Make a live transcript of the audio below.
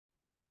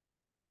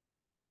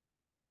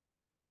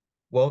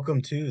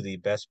Welcome to the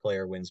Best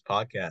Player Wins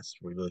podcast.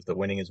 We believe that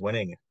winning is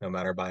winning, no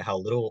matter by how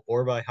little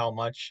or by how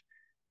much.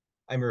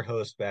 I'm your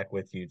host back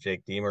with you,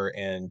 Jake Deemer,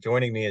 and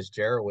joining me is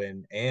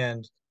Jerwin.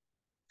 And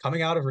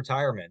coming out of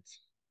retirement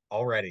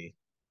already,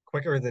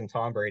 quicker than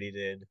Tom Brady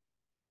did,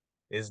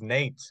 is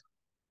Nate.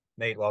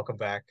 Nate, welcome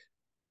back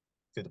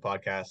to the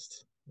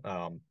podcast.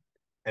 Um,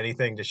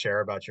 Anything to share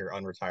about your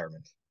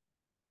unretirement?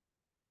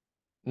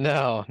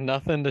 No,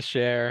 nothing to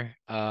share.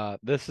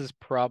 This is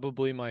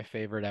probably my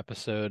favorite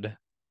episode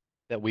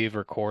that we've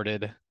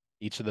recorded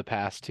each of the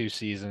past two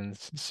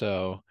seasons.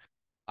 So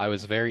I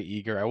was very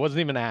eager. I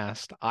wasn't even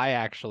asked. I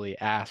actually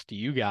asked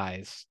you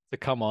guys to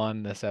come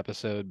on this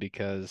episode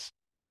because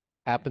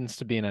happens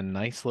to be in a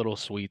nice little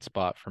sweet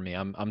spot for me.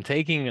 I'm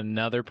taking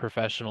another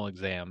professional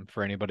exam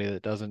for anybody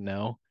that doesn't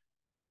know.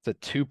 It's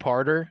a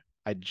two-parter.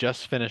 I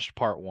just finished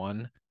part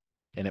one,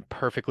 and it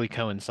perfectly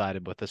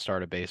coincided with the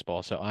start of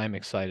baseball. So I'm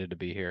excited to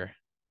be here.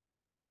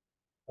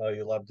 Oh,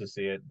 you love to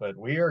see it, but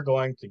we are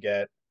going to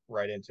get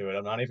right into it.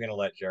 I'm not even going to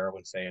let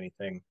Jerwin say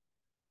anything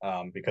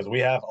because we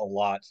have a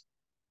lot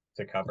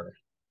to cover.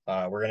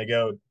 We're going to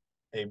go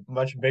a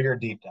much bigger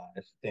deep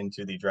dive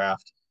into the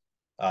draft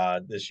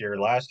this year.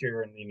 Last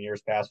year and in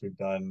years past, we've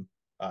done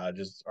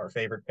just our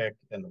favorite pick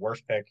and the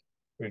worst pick.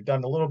 We've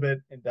done a little bit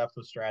in depth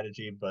with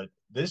strategy, but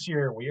this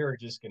year we are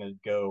just going to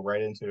go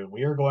right into it.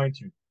 We are going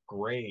to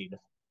grade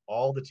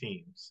all the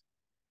teams,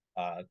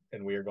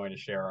 and we are going to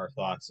share our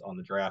thoughts on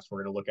the drafts.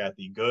 We're going to look at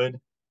the good,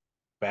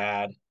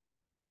 bad,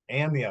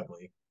 and the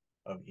ugly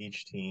of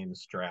each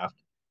team's draft.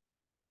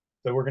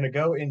 So we're going to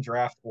go in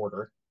draft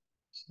order.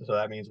 So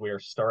that means we are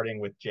starting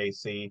with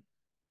JC.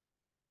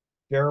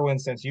 Darwin,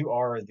 since you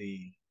are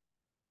the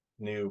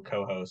new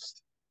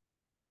co-host,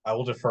 I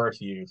will defer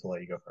to you to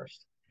let you go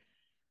first.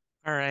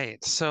 All right.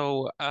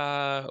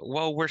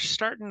 Well, we're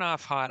starting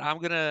off hot. I'm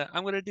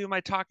gonna do my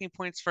talking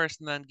points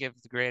first and then give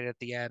the grade at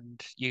the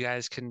end. You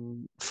guys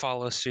can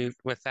follow suit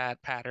with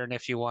that pattern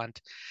if you want.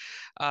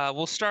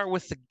 We'll start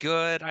with the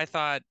good. I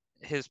thought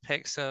his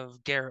picks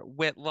of Garrett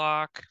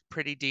Whitlock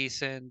pretty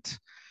decent.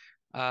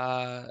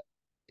 Uh,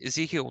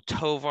 Ezekiel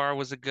Tovar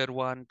was a good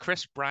one.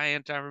 Chris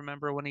Bryant, I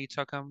remember when he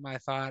took him, I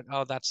thought,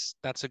 oh, that's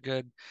a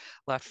good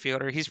left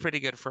fielder. He's pretty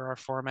good for our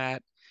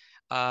format.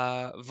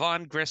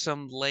 Vaughn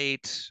Grissom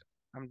late.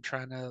 I'm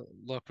trying to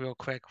look real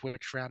quick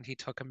which round he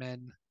took him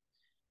in.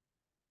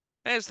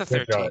 It's the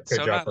Good job. 13th, Good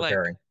so job not like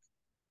preparing.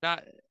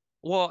 not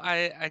well.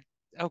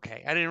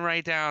 Okay. I didn't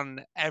write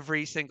down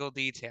every single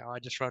detail. I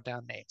just wrote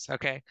down names.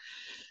 Okay,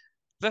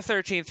 the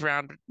 13th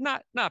round,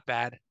 not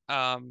bad.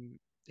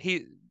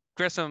 He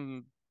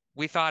Grissom.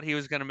 We thought he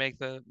was going to make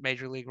the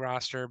major league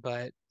roster,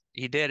 but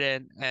he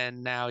didn't,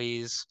 and now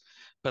he's.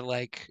 But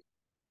like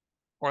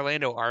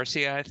Orlando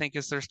Arcia, I think,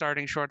 is their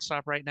starting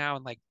shortstop right now,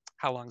 and like,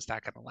 how long is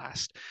that going to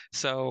last?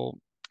 So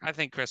I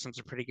think Grissom's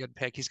a pretty good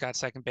pick. He's got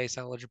second base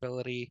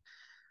eligibility,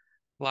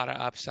 a lot of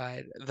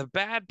upside. The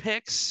bad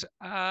picks,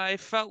 I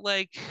felt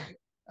like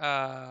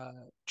uh,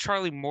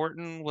 Charlie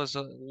Morton was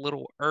a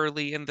little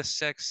early in the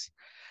sixth,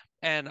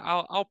 and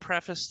I'll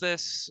preface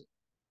this.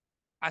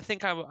 I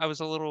think I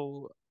was a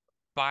little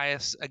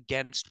biased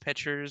against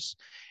pitchers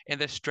in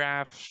this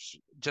draft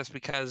just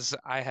because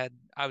I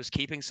was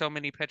keeping so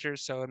many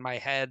pitchers. So in my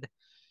head,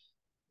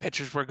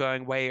 pitchers were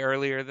going way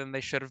earlier than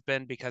they should have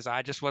been because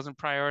I just wasn't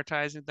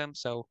prioritizing them.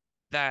 So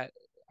that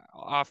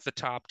off the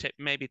top,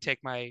 maybe take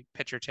my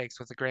pitcher takes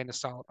with a grain of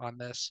salt on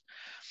this.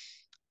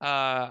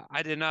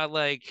 I did not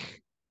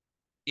like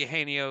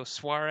Eugenio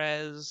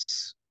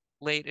Suarez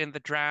late in the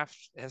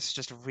draft. It's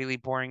just a really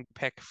boring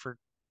pick for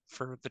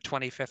the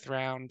 25th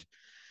round.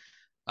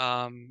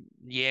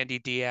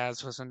 Yandy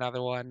Diaz was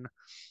another one.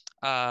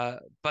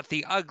 But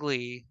the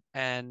ugly,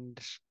 and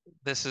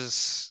this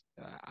is,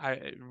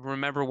 I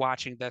remember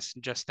watching this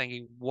and just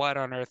thinking, what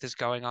on earth is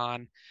going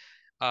on?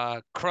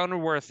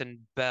 Cronenworth and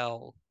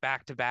Bell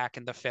back to back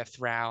in the fifth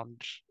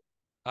round,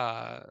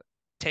 uh,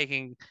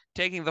 taking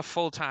taking the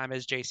full time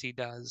as JC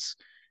does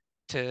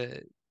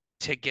to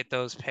to get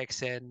those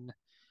picks in,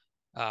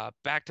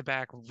 back to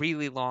back,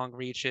 really long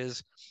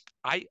reaches.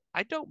 I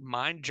don't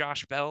mind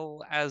Josh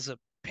Bell as a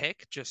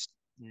pick, just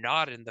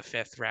not in the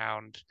fifth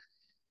round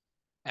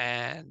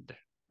and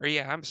or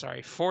yeah, I'm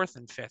sorry, fourth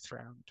and fifth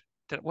round.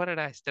 What did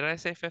I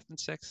say fifth and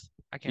sixth?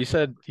 I You can't said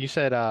remember. you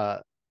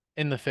said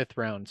in the fifth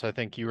round, so I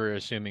think you were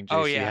assuming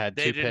Oh JC yeah, had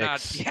they two did not.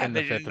 picks Yeah, in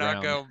the they did fifth not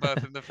round. go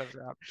both in the fifth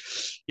round.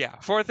 Yeah,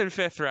 fourth and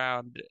fifth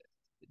round,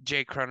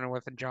 Jake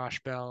Cronenworth and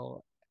Josh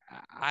Bell.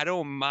 I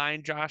don't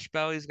mind Josh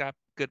Bell. He's got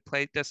good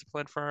plate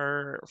discipline for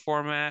our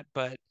format,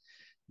 but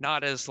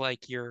not as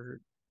like you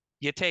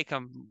take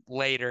him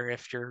later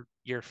if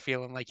you're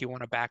feeling like you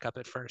want to back up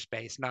at first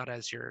base, not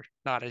as your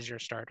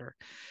starter.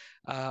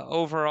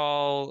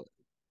 Overall,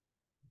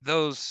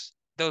 those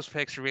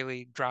picks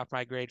really dropped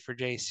my grade for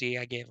JC.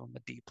 I gave him a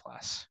D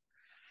plus.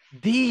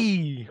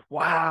 D.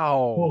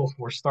 Wow. Well,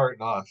 we're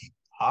starting off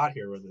hot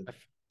here with it. I,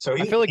 f- So I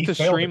he feel like he to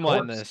failed the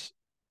streamline course. this,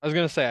 I was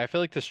gonna say I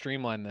feel like to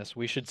streamline this,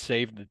 we should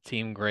save the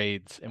team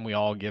grades and we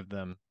all give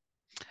them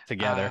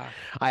together.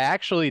 Uh, I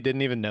actually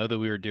didn't even know that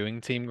we were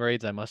doing team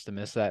grades. I must have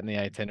missed that in the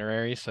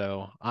itinerary,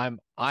 so I'm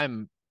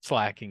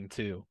slacking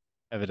too,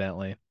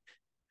 evidently.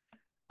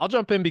 I'll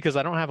jump in because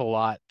I don't have a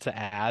lot to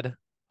add.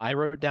 I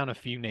wrote down a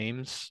few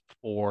names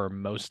for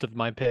most of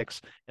my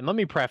picks, and let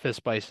me preface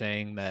by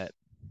saying that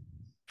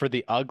for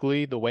the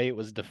ugly, the way it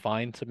was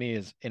defined to me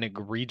is an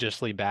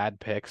egregiously bad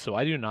pick. So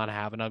I do not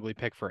have an ugly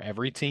pick for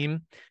every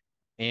team.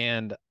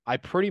 And I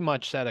pretty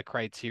much set a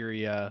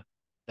criteria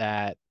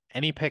that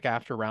any pick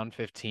after round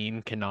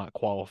 15 cannot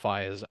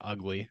qualify as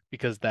ugly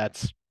because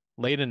that's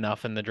late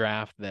enough in the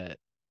draft that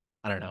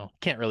I don't know,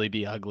 can't really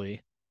be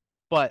ugly.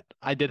 But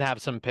I did have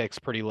some picks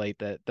pretty late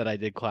that I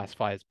did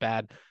classify as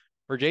bad.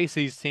 For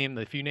JC's team,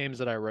 the few names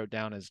that I wrote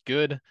down as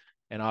good,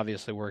 and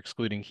obviously we're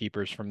excluding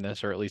keepers from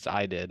this, or at least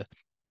I did.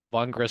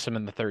 Von Grissom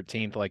in the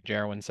 13th, like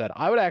Jarwin said.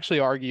 I would actually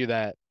argue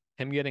that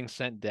him getting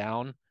sent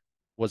down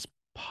was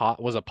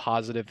was a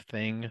positive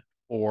thing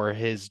for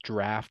his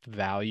draft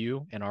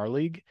value in our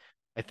league.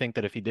 I think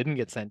that if he didn't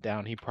get sent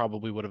down, he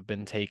probably would have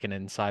been taken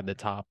inside the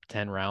top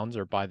 10 rounds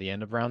or by the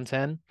end of round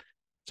 10.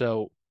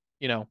 So,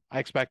 I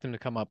expect him to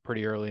come up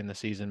pretty early in the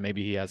season.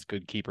 Maybe he has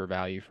good keeper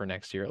value for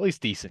next year, at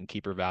least decent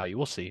keeper value.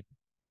 We'll see.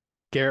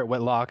 Garrett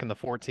Whitlock in the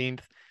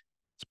 14th,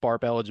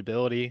 SPARP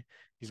eligibility.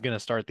 He's going to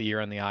start the year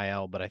on the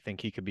IL, but I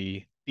think he could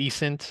be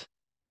decent.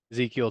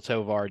 Ezekiel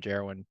Tovar,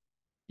 Jarwin,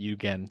 you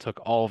again took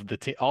all of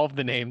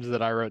the names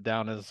that I wrote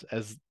down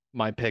as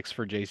my picks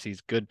for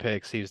JC's good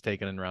picks. He was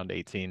taken in round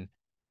 18.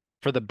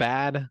 For the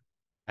bad,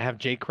 I have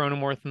Jake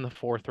Cronenworth in the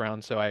fourth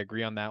round, so I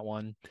agree on that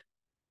one.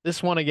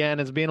 This one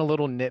again is being a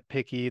little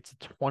nitpicky. It's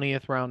a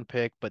 20th round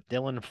pick, but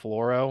Dylan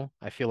Floro,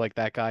 I feel like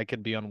that guy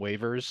could be on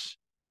waivers,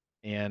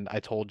 and I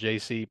told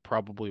JC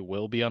probably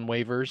will be on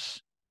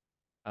waivers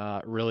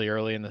really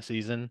early in the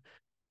season.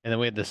 And then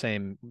we had the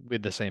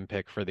same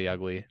pick for the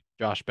ugly,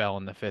 Josh Bell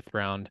in the fifth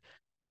round.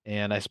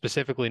 And I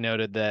specifically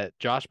noted that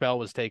Josh Bell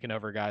was taking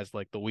over guys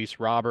like Luis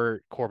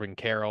Robert, Corbin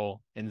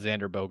Carroll, and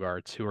Xander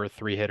Bogaerts, who are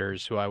three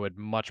hitters who I would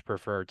much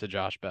prefer to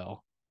Josh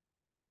Bell.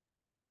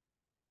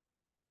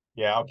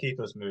 Yeah, I'll keep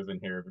us moving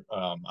here.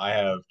 I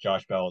have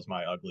Josh Bell as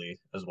my ugly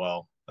as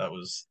well. That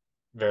was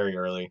very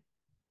early.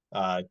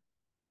 Uh,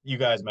 you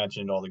guys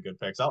mentioned all the good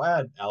picks. I'll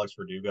add Alex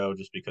Verdugo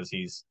just because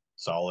he's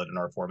solid in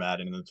our format.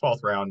 And in the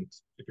 12th round,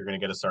 if you're going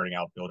to get a starting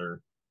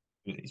outfielder,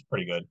 he's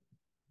pretty good.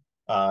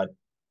 Uh,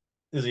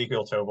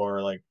 Ezekiel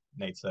Tovar, like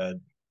Nate said,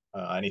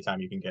 anytime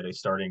you can get a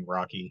starting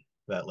Rocky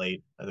that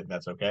late, I think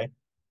that's okay.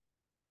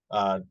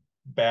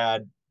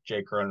 Bad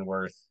Jake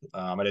Cronenworth.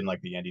 I didn't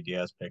like the Andy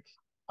Diaz pick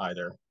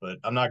either, but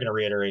I'm not going to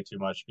reiterate too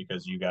much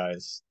because you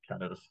guys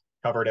kind of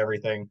covered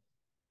everything.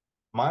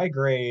 My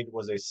grade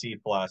was a C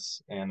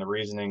plus, and the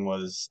reasoning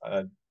was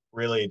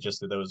really just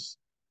that those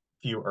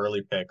few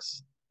early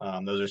picks.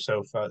 Those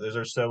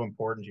are so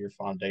important to your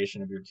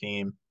foundation of your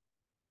team.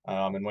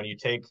 And when you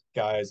take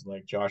guys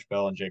like Josh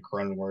Bell and Jake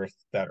Cronenworth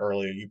that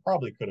early, you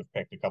probably could have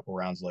picked a couple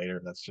rounds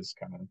later. That's just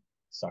kind of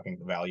sucking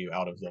the value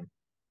out of them,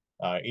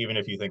 even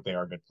if you think they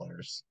are good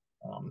players.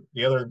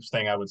 The other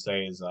thing I would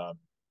say is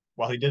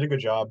while he did a good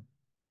job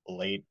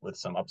late with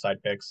some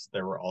upside picks,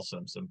 there were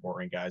also some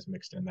boring guys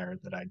mixed in there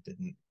that I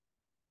didn't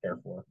care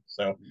for.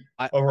 So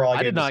I overall,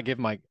 I did not give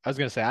my I was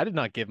gonna say I did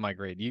not give my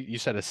grade. You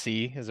said a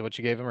C, is it what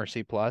you gave him, or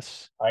C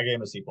plus? I gave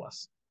him a C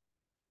plus.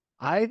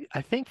 I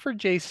think for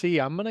JC,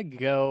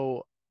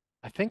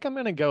 I think I'm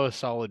gonna go a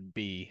solid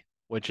B,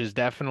 which is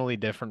definitely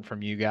different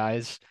from you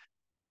guys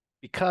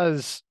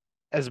because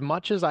as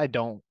much as I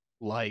don't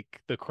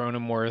like the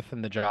Cronenworth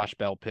and the Josh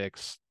Bell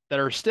picks that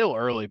are still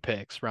early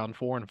picks, round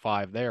 4 and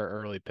 5, they are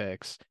early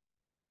picks.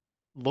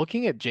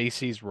 Looking at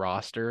JC's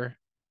roster,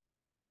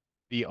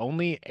 the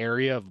only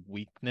area of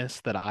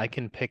weakness that I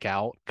can pick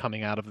out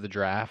coming out of the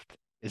draft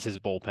is his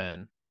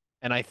bullpen.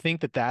 And I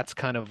think that that's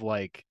kind of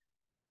like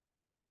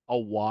a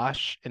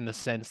wash in the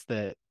sense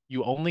that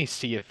you only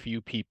see a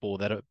few people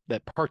that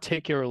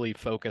particularly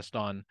focused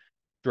on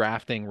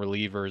drafting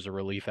relievers or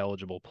relief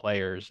eligible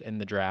players in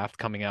the draft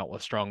coming out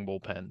with strong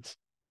bullpens.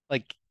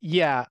 Like,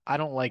 yeah, I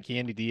don't like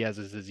Yandy Diaz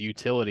as his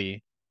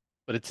utility,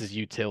 but it's his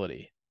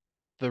utility.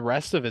 The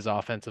rest of his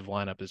offensive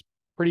lineup is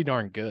pretty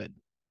darn good.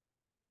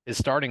 His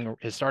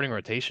starting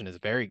rotation is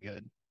very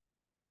good.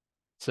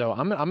 So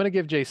I'm gonna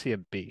give JC a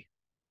B.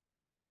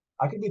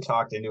 I could be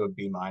talked into a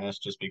B minus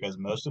just because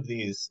most of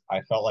these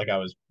I felt like I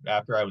was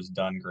after I was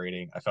done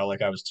grading, I felt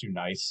like I was too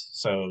nice.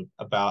 So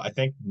about I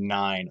think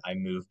 9 I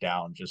moved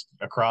down just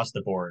across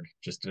the board,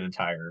 just an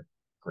entire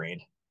grade.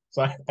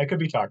 So I could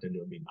be talked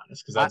into a B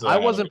minus because I, that's what I I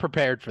had wasn't other.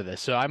 prepared for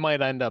this, so I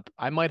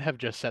might have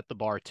just set the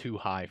bar too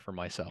high for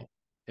myself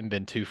and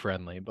been too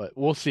friendly, but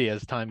we'll see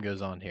as time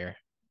goes on here.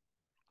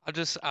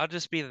 I'll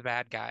just be the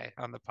bad guy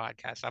on the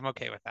podcast. I'm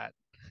okay with that.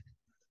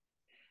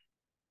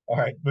 All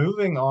right,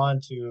 moving on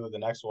to the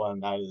next one.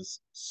 That is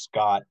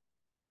Scott.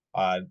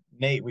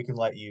 Nate, we can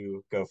let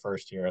you go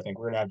first here. I think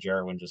we're gonna have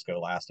Jerwin just go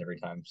last every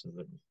time so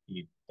that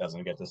he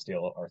doesn't get to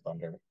steal our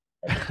thunder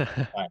every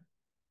single time.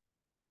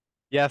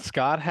 Yeah,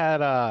 Scott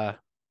had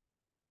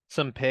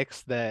some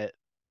picks that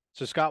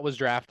So Scott was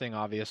drafting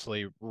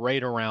obviously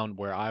right around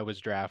where I was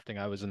drafting.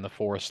 I was in the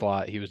 4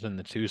 slot, he was in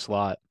the 2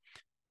 slot.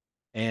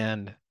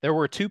 And there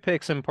were 2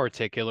 picks in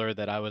particular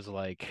that I was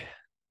like,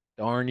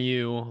 darn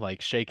you,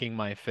 like shaking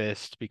my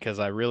fist because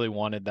I really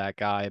wanted that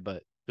guy,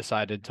 but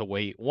decided to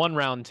wait 1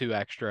 round 2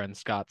 extra and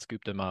Scott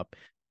scooped him up,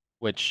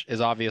 which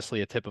is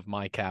obviously a tip of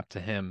my cap to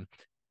him.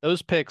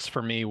 Those picks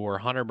for me were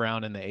Hunter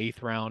Brown in the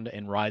 8th round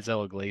and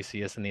Rizel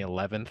Iglesias in the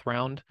 11th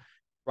round.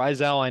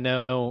 Rizel, I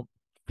know,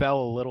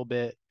 fell a little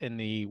bit in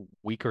the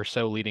week or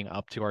so leading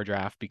up to our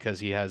draft because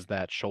he has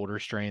that shoulder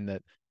strain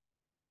that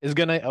is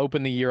going to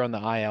open the year on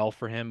the IL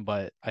for him.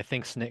 But I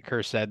think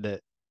Snitker said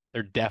that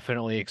they're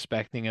definitely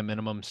expecting a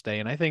minimum stay.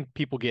 And I think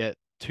people get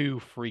too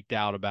freaked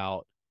out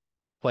about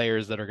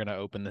players that are going to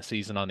open the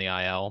season on the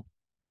IL.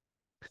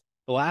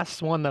 The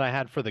last one that I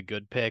had for the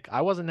good pick,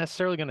 I wasn't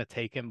necessarily going to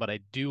take him, but I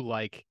do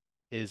like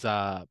his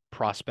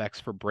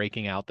prospects for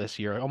breaking out this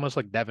year, almost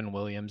like Devin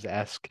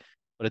Williams-esque,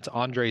 but it's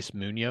Andres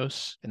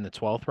Munoz in the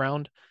 12th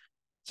round.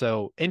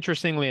 So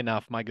interestingly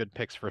enough, my good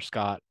picks for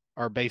Scott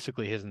are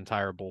basically his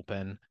entire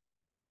bullpen.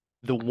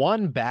 The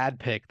one bad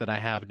pick that I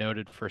have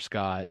noted for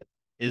Scott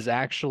is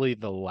actually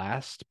the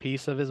last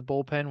piece of his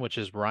bullpen, which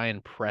is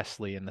Ryan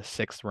Presley in the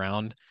 6th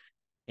round.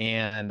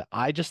 And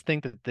I just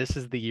think that this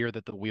is the year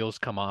that the wheels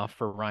come off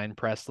for Ryan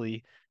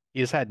Presley.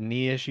 He has had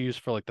knee issues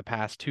for like the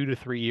past 2 to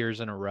 3 years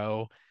in a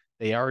row.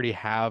 They already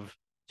have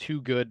 2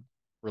 good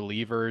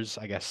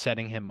relievers, I guess,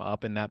 setting him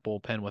up in that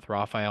bullpen with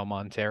Rafael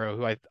Montero,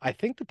 who I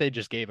think that they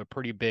just gave a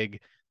pretty big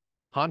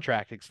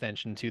contract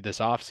extension to this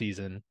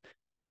offseason.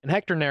 And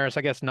Hector Neris,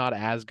 I guess, not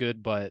as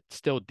good, but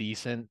still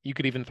decent. You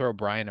could even throw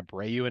Brian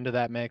Abreu into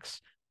that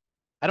mix.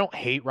 I don't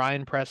hate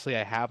Ryan Presley.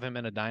 I have him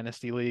in a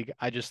dynasty league.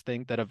 I just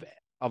think that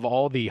of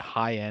all the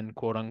high end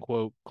quote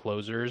unquote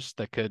closers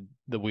that could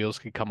the wheels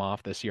could come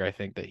off this year, I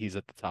think that he's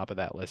at the top of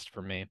that list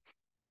for me.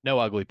 No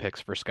ugly picks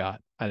for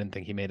Scott. I didn't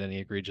think he made any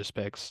egregious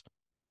picks.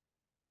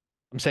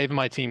 I'm saving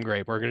my team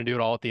great. We're gonna do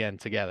it all at the end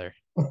together.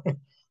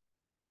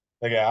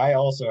 Okay, I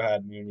also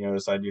had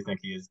Munoz. I do think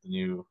he is the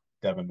new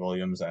Devin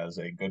Williams as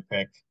a good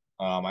pick.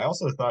 I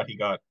also thought he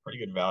got pretty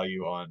good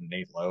value on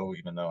Nate Lowe,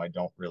 even though I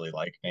don't really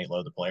like Nate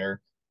Lowe, the player.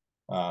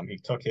 He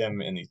took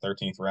him in the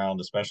 13th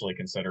round, especially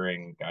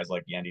considering guys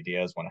like Yandy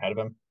Diaz went ahead of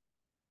him.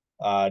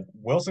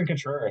 Wilson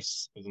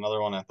Contreras is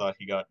another one I thought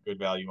he got good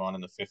value on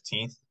in the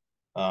 15th.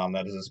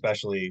 That is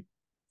especially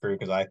true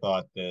because I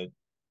thought that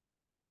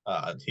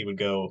he would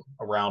go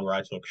around where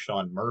I took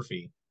Sean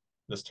Murphy.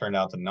 This turned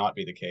out to not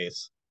be the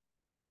case.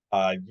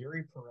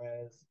 Yuri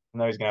Perez, I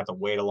know he's going to have to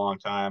wait a long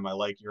time. I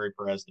like Yuri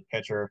Perez, the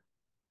pitcher.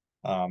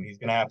 He's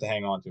going to have to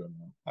hang on to him.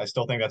 I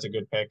still think that's a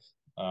good pick.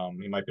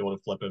 He might be able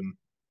to flip him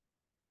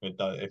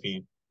if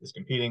he is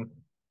competing,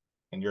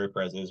 and Yuri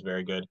Perez is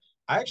very good.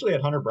 I actually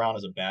had Hunter Brown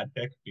as a bad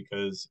pick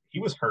because he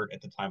was hurt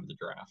at the time of the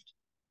draft,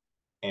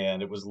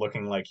 and it was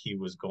looking like he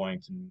was going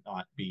to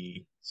not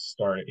be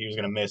started. He was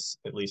going to miss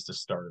at least a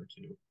start or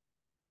two.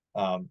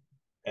 Um,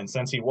 and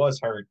since he was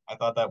hurt, I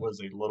thought that was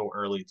a little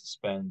early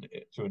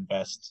to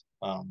invest.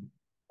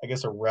 I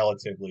guess a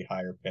relatively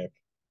higher pick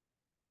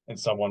and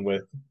someone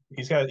with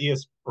he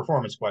has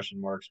performance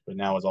question marks, but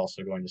now is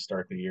also going to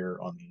start the year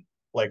on the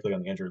likely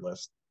on the injured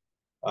list.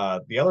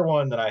 The other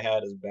one that I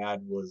had as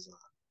bad was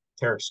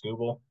Tarek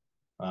Skubal.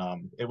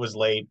 It was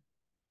late,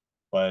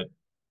 but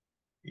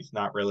he's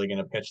not really going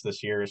to pitch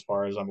this year, as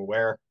far as I'm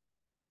aware.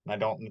 And I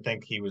don't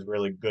think he was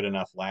really good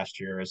enough last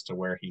year as to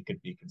where he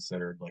could be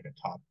considered like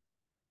a top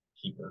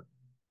keeper.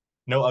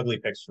 No ugly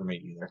picks for me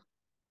either.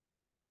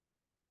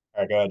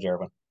 All right, go ahead,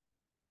 Jervin.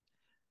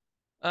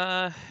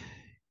 Uh,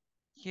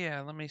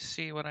 yeah, let me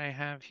see what I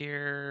have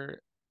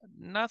here.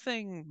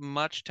 Nothing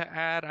much to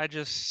add. I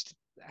just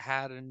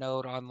had a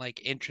note on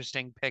like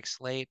interesting picks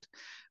late,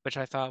 which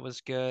I thought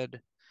was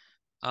good.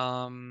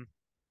 Um,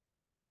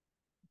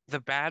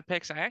 the bad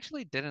picks I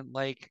actually didn't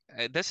like.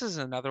 This is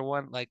another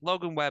one. Like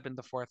Logan Webb in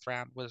the 4th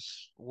round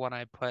was one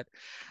I put.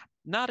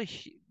 Not a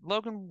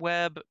Logan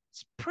Webb.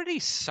 It's pretty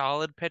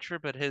solid pitcher,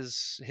 but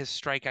his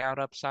strikeout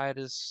upside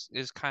is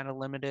kind of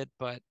limited.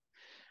 But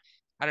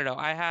I don't know.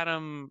 I had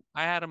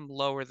him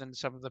lower than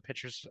some of the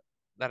pitchers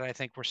that I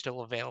think were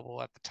still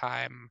available at the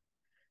time.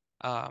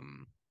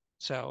 Um,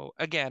 so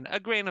again, a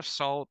grain of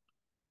salt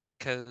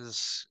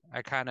because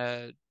I kind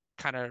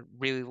of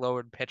really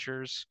lowered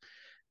pitchers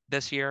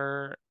this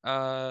year,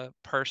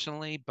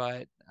 personally,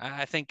 but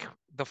I think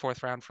the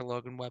 4th round for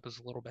Logan Webb is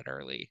a little bit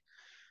early.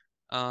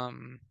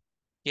 Um,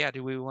 yeah,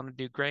 do we want to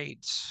do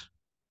grades?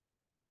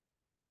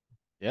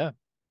 Yeah,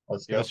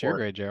 Let's give go us your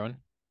for it. grade,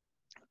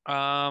 Jaron.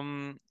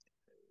 Um,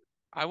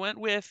 I went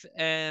with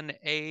an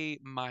A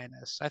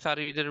minus. I thought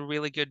he did a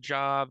really good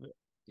job.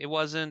 It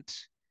wasn't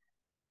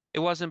it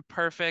wasn't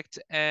perfect,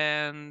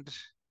 and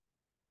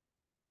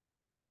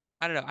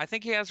I don't know. I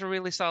think he has a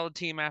really solid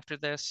team after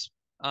this.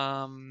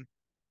 Um,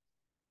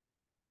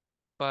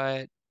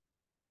 but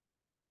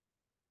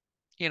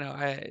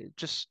I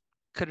just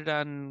could have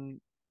done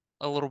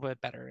a little bit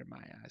better in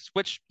my eyes,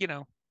 which,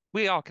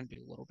 we all can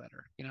do a little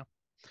better.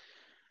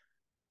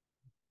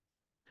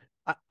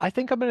 I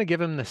think I'm gonna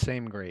give him the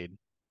same grade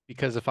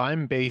Because if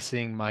I'm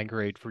basing my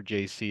grade for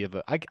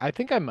JC I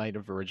think I might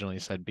have originally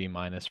said B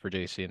minus for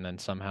JC and then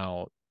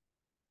somehow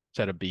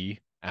said a B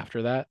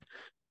after that.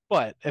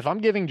 But if I'm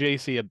giving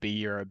JC a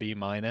B or a B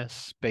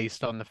minus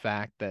based on the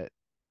fact that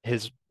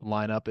his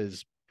lineup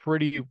is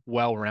pretty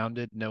well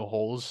rounded, no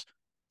holes,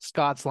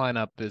 Scott's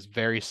lineup is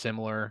very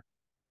similar,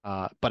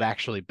 but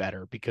actually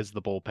better because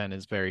the bullpen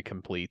is very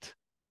complete.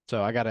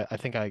 So I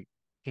think I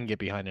can get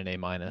behind an A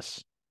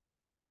minus.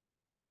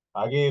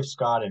 I gave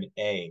Scott an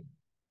A,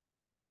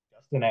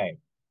 just an A.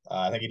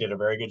 I think he did a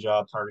very good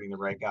job targeting the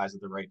right guys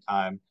at the right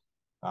time.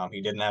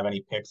 He didn't have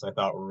any picks I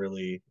thought were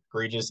really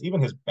egregious.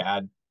 Even his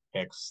bad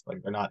picks,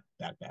 like they're not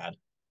that bad.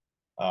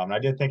 And I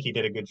did think he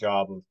did a good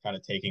job of kind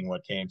of taking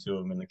what came to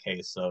him in the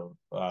case of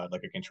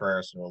like a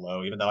Contreras or a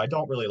Lowe. Even though I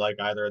don't really like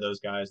either of those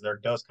guys, there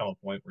does come a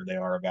point where they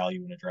are a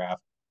value in a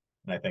draft,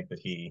 and I think that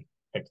he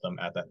picked them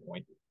at that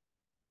point.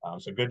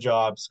 So good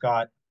job,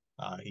 Scott.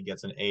 He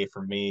gets an A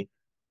from me,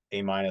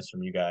 A minus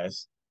from you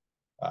guys.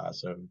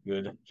 So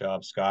good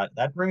job, Scott.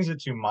 That brings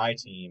it to my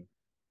team.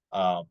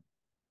 Um,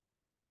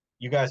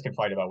 you guys can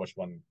fight about which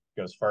one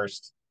goes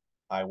first.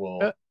 I Go, will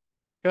go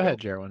go. ahead,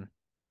 Jerwin.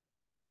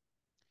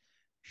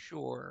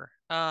 Sure.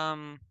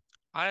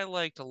 I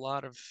liked a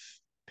lot of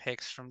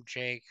picks from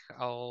Jake.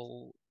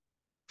 I'll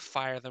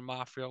fire them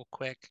off real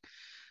quick.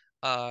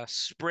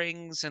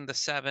 Springs in the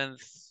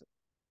seventh.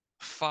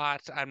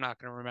 Fought. I'm not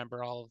going to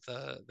remember all of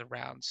the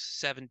rounds.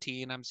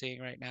 17 I'm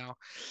seeing right now.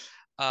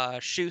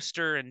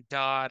 Schuster and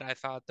Dodd. I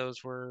thought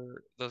those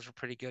were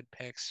pretty good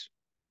picks.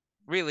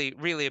 Really,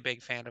 really a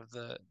big fan of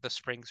the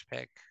Springs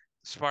pick.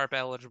 Sparp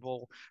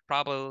eligible,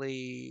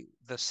 probably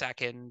the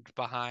second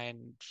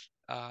behind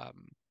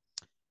um,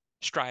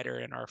 Strider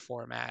in our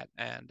format,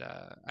 and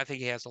I think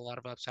he has a lot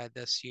of upside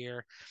this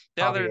year.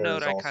 The other Javier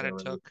note is I also kind of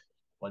really. took,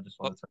 I just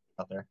well, want to throw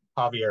it out there.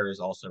 Javier is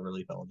also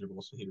relief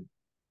eligible, so he would.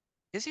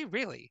 is he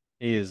really?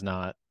 He is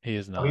not. He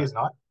is Oh, he not. is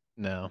not.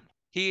 No.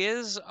 He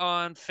is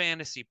on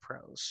Fantasy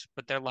Pros,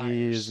 but they're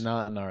He is liars.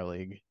 not in our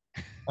league.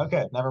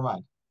 Okay, never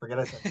mind. Forget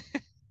I said.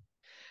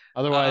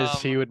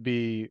 Otherwise, he um, would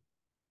be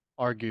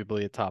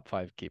arguably a top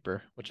five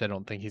keeper, which I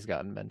don't think he's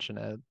gotten mention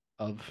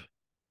of.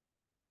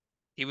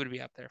 he would be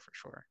up there for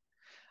sure.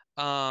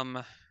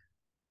 Um,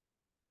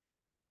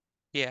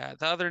 yeah,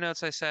 the other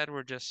notes I said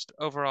were just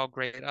overall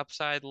great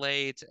upside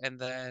late, and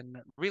then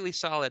really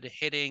solid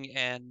hitting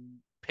and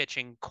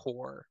pitching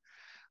core.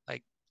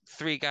 Like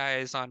three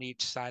guys on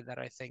each side that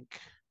I think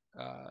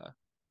uh,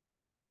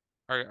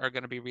 are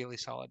going to be really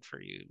solid for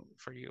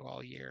you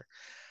all year.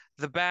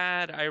 The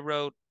bad, I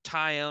wrote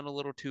Tyone a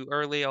little too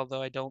early,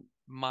 although I don't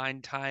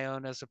mind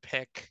Tyone as a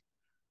pick.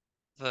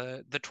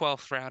 The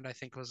 12th round I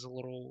think was a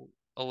little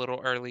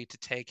early to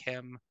take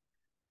him.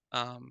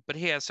 But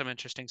he has some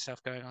interesting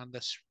stuff going on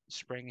this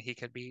spring. He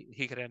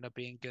could end up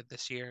being good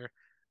this year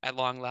at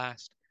long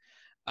last.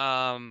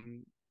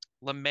 Um,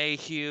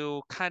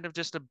 LeMahieu, kind of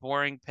just a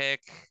boring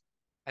pick.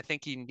 I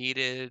think he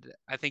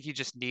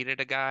just needed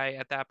a guy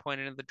at that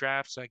point in the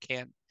draft, so I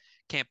can't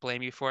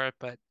blame you for it.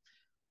 But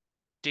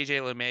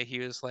DJ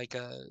LeMahieu is like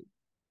a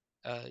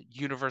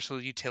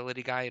universal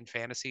utility guy in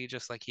fantasy,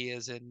 just like he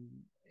is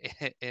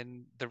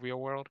in the real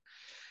world.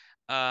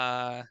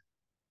 Uh,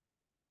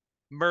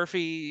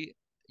 Murphy,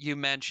 you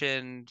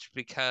mentioned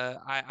because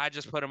I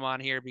just put him on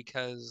here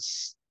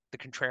because the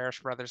Contreras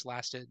brothers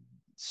lasted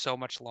so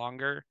much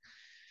longer.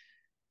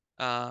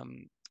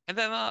 Um, and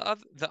then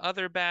the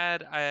other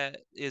bad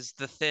is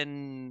the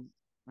thin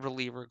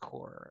reliever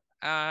core.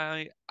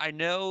 I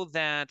know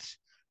that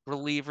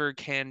reliever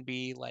can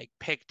be like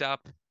picked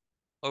up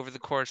over the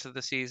course of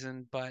the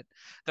season, but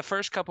the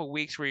first couple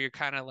weeks where you're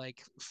kind of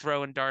like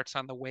throwing darts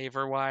on the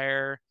waiver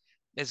wire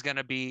is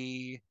gonna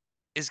be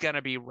is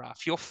gonna be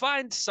rough. You'll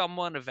find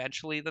someone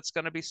eventually that's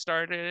gonna be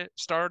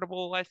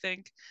startable, I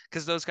think,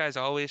 because those guys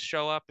always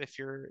show up if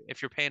you're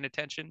paying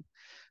attention.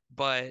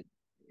 But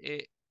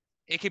it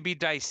it can be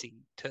dicey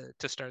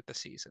to start the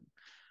season.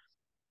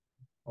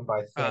 And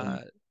by thin,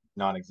 Uh,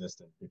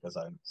 non-existent because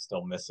I'm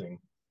still missing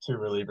two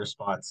reliever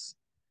spots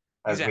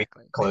as we get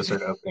exactly. closer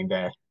to opening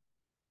day.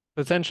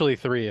 Potentially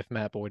three if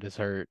Matt Boyd is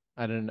hurt.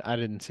 I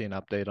didn't see an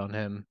update on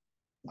him,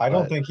 I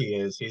don't but think he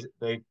is.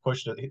 They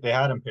pushed it. They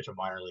had him pitch a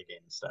minor league game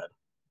instead.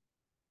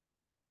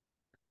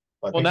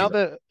 I well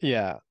think he's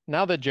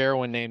now that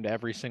Jerwin named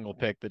every single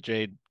pick that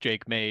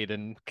Jake made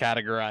and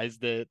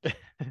categorized it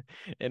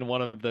in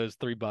one of those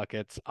three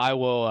buckets, I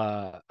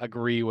will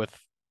agree with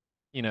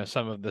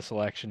some of the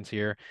selections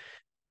here.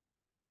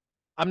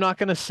 I'm not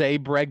going to say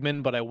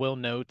Bregman, but I will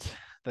note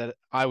that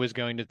I was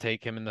going to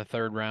take him in the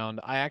third round.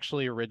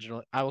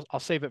 I'll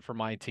save it for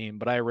my team,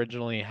 but I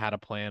originally had a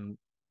plan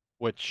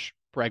which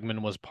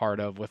Bregman was part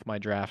of with my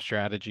draft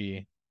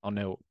strategy. I'll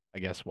note, I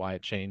guess, why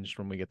it changed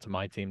when we get to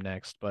my team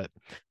next. But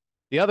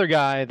the other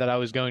guy that I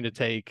was going to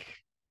take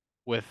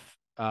with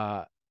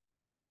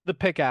the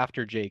pick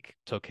after Jake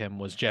took him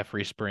was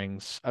Jeffrey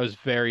Springs. I was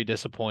very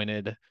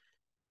disappointed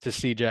to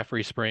see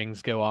Jeffrey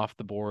Springs go off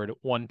the board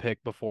one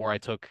pick before I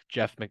took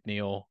Jeff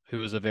McNeil, who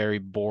was a very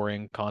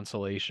boring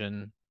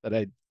consolation that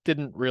I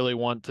didn't really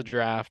want to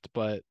draft,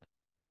 but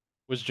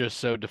was just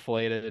so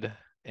deflated,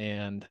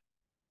 and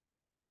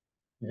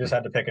You just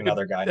had to pick it,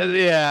 another guy now.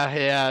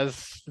 yeah,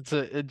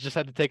 it just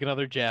had to take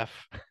another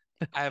Jeff.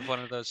 I have one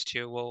of those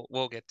too.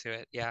 We'll get to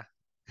it. Yeah,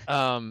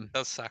 Um,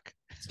 those suck.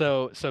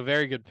 so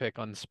very good pick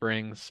on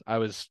Springs. I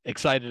was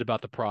excited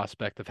about the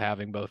prospect of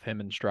having both him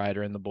and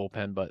Strider in the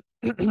bullpen, but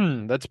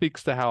that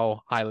speaks to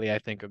how highly I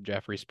think of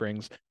Jeffrey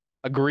Springs.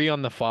 Agree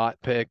on the Fott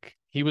pick.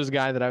 He was a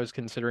guy that I was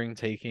considering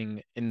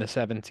taking in the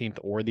 17th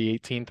or the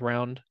 18th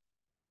round.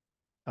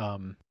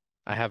 Um,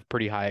 I have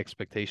pretty high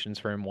expectations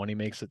for him when he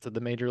makes it to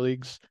the major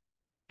leagues.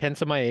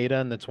 Kenta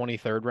Maeda in the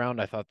 23rd round,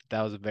 I thought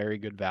that was a very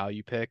good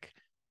value pick.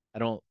 I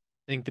don't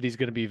think that he's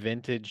going to be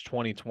vintage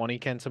 2020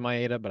 Kenta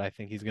Maeda, but I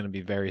think he's going to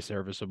be very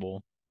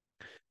serviceable.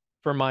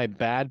 For my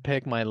bad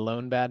pick, my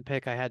lone bad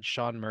pick, I had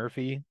Sean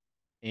Murphy,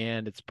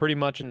 and it's pretty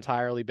much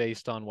entirely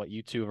based on what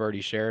you two have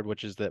already shared,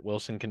 which is that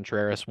Wilson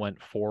Contreras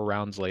went 4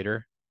 rounds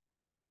later.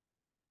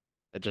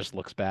 It just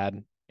looks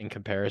bad in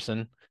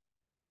comparison.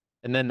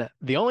 And then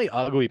the only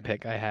ugly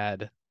pick I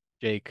had,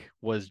 Jake,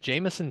 was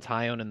Jamison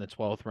Tyone in the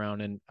 12th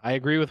round. And I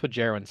agree with what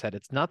Jarwin said.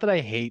 It's not that I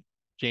hate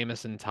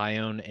Jamison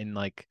Tyone in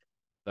like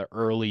the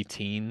early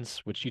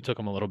teens, which you took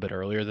him a little bit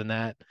earlier than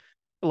that.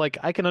 Like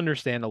I can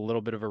understand a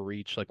little bit of a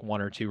reach, like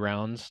 1 or 2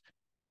 rounds,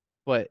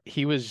 but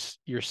he was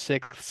your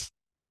sixth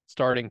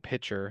starting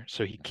pitcher,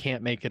 so he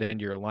can't make it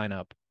into your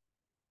lineup.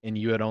 And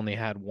you had only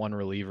had one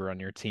reliever on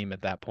your team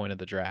at that point of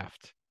the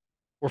draft.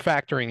 We're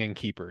factoring in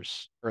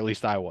keepers, or at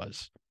least I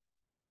was.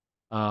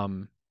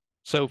 Um,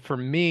 so for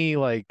me,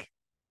 like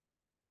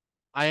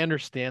I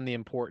understand the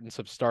importance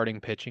of starting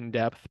pitching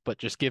depth, but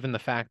just given the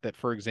fact that,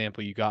 for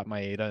example, you got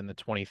Maeda in the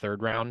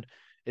 23rd round,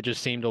 it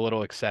just seemed a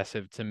little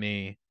excessive to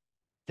me.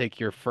 Take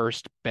your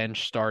first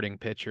bench starting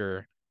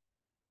pitcher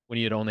when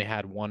you had only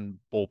had one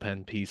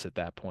bullpen piece at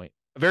that point.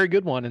 A very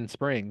good one in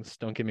Springs,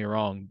 don't get me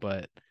wrong,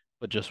 but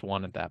just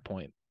one at that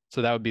point.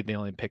 So that would be the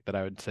only pick that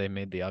I would say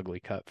made the ugly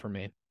cut for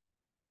me.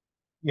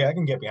 Yeah, I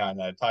can get behind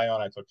that. Tyon,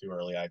 I took too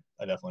early. I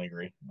definitely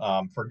agree.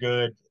 For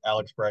good,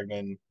 Alex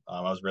Bregman,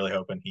 I was really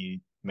hoping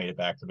he made it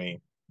back to me.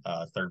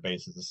 Third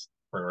base is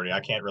priority. I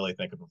can't really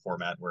think of a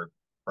format where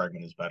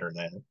Bregman is better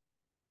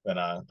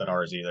than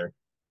ours either.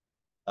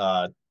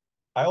 Uh,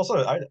 I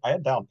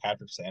had down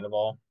Patrick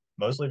Sandoval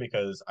mostly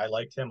because I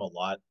liked him a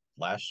lot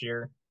last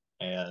year,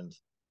 and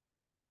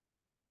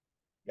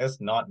I guess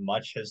not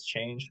much has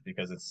changed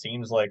because it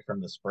seems like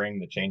from the spring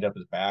the changeup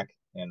is back,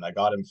 and I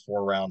got him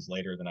 4 rounds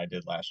later than I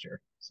did last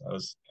year, so I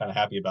was kind of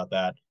happy about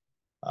that.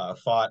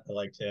 Fought, I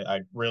liked it.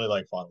 I really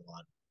like Fought a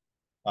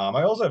lot.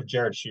 I also have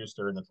Jared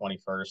Schuster in the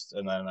 21st,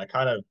 and then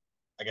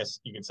I guess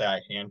you could say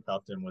I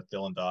handcuffed him with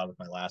Dylan Dodd with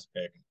my last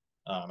pick.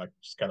 I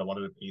just kind of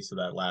wanted a piece of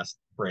that last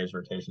Braves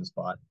rotation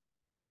spot.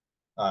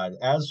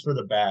 As for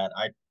the bat,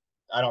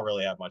 I don't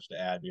really have much to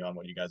add beyond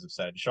what you guys have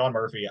said. Sean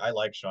Murphy, I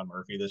like Sean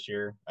Murphy this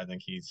year. I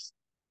think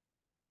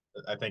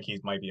he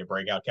might be a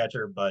breakout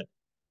catcher, but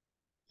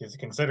is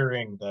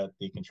considering that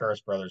the Contreras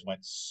brothers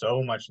went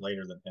so much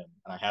later than him,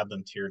 and I have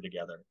them tiered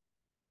together,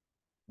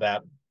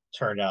 that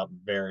turned out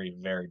very,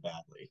 very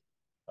badly.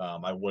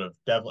 I would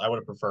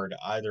have preferred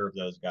either of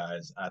those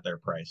guys at their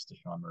price to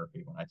Sean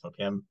Murphy when I took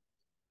him.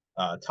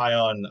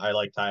 Tyon, I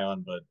like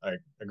Tyon, but I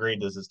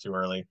agreed this is too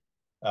early.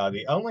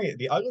 The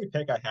ugly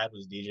pick I had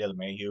was DJ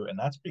LeMahieu, and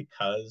that's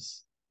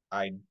because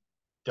I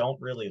don't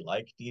really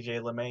like DJ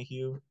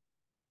LeMahieu.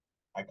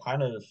 I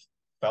kind of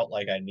felt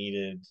like I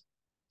needed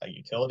a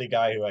utility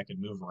guy who I could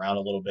move around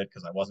a little bit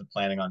because I wasn't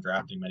planning on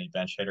drafting many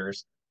bench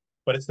hitters.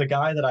 But it's the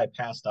guy that I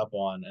passed up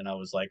on, and I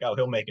was like, oh,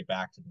 he'll make it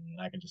back to me,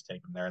 and I can just take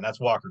him there. And that's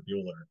Walker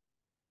Bueller.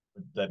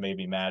 That made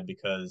me mad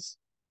because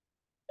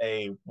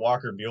a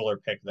Walker Bueller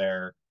pick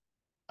there,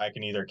 I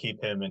can either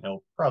keep him and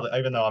he'll probably,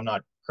 even though I'm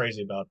not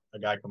crazy about a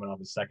guy coming off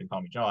his second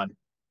Tommy John,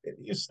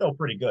 he's still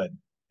pretty good.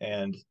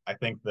 And I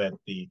think that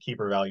the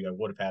keeper value I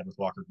would have had with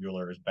Walker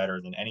Bueller is better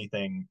than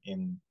anything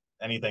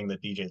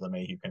that DJ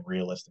LeMahieu can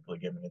realistically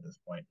give me at this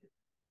point.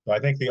 So I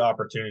think the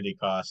opportunity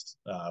cost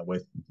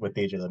with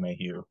DJ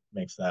LeMahieu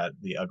makes that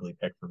the ugly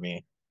pick for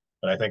me.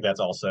 But I think that's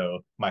also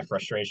my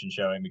frustration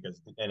showing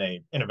because in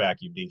a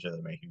vacuum, DJ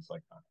LeMahieu's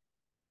like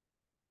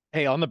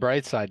Hey, on the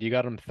bright side, you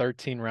got him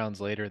 13 rounds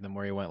later than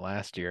where he went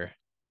last year.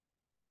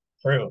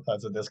 true.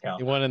 That's a He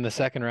discount won then. in the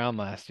second round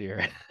last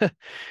year.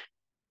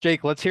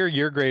 Jake, let's hear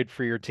your grade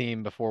for your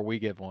team before we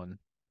give one.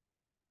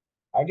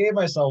 I gave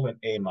myself an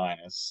A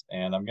minus,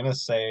 and I'm gonna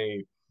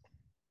say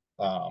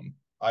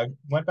I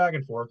went back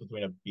and forth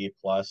between a B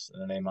plus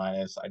and an A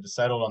minus. I just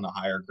settled on the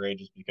higher grade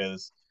just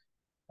because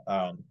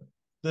um,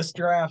 this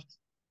draft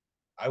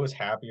I was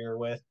happier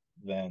with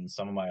than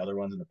some of my other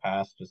ones in the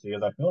past, just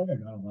because I feel like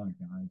I got a lot of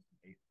guys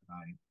that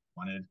I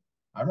wanted.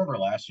 I remember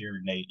last year,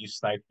 Nate, you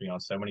sniped me on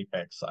so many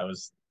picks. I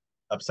was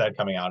upset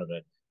coming out of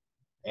it,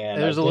 and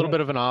I There's a little didn't.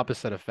 bit of an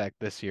opposite effect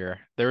this year.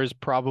 There is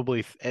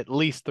probably at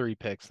least 3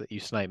 picks that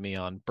you sniped me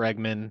on.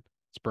 Bregman,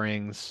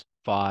 Springs,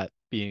 Fott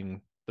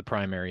being the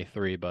primary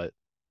three, but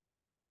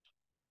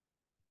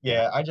yeah.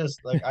 Yeah, I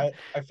just like I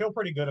feel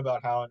pretty good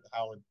about how it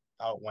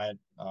went.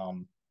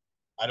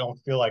 I don't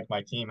feel like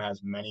my team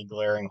has many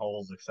glaring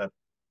holes except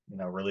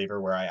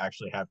reliever where I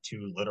actually have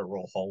two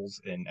literal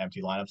holes in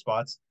empty lineup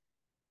spots.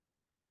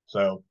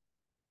 So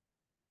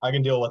I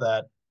can deal with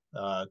that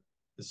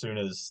as soon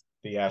as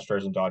the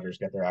Astros and Dodgers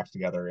get their acts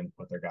together and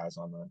put their guys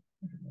on the.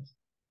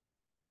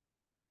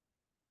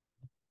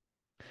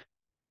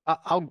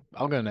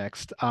 I'll go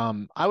next.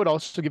 I would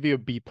also give you a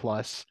B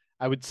plus.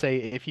 I would say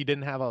if you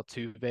didn't have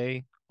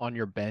Altuve on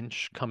your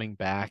bench coming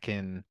back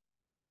in,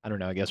 I don't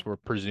know, I guess we're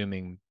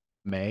presuming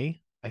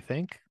May, I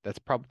think.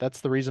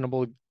 That's the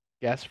reasonable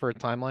guess for a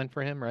timeline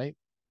for him, right?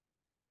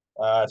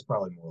 It's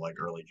probably more like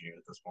early June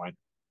at this point.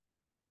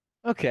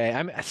 Okay,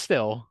 I'm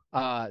still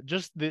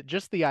just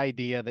the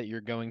idea that you're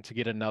going to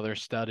get another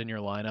stud in your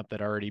lineup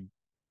that already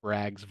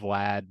brags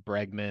Vlad,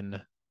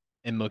 Bregman,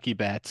 and Mookie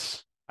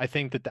Betts. I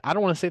think that I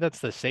don't want to say that's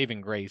the saving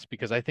grace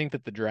because I think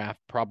that the draft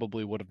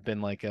probably would have been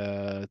like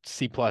a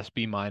C plus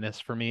B minus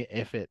for me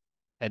if it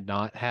had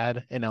not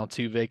had an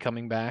Altuve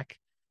coming back.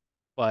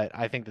 But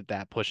I think that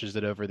that pushes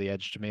it over the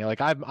edge to me.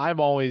 Like I've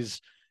always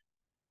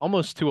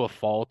almost to a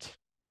fault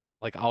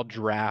like I'll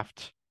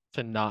draft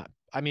to not.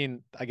 I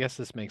mean, I guess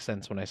this makes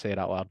sense when I say it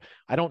out loud.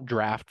 I don't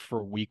draft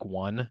for week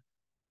one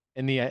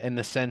in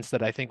the sense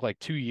that I think like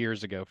 2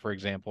 years ago, for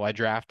example, I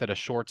drafted a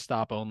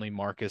shortstop only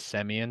Marcus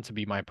Semien to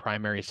be my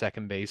primary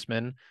second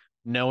baseman,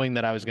 knowing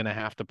that I was going to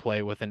have to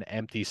play with an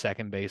empty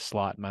second base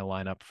slot in my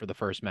lineup for the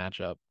first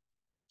matchup.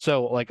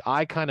 So like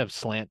I kind of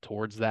slant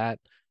towards that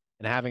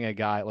and having a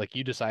guy like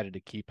you decided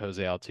to keep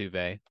Jose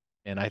Altuve.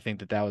 And I think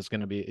that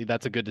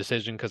that's a good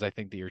decision because I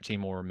think that your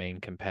team will remain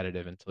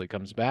competitive until he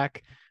comes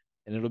back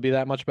and it'll be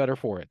that much better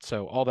for it.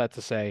 So all that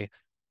to say,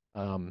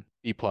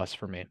 B plus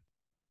for me.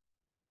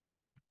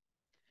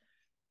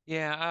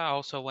 Yeah, I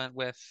also went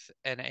with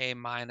an A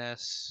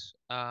minus.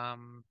 I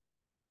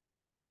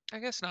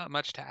guess not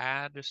much to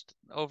add, just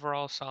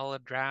overall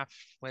solid draft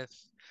with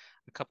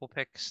a couple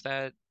picks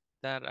that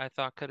I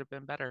thought could have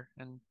been better.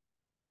 And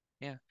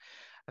yeah,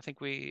 I think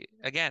we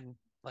again,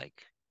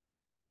 like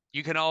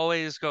you can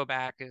always go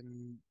back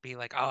and be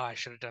like, "Oh, I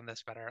should have done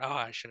this better. Oh,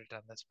 I should have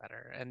done this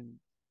better." And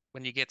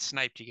when you get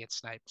sniped, you get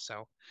sniped.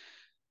 So,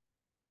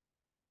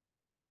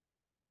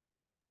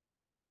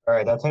 All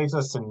right, that takes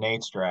us to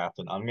Nate's draft,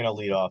 and I'm gonna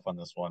lead off on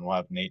this one. We'll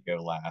have Nate go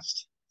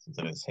last since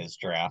it is his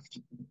draft.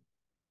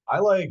 I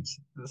liked so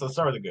let's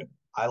start with the good.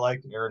 I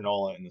liked Aaron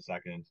Nola in the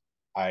second.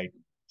 I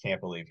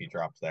can't believe he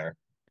dropped there.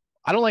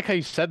 I don't like how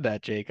you said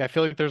that, Jake. I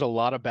feel like there's a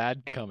lot of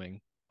bad coming.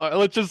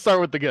 Let's just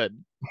start with the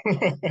good.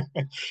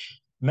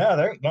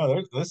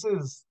 No, this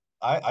is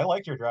I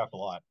liked your draft a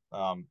lot.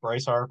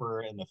 Bryce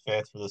Harper in the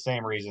fifth for the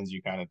same reasons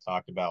you kind of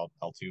talked about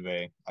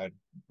Altuve. I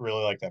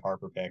really like that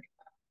Harper pick.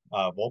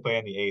 Volpe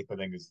in the eighth, I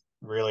think, is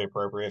really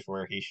appropriate for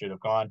where he should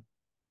have gone.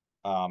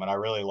 And I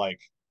really like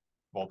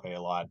Volpe a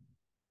lot.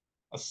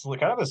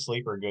 Kind of a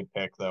sleeper good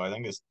pick though. I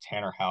think is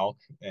Tanner Houck,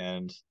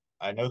 and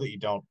I know that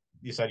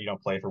you said you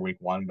don't play for week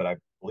one, but I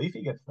believe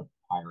he gets the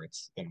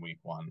Pirates in week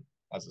one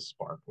as a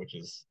spark, which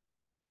is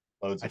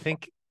loads I of fun.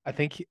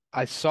 think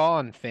I saw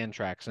on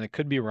Fantrax, and it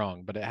could be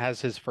wrong, but it has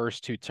his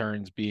first two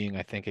turns being,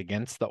 I think,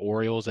 against the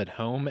Orioles at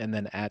home and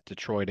then at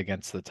Detroit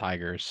against the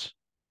Tigers.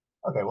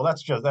 Okay, well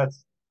that's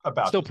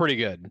about Still just pretty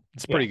good.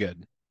 It's yeah. pretty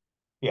good.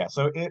 Yeah,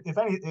 so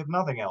if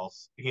nothing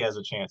else, he has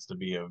a chance to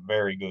be a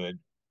very good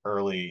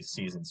early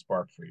season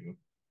spark for you.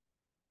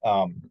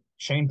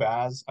 Shane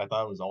Baz, I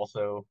thought was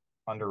also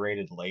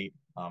underrated late.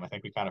 I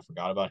think we kind of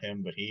forgot about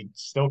him, but he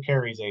still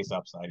carries ace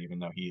upside even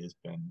though he has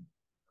been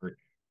hurt.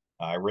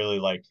 I really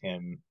liked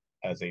him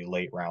as a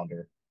late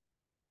rounder.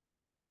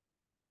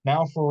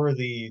 Now for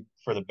the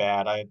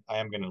bad, I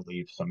am going to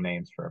leave some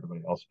names for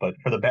everybody else, but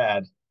for the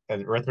bad,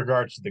 with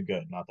regards to the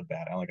good, not the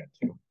bad, I only got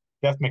two.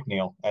 Jeff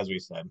McNeil, as we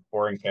said,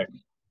 boring pick.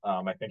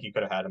 I think you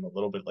could have had him a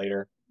little bit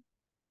later.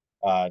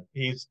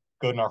 He's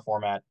good in our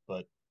format,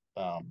 but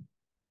um,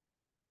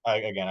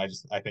 I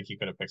think you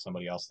could have picked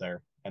somebody else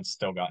there and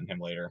still gotten him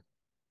later.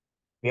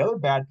 The other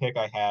bad pick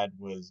I had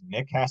was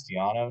Nick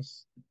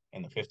Castellanos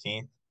in the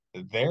 15th.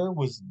 There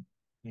was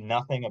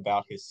nothing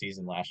about his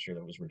season last year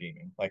that was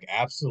redeeming. Like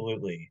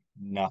absolutely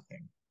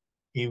nothing.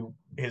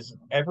 His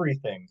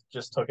everything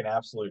just took an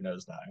absolute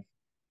nosedive.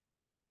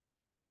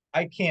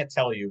 I can't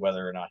tell you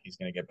whether or not he's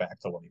going to get back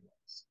to what he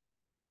was.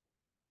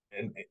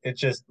 And it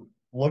just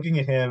looking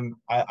at him,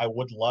 I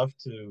would love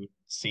to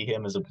see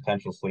him as a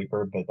potential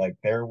sleeper, but like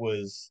it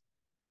was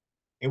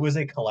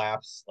a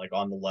collapse like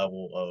on the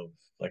level of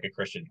like a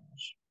Christian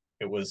match.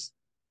 It was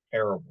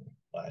terrible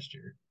last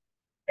year.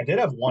 I did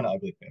have one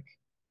ugly pick,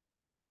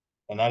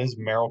 and that is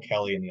Merrill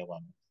Kelly in the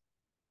 11th.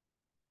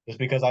 Just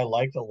because I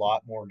liked a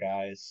lot more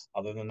guys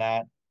other than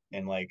that,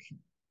 and like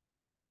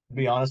to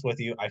be honest with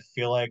you, I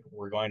feel like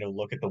we're going to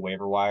look at the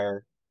waiver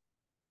wire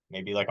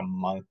maybe like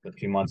a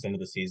few months into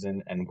the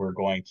season, and we're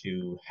going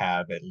to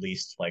have at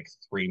least like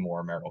three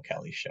more Merrill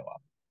Kelly show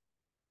up.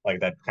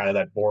 Like that kind of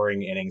that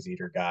boring innings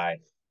eater guy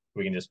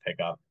we can just pick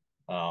up.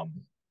 Um,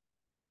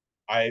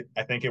 I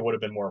think it would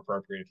have been more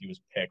appropriate if he was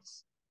picked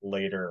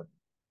later,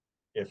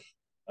 if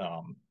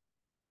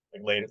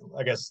like later,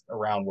 I guess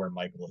around where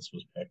Michaelis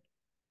was picked.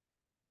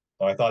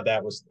 So I thought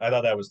that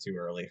was too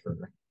early for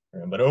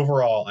But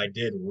overall, I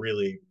did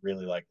really,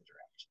 really like the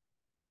draft.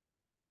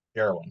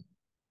 Gerwin,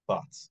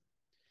 thoughts?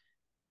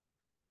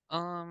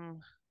 Um,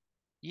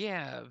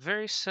 yeah,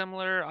 very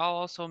similar. I'll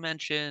also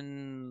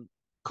mention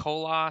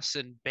Kolas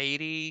and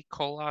Beatty.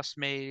 Kolas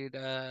made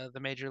the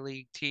major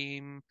league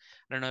team.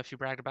 I don't know if you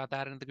bragged about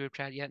that in the group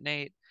chat yet,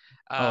 Nate.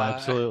 Oh, Uh,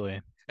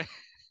 absolutely.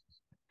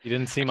 You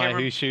didn't see I can't my who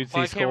remember. shoots,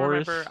 Well, he I can't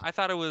remember. scores? I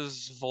thought it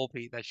was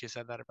Volpe that she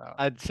said that about.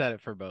 I'd set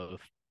it for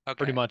both.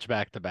 Pretty Okay. much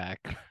back to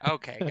back.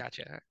 Okay,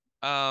 gotcha.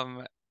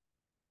 Um,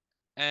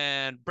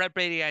 and Brett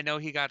Beatty, I know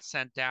he got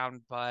sent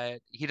down, but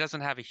he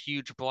doesn't have a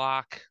huge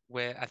block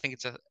with, I think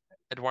it's a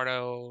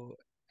Eduardo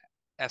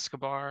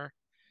Escobar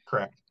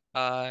Correct.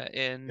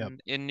 Yep.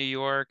 in New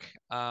York.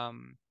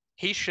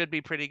 He should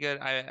be pretty good.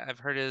 I've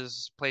heard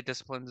his plate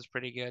discipline is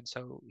pretty good,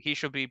 so he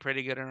should be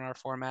pretty good in our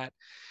format.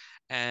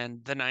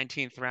 And the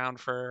 19th round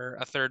for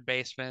a third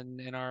baseman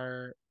in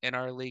our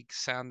league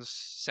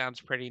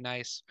sounds pretty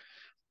nice.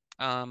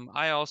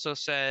 I also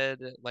said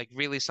like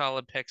really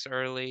solid picks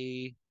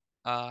early.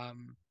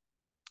 Um,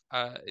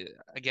 uh,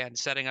 Again,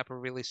 setting up a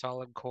really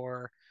solid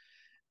core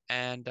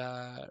and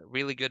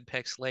really good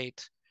picks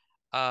late.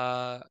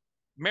 Uh,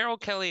 Merrill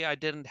Kelly, I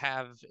didn't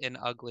have in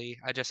ugly.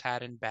 I just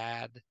had in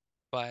bad,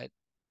 but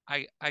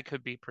I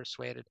could be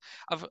persuaded.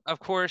 Of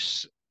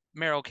course,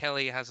 Merrill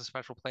Kelly has a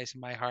special place in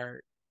my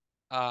heart.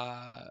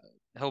 Uh,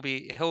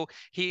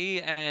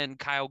 he and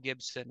Kyle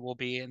Gibson will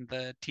be in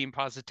the Team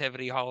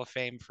Positivity Hall of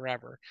Fame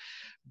forever.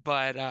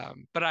 But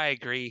I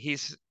agree.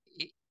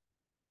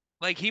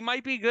 Like he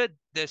might be good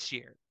this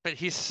year, but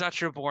he's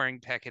such a boring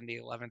pick in the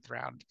 11th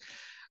round.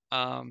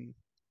 Um,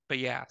 but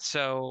yeah,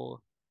 so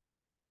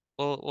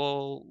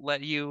we'll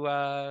let you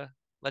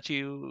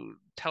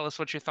tell us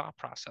what your thought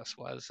process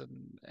was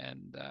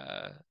and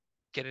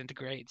get into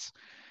grades.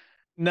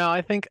 No,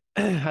 I think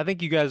I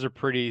think you guys are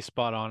pretty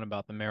spot on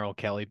about the Merrill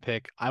Kelly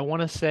pick. I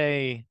want to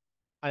say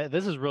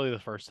this is really the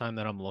first time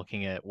that I'm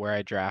looking at where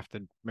I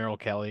drafted Merrill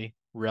Kelly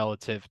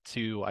relative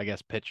to, I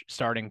guess,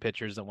 starting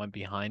pitchers that went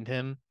behind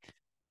him.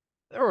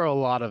 There were a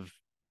lot of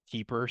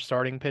keeper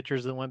starting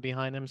pitchers that went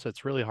behind him, so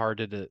it's really hard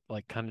to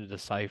like kind of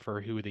decipher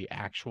who the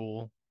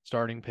actual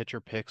starting pitcher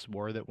picks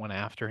were that went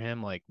after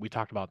him. Like we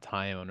talked about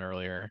Tyone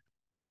earlier.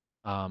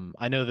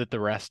 I know that the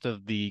rest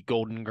of the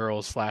Golden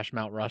Girls slash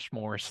Mount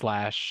Rushmore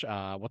slash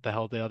what the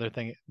hell the other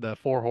thing, the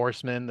Four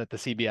Horsemen that the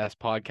CBS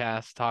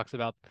podcast talks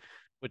about,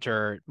 which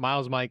are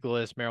Miles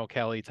Michaelis, Merrill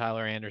Kelly,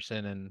 Tyler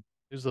Anderson, and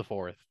who's the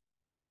fourth?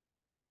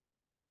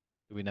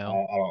 Do we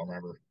know? I don't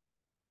remember.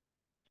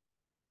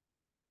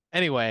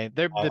 Anyway,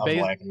 they're the I'm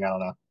base. blanking. I don't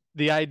know.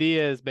 The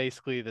idea is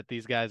basically that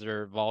these guys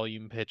are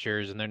volume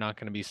pitchers and they're not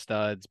going to be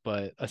studs,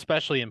 but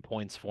especially in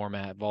points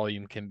format,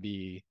 volume can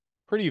be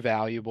pretty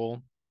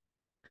valuable.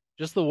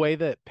 Just the way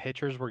that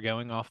pitchers were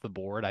going off the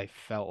board, I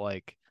felt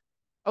like,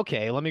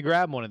 okay, let me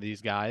grab one of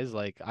these guys.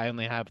 Like I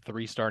only have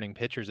three starting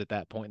pitchers at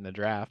that point in the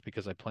draft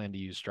because I plan to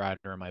use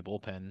Strider in my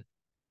bullpen.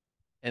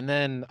 And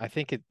then I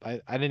think I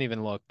didn't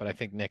even look, but I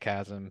think Nick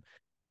has him.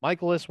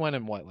 Michaelis went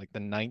in what, like the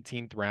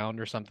 19th round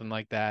or something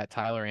like that.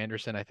 Tyler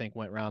Anderson, I think,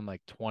 went around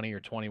like 20 or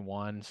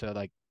 21. So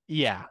like,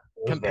 yeah,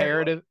 It was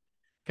very late.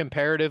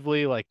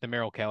 comparatively, like the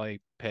Merrill Kelly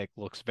pick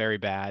looks very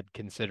bad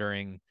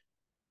considering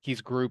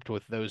he's grouped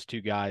with those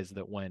two guys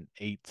that went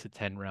 8 to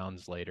 10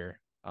 rounds later.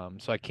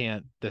 So I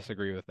can't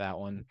disagree with that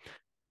one.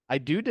 I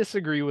do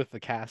disagree with the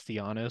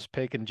Castellanos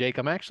pick. And Jake,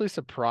 I'm actually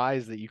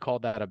surprised that you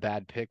called that a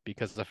bad pick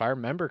because if I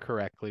remember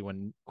correctly,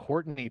 when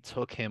Courtney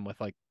took him with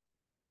like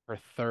her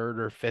third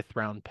or fifth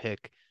round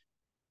pick,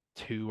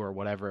 two or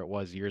whatever it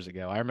was years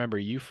ago, I remember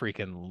you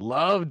freaking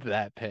loved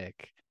that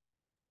pick.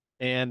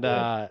 And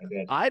I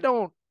did. I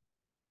don't,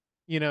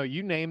 you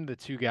named the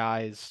two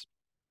guys,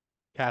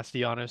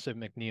 Castellanos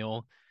and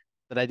McNeil,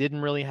 that I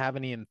didn't really have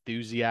any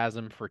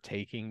enthusiasm for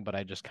taking, but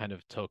I just kind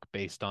of took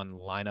based on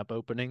lineup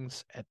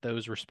openings at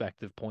those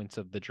respective points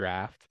of the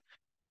draft.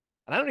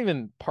 And I don't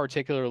even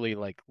particularly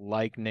like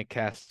Nick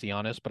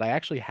Castellanos, but I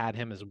actually had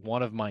him as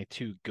one of my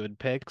two good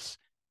picks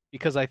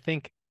because I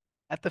think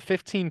at the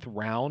 15th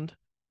round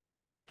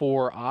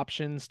for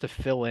options to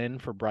fill in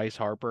for Bryce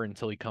Harper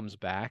until he comes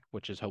back,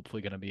 which is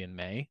hopefully going to be in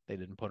May. They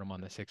didn't put him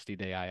on the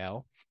 60-day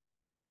IL.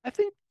 I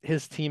think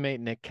his teammate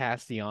Nick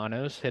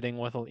Castellanos hitting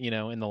with,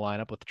 in the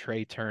lineup with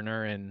Trey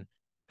Turner and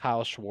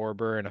Kyle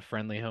Schwarber in a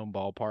friendly home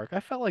ballpark. I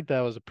felt like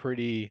that was a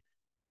pretty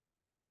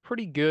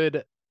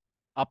good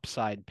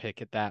upside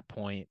pick at that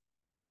point.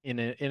 And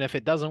if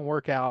it doesn't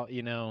work out,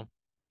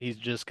 he's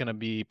just going to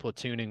be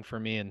platooning for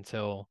me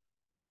until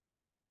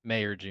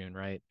May or June,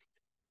 right?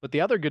 But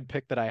the other good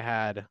pick that I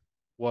had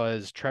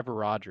was Trevor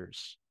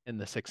Rogers in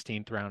the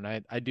 16th round.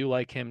 I do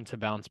like him to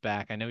bounce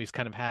back. I know he's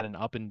kind of had an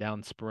up and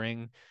down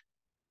spring.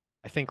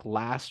 I think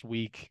last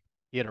week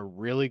he had a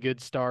really good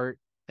start,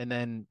 and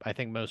then I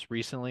think most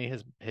recently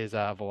his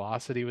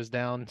velocity was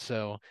down.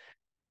 So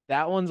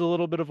that one's a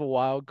little bit of a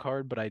wild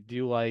card, but I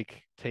do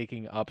like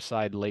taking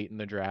upside late in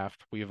the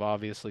draft. We've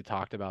obviously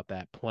talked about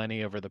that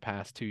plenty over the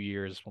past 2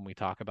 years when we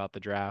talk about the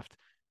draft.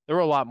 There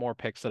were a lot more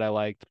picks that I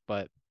liked,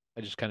 but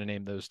I just kind of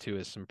named those two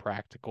as some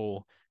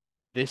practical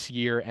this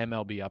year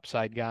MLB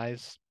upside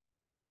guys.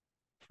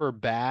 super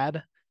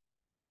bad.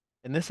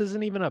 And this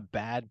isn't even a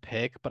bad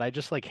pick, but I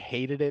just like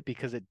hated it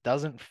because it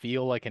doesn't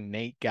feel like a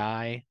Nate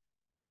guy.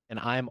 And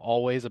I'm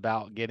always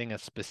about getting a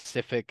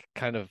specific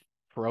kind of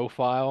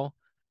profile.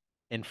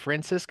 And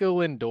Francisco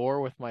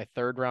Lindor with my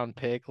third round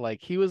pick,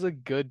 like he was a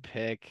good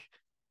pick,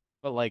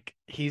 but like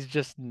he's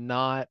just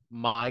not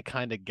my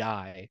kind of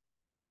guy.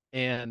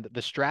 And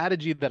the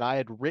strategy that I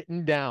had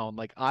written down,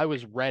 like I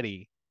was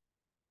ready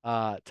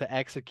to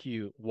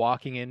execute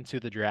walking into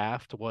the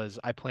draft was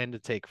I planned to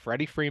take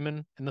Freddie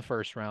Freeman in the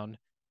first round,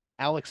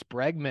 Alex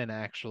Bregman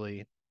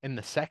actually in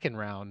the second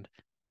round,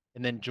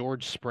 and then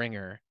George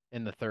Springer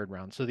in the third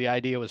round. So the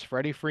idea was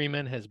Freddie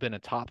Freeman has been a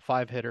top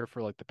five hitter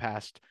for like the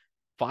past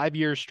 5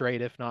 years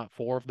straight, if not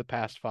four of the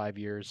past 5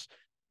 years.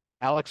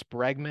 Alex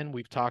Bregman,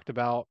 we've talked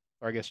about,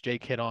 or I guess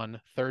Jake hit on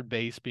third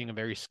base being a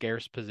very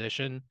scarce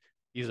position.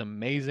 He's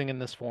amazing in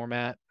this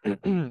format.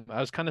 I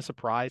was kind of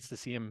surprised to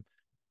see him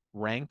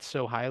ranked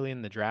so highly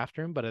in the draft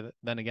room, but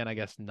then again, I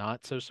guess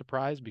not so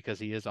surprised because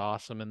he is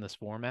awesome in this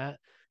format.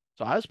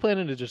 So I was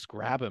planning to just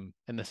grab him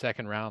in the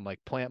second round, like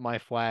plant my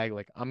flag,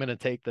 like I'm gonna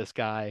take this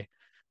guy,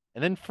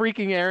 and then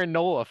freaking Aaron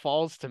Nola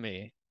falls to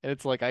me, and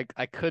it's like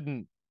I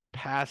couldn't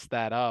pass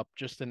that up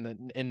just in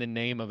the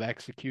name of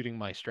executing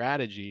my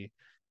strategy.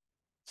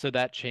 So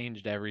that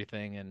changed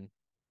everything, and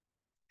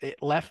it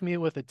left me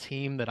with a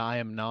team that I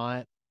am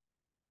not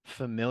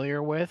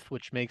familiar with,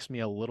 which makes me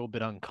a little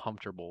bit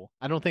uncomfortable.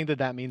 I don't think that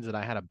that means that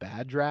I had a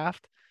bad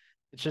draft.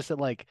 It's just that,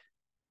 like,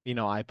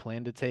 I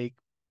plan to take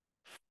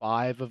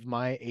five of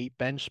my eight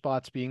bench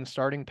spots being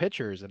starting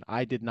pitchers, and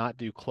I did not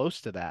do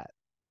close to that.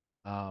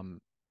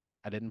 Um,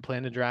 I didn't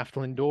plan to draft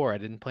Lindor. I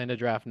didn't plan to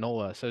draft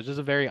Nola. So it's just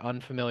a very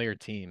unfamiliar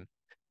team.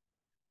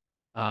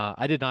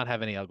 I did not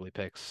have any ugly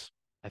picks.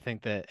 I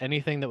think that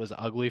anything that was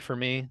ugly for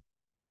me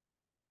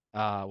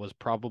was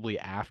probably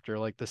after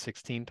like the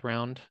 16th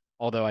round.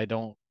 Although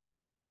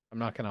I'm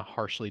not going to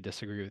harshly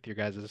disagree with your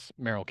guys'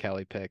 Merrill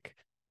Kelly pick.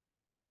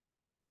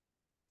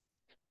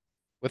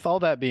 With all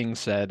that being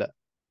said,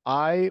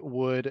 I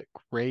would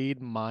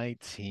grade my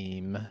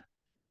team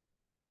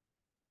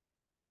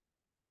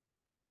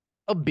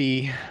a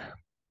B.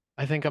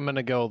 I think I'm going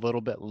to go a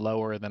little bit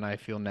lower than I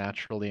feel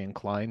naturally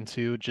inclined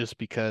to, just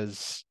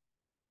because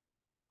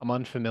I'm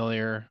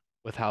unfamiliar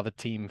with how the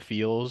team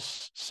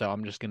feels. So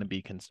I'm just going to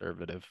be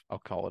conservative. I'll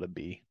call it a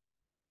B.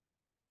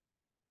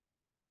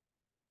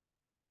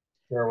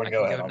 Sure, I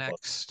go can ahead. go I'll close.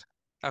 next.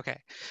 Okay.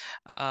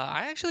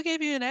 I actually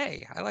gave you an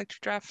A. I liked your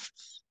draft.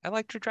 I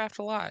liked your draft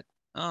a lot.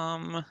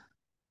 Um,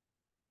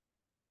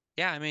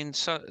 yeah, I mean,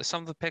 so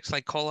some of the picks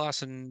like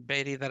Kolas and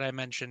Beatty that I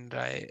mentioned,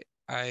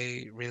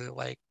 I really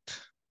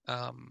liked.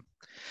 Um,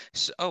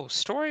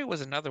 Story was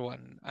another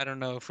one. I don't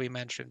know if we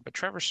mentioned, but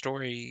Trevor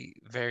Story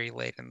very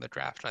late in the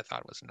draft, I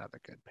thought was another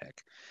good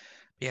pick.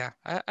 Yeah,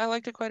 I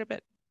liked it quite a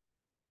bit.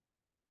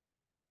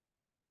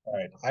 All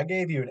right. I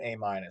gave you an A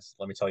minus.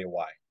 Let me tell you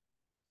why.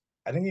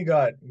 I think you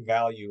got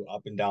value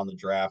up and down the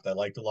draft. I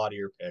liked a lot of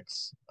your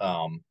picks.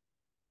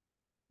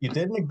 You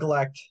did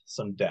neglect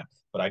some depth,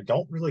 but I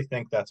don't really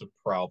think that's a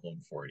problem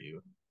for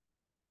you.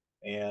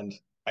 And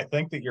I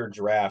think that your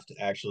draft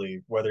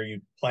actually, whether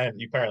you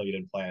planned, you apparently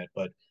didn't plan it,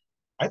 but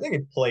I think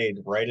it played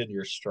right into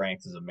your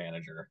strengths as a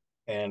manager.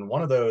 And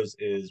one of those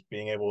is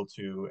being able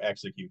to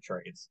execute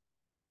trades.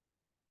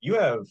 You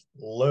have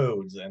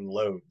loads and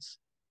loads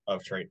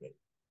of trade bait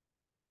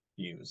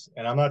to use.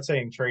 And I'm not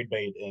saying trade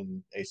bait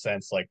in a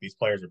sense like these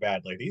players are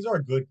bad. Like these are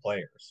good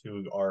players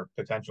who are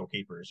potential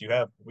keepers.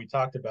 We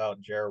talked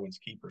about Jarwin's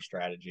keeper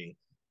strategy.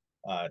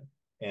 Uh,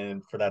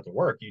 and for that to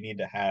work, you need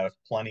to have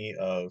plenty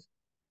of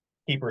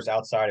keepers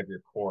outside of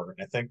your core.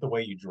 And I think the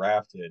way you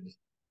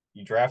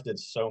drafted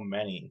so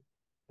many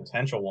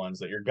potential ones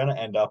that you're going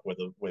to end up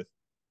with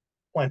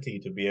plenty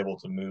to be able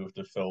to move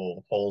to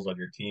fill holes on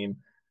your team.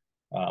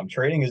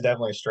 Trading is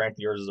definitely a strength of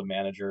yours as a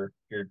manager.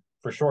 You're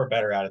for sure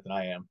better at it than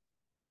I am,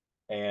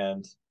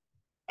 and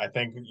I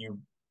think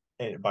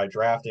by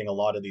drafting a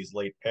lot of these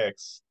late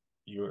picks,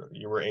 you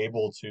were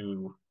able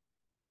to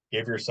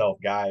give yourself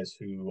guys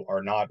who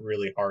are not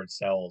really hard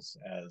sells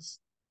as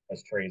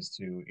trades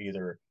to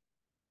either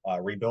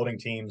rebuilding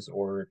teams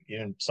or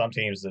even some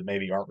teams that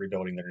maybe aren't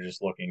rebuilding that are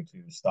just looking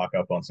to stock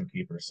up on some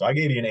keepers. So I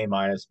gave you an A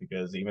minus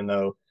because even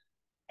though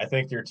I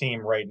think your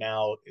team right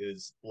now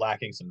is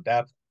lacking some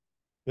depth,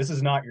 this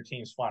is not your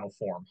team's final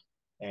form,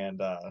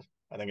 and I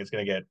think it's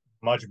going to get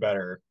much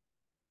better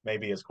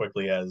maybe as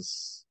quickly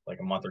as like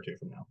a month or two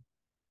from now.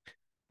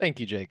 Thank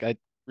you, Jake. I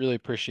really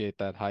appreciate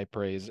that high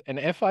praise. And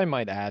if I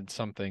might add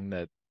something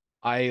that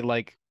I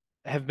like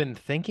have been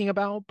thinking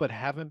about, but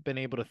haven't been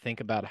able to think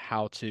about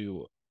how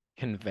to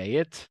convey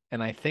it.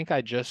 And I think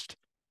it just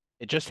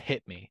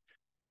hit me,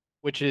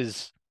 which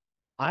is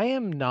I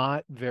am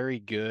not very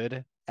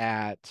good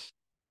at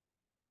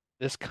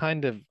this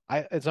kind of,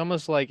 it's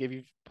almost like if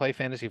you play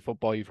fantasy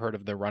football, you've heard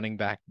of the running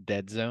back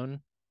dead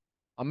zone.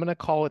 I'm gonna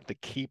call it the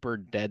keeper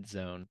dead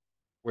zone,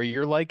 where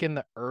you're like in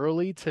the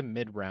early to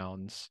mid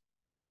rounds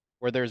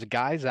where there's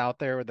guys out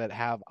there that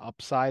have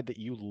upside that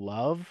you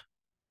love,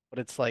 but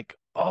it's like,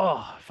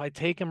 oh, if I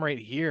take him right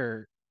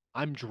here,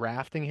 I'm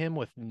drafting him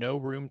with no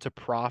room to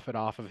profit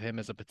off of him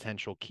as a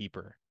potential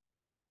keeper.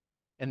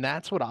 And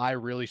that's what I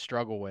really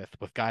struggle with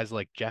guys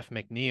like Jeff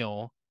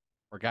McNeil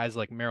or guys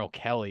like Merrill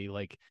Kelly.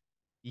 Like,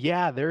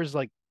 yeah, there's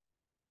like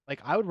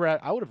I would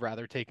have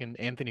rather taken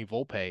Anthony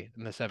Volpe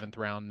in the seventh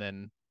round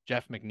than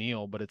Jeff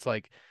McNeil, but it's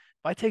like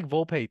if I take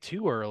Volpe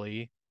too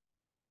early,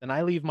 then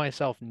I leave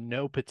myself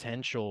no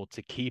potential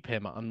to keep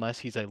him unless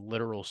he's a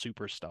literal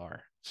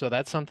superstar. So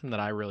that's something that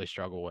I really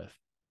struggle with.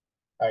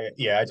 I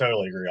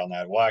totally agree on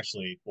that.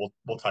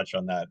 We'll touch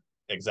on that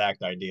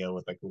exact idea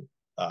with like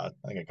I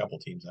think a couple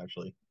teams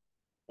actually.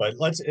 But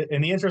let's,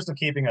 in the interest of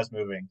keeping us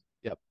moving,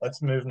 Yep.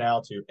 let's move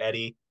now to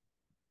Eddie.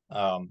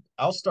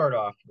 I'll start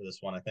off with this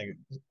one.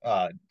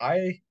 Uh,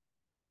 I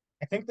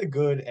I think the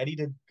good Eddie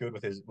did good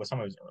with some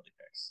of his early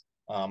picks.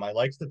 I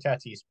liked the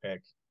Tatis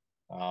pick.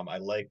 I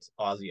liked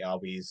Ozzy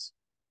Albies,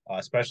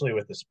 especially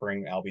with the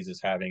spring Albies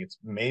is having. It's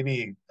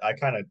maybe I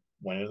kind of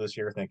went into this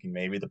year thinking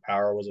maybe the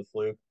power was a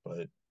fluke,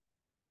 but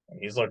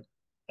he's looked.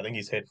 I think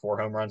he's hit 4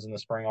 home runs in the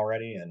spring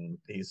already, and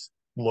he's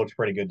looked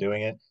pretty good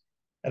doing it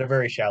at a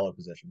very shallow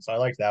position. So I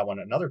liked that one.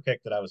 Another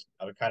pick that I was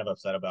kind of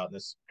upset about.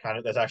 This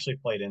actually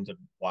played into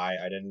why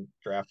I didn't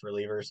draft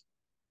relievers.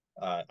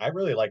 I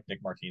really liked Nick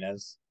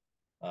Martinez.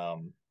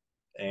 Um,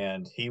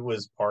 and he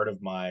was part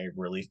of my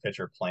relief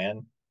pitcher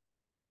plan.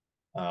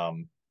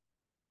 Um,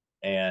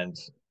 and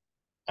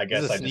I He's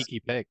a guess I just,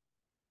 sneaky pick.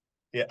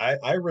 yeah,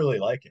 I really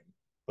like him,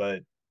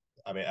 but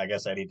I mean, I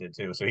guess Eddie did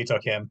too. So he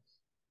took him.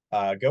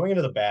 Going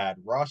into the bad,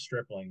 Ross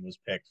Stripling was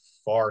picked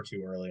far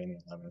too early in the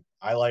 11th.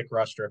 I like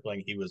Ross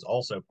Stripling. He was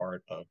also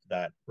part of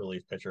that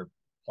relief pitcher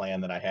plan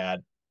that I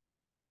had,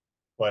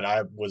 but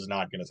I was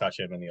not going to touch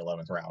him in the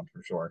 11th round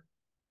for sure.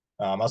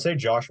 I'll say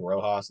Josh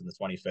Rojas in the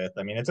 25th.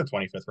 I mean, it's a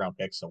 25th round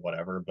pick, so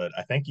whatever, but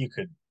I think you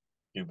could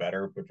do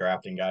better with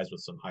drafting guys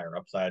with some higher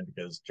upside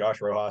because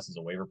Josh Rojas is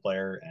a waiver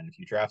player. And if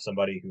you draft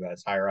somebody who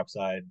has higher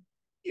upside,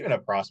 even a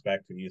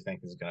prospect who you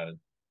think is going to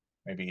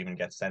maybe even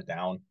get sent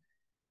down,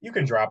 you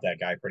can drop that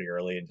guy pretty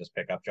early and just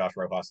pick up Josh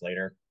Rojas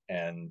later.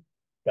 And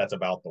that's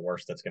about the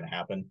worst that's going to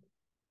happen.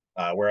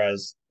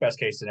 Whereas best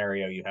case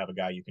scenario, you have a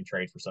guy you can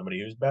trade for somebody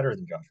who's better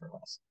than Josh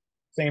Rojas.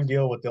 Same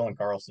deal with Dylan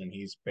Carlson.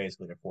 He's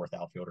basically a fourth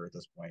outfielder at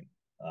this point.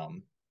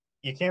 Um,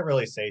 you can't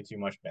really say too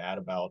much bad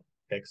about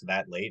picks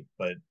that late,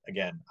 but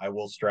again, I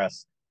will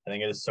stress I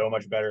think it is so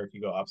much better if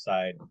you go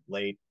upside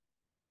late,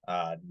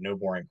 no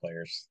boring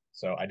players.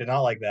 So I did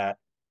not like that.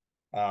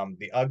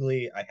 The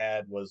ugly I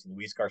had was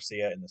Luis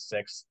Garcia in the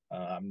sixth.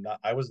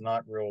 I was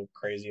not real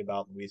crazy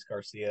about Luis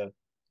Garcia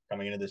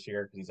coming into this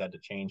year because he's had to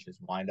change his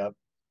windup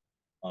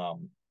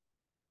um,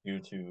 due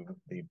to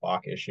the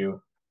Bach issue.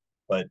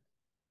 But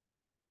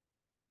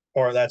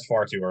or that's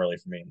far too early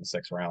for me in the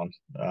sixth round,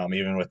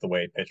 even with the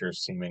way pitchers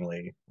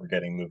seemingly were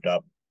getting moved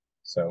up.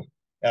 So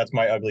that's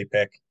my ugly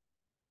pick.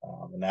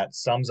 And that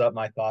sums up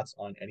my thoughts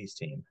on Eddie's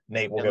team.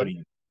 Nate, we'll Yeah, go to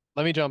you.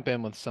 let me jump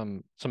in with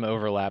some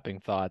overlapping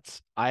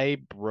thoughts. I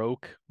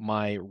broke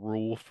my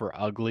rule for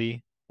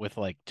ugly with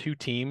like two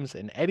teams,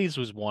 and Eddie's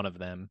was one of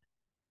them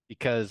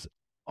because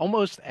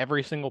almost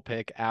every single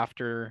pick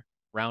after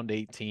round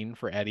 18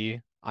 for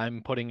Eddie,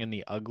 I'm putting in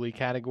the ugly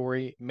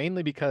category,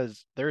 mainly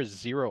because there is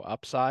zero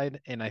upside,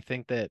 and I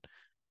think that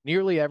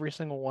nearly every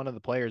single one of the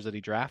players that he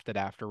drafted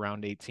after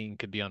round 18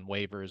 could be on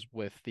waivers,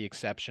 with the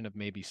exception of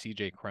maybe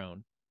CJ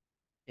Crone.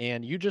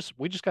 And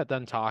we just got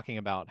done talking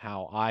about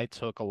how I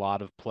took a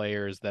lot of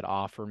players that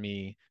offer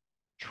me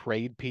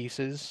trade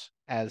pieces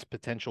as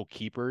potential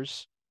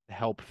keepers to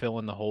help fill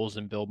in the holes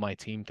and build my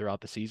team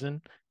throughout the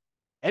season.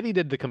 Eddie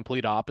did the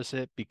complete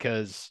opposite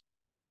because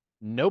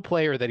no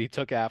player that he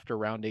took after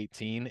round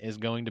 18 is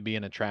going to be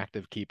an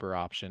attractive keeper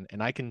option.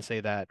 And I can say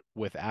that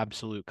with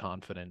absolute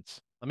confidence.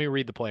 Let me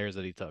read the players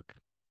that he took.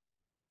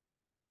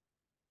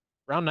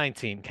 Round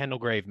 19, Kendall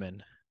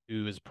Graveman,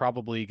 who is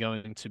probably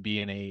going to be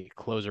in a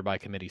closer by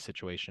committee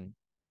situation.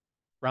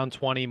 Round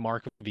 20,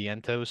 Mark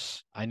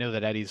Vientos. I know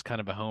that Eddie's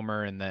kind of a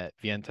homer and that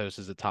Vientos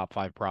is a top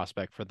 5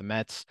 prospect for the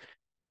Mets.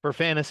 For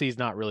fantasy, he's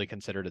not really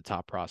considered a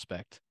top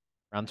prospect.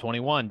 Round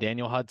 21,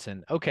 Daniel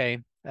Hudson. Okay,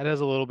 that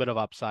has a little bit of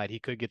upside. He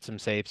could get some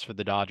saves for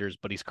the Dodgers,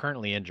 but he's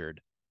currently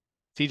injured.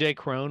 CJ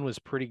Crone was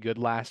pretty good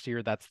last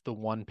year. That's the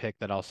one pick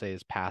that I'll say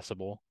is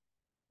passable.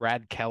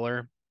 Brad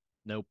Keller,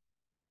 nope.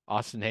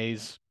 Austin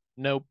Hayes,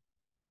 nope.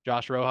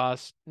 Josh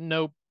Rojas,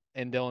 nope.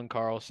 And Dylan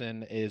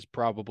Carlson is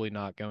probably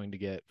not going to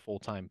get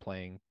full-time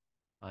playing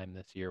time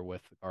this year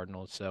with the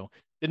Cardinals. So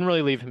didn't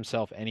really leave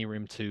himself any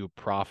room to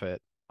profit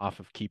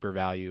off of keeper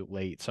value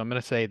late. So I'm going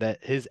to say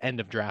that his end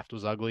of draft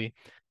was ugly.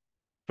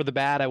 For the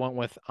bad, I went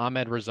with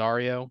Ahmed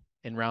Rosario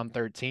in round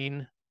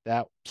 13.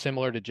 That,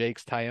 similar to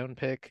Jake's Tyone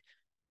pick,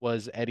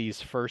 was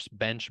Eddie's first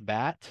bench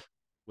bat,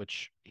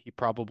 which he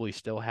probably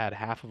still had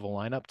half of a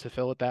lineup to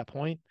fill at that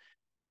point.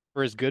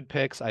 For his good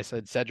picks, I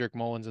said Cedric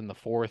Mullins in the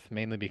fourth,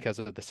 mainly because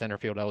of the center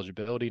field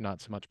eligibility, not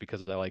so much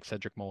because I like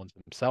Cedric Mullins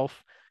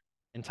himself.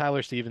 And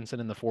Tyler Stevenson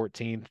in the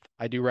 14th.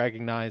 I do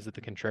recognize that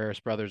the Contreras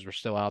brothers were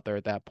still out there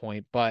at that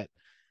point, but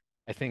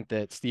I think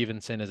that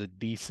Stevenson is a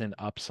decent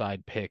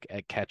upside pick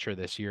at catcher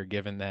this year,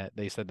 given that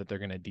they said that they're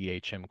going to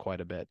DH him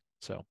quite a bit.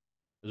 So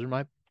Those are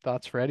my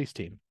thoughts for Eddie's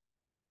team.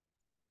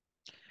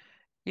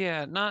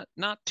 Yeah, not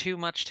too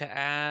much to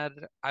add.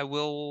 I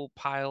will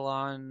pile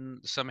on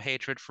some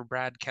hatred for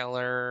Brad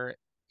Keller.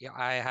 Yeah,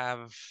 I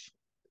have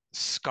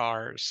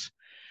scars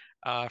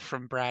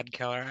from Brad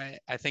Keller.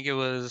 I think it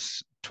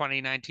was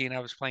 2019. I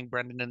was playing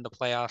Brendan in the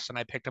playoffs and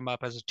I picked him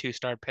up as a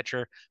two-star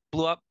pitcher.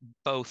 Blew up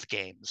both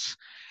games,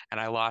 and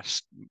I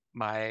lost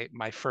my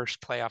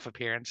first playoff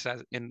appearance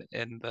in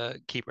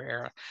the keeper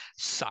era.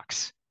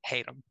 Sucks.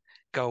 Hate him.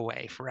 Go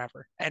away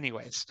forever.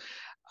 Anyways,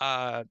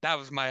 that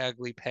was my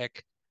ugly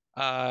pick.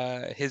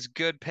 His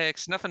good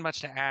picks, nothing much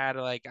to add.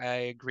 Like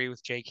I agree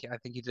with Jake. I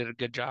think he did a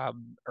good job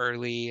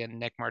early, and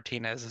Nick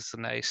Martinez is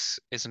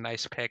a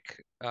nice pick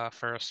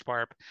for a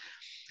Sparp.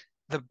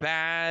 The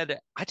bad,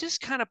 I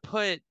just kind of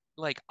put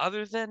like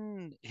other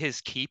than his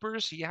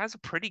keepers, he has a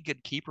pretty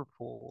good keeper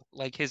pool.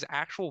 Like his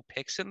actual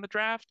picks in the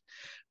draft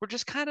were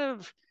just kind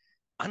of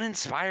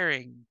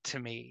uninspiring to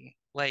me.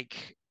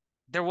 Like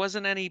there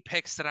wasn't any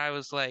picks that I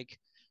was like,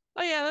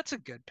 oh yeah, that's a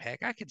good pick.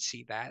 I could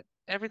see that.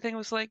 Everything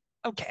was like,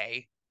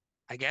 okay,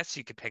 I guess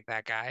you could pick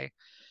that guy.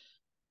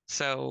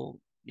 So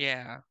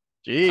yeah.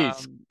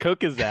 Jeez, Um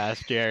cook his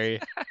ass, Jerry.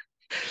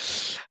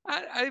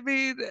 I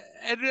mean,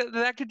 and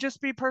that could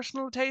just be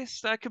personal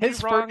taste. That could be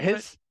His first wrong,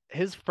 but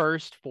his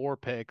first four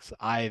picks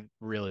I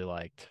really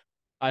liked.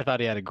 I thought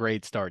he had a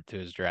great start to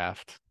his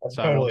draft, I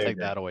so I won't totally take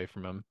agree. that away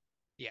from him.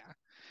 yeah.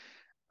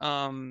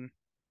 Um,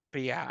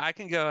 but yeah, I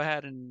can go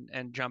ahead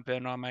and jump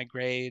in on my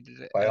grade,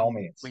 By all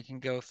and we means. can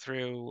go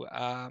through.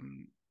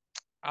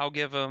 I'll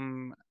give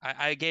him.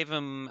 I gave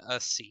him a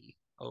C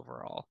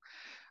overall.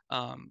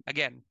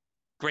 Again,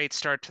 great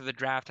start to the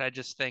draft. I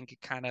just think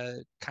it kind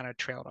of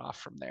trailed off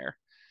from there.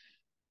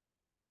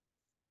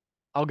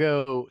 I'll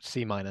go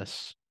C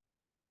minus.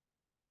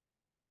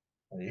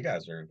 Well, you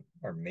guys are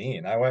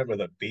mean. I went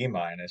with a B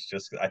minus.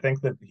 Just I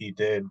think that he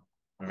did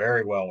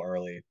very well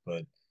early,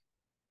 but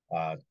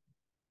uh,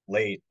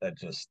 late that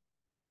just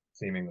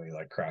seemingly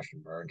like crash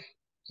and burn.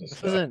 This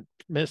Just isn't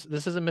this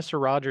isn't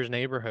Mr. Rogers'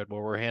 neighborhood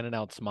where we're handing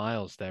out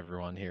smiles to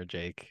everyone here,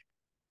 Jake.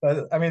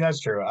 I mean that's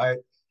true. I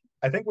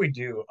think we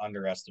do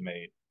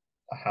underestimate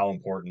how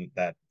important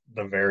that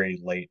the very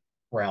late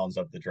rounds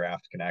of the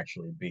draft can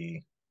actually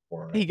be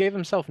for He gave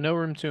himself no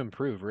room to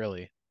improve,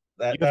 really. You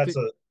that. have That's to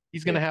a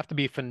he's gonna yeah. have to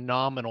be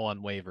phenomenal on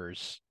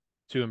waivers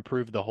to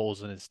improve the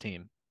holes in his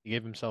team. He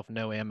gave himself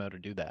no ammo to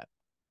do that.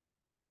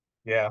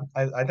 Yeah,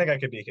 I think I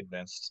could be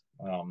convinced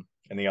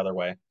in the other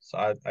way. So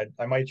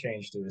I might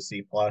change to a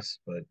C plus,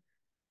 but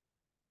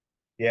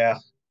yeah,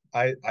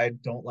 I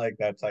don't like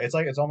that type. It's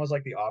like it's almost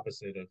like the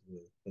opposite of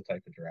the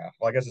type of draft.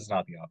 Well, I guess it's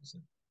not the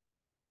opposite.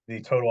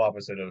 The total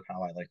opposite of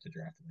how I like to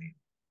draft lead.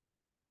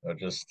 So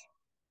just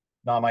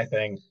not my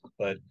thing.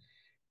 But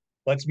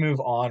let's move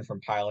on from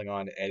piling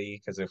on to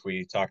Eddie because if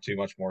we talk too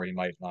much more, he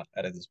might not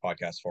edit this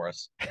podcast for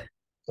us.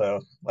 So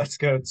let's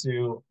go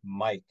to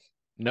Mike.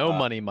 No Uh,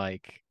 money,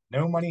 Mike.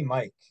 no money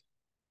Mike,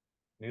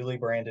 newly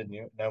branded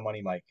no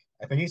money Mike.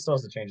 I think he still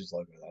has to change his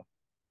logo though.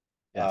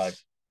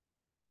 Yes.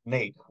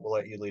 Nate, we'll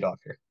let you lead off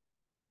here.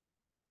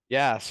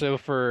 Yeah, so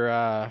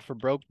for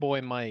broke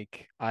boy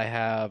Mike, I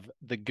have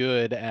the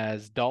good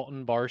as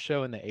Dalton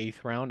Varsho in the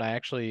eighth round. I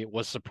actually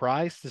was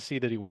surprised to see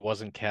that he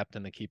wasn't kept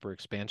in the keeper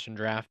expansion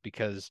draft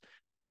because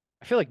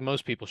I feel like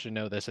most people should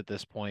know this at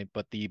this point,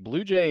 but the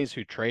Blue Jays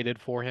who traded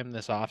for him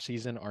this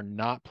offseason are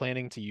not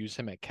planning to use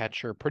him at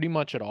catcher pretty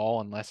much at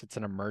all unless it's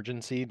an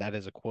emergency. That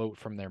is a quote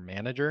from their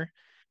manager,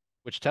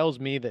 which tells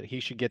me that he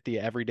should get the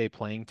everyday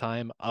playing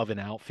time of an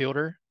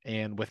outfielder.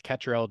 And with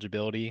catcher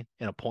eligibility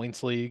in a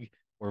points league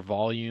where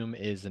volume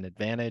is an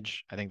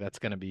advantage, I think that's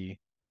going to be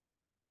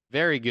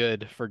very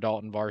good for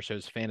Dalton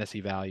Varsho's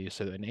fantasy value.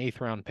 So an eighth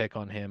round pick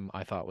on him,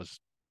 I thought was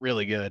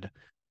really good.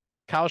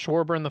 Kyle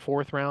Schwarber in the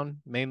fourth round,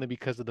 mainly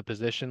because of the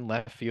position.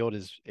 Left field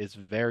is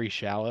very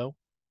shallow.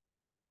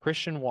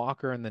 Christian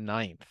Walker in the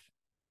ninth.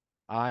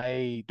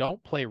 I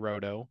don't play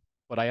Roto,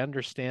 but I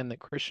understand that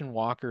Christian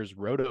Walker's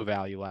Roto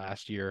value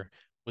last year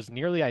was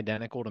nearly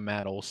identical to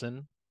Matt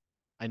Olson.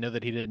 I know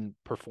that he didn't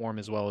perform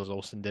as well as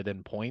Olson did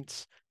in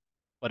points,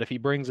 but if he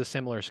brings a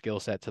similar skill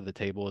set to the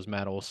table as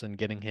Matt Olson,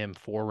 getting him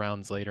 4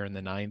 rounds later in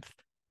the ninth,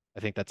 I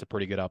think that's a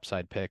pretty good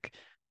upside pick.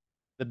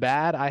 The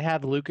bad, I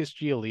have Lucas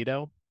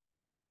Giolito.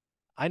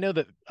 I know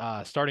that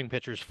starting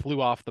pitchers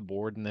flew off the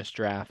board in this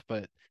draft,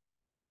 but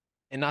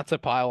and not to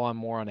pile on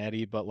more on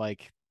Eddie, but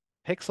like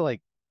picks like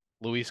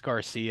Luis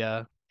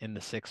Garcia in the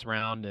sixth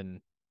round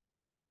and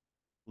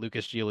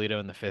Lucas Giolito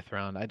in the fifth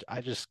round, I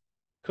just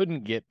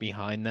couldn't get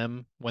behind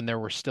them when there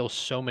were still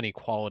so many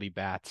quality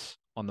bats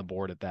on the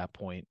board at that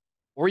point.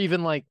 Or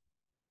even like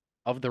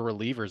of the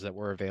relievers that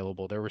were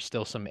available, there were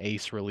still some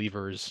ace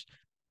relievers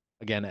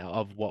again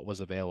of what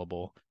was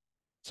available.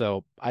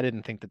 So I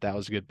didn't think that that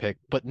was a good pick,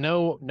 but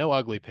no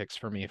ugly picks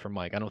for me from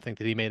Mike. I don't think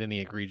that he made any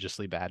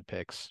egregiously bad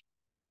picks.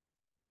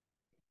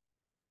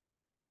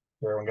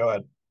 Everyone, go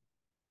ahead.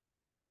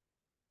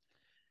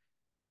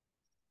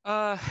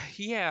 Uh,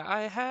 yeah,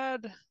 I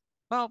had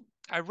Well,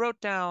 I wrote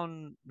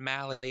down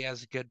Malley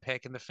as a good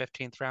pick in the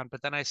 15th round,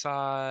 but then I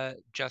saw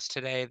just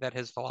today that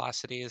his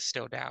velocity is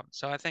still down.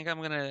 So I think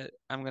I'm gonna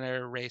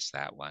erase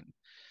that one.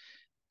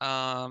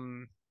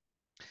 Um,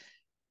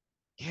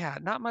 yeah,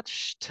 not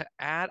much to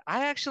add.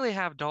 I actually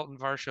have Dalton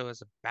Varsho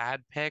as a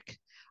bad pick.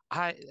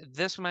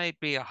 This might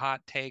be a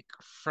hot take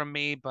from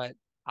me, but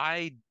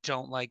I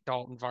don't like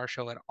Dalton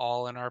Varsho at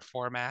all in our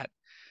format.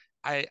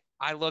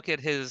 I look at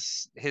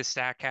his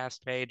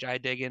Statcast page, I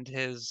dig into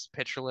his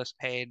pitcher list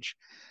page,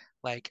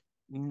 like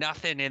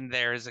nothing in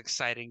there is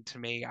exciting to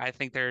me. I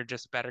think there are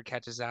just better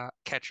catchers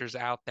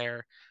out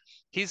there.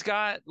 He's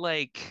got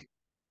like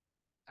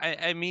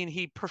I mean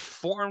he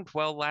performed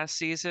well last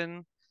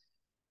season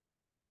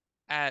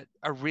at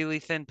a really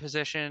thin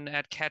position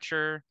at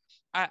catcher.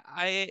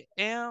 I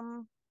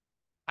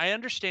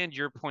understand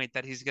your point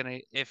that he's gonna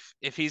if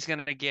he's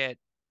gonna get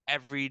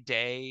every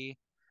day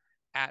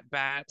at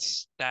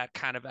bats, that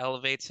kind of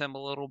elevates him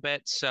a little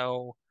bit.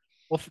 So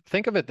Well,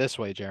 think of it this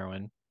way,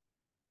 Jarwin.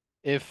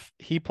 If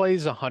he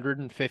plays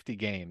 150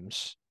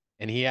 games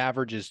and he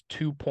averages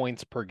 2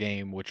 points per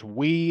game, which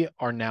we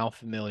are now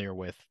familiar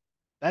with,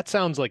 that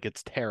sounds like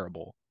it's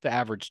terrible to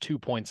average 2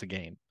 points a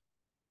game.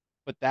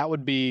 But that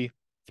would be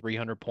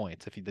 300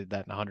 points if he did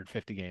that in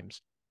 150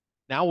 games.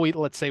 Now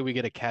let's say we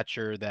get a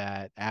catcher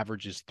that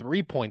averages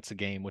 3 points a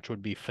game, which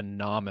would be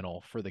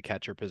phenomenal for the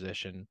catcher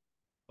position,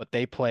 but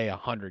they play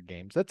 100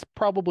 games. That's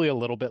probably a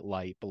little bit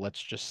light, but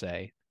let's just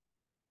say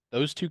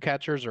those two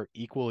catchers are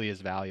equally as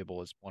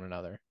valuable as one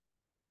another.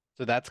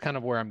 So that's kind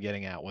of where I'm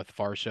getting at with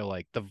Varsho.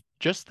 Like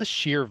just the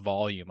sheer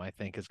volume, I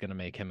think, is going to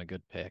make him a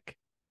good pick.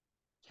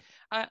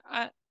 I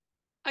I,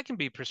 I can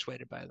be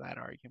persuaded by that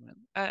argument.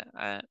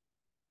 I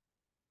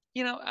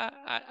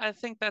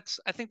think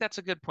that's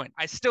a good point.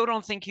 I still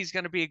don't think he's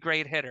going to be a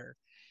great hitter,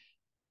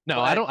 No,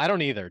 I but don't. I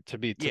don't either. To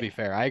be yeah,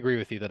 fair, I agree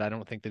with you that I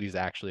don't think that he's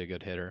actually a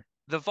good hitter.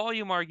 the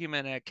volume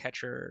argument at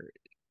catcher,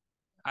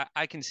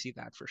 I can see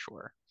that for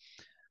sure.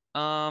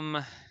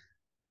 Um,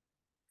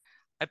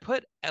 I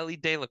put Ellie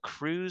De La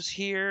Cruz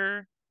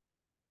here.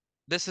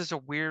 This is a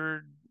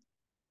weird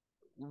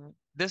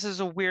this is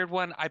a weird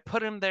one. I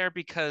put him there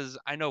because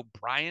I know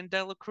Brian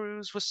De La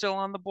Cruz was still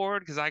on the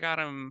board because I got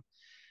him,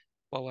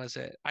 what was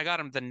it? I got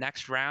him the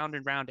next round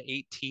in round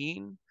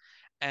 18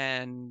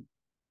 and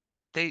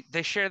they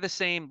share the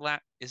same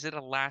is it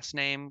a last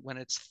name when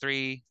it's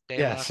three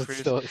De La Yes, it's Cruz?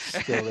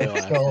 still their It's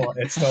last still name.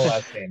 it's still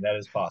last name. That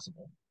is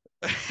possible.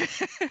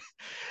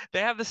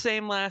 They have the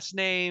same last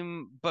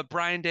name, but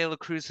Brian De La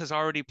Cruz has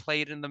already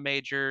played in the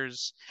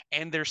majors,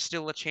 and there's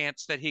still a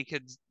chance that he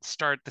could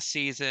start the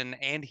season.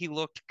 And he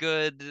looked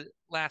good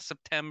last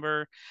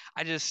September.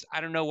 I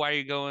don't know why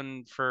you're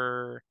going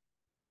for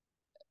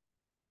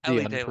The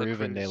Ellie De La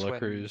unproven De Cruz La when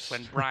Cruz.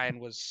 Brian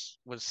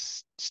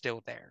was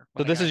still there,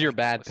 So when a this guy is your like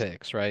that bad was there.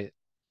 picks, right?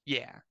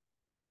 Yeah,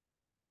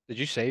 Did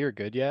you say you're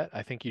good yet?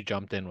 I think you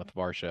jumped in with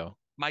Varsho.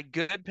 my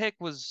good pick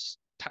was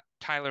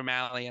Tyler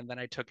Malley, and then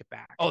I took it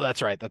Oh, back.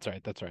 that's right. That's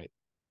right. That's right.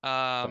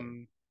 Sorry.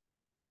 Um,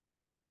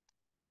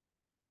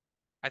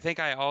 I think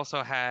I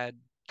also had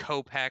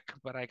Kopech,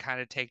 but I kind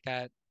of take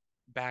that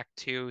back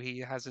too. He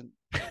hasn't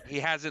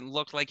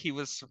looked like he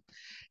was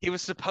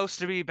supposed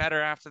to be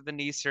better after the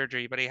knee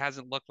surgery, but he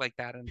hasn't looked like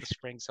that in the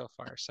spring so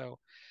far. So,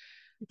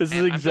 This is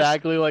and I'm just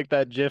exactly like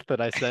that GIF that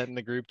I sent in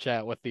the group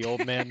chat with the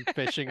old man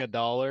fishing a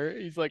dollar.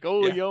 He's like,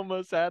 "Oh, yeah. he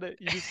almost had it."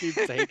 You just keep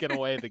taking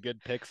away the good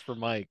picks for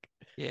Mike.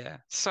 Yeah.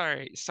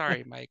 Sorry,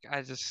 Mike.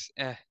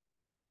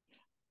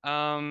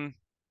 Um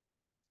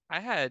I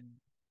had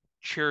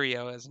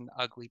Churio as an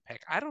ugly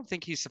pick. I don't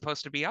think he's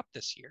supposed to be up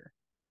this year.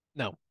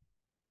 No,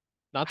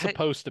 not I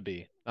supposed to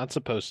be. Not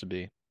supposed to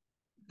be.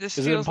 this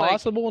Is it feels like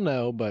impossible?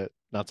 No, but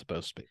not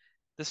supposed to be.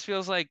 this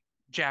feels like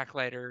Jack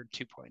Leiter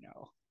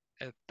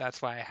 2.0.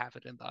 That's why I have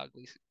it in the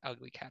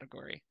ugly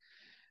category.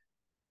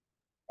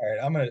 All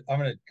right, I'm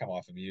gonna come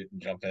off of mute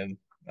and jump in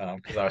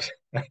because I was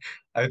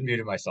I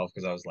muted myself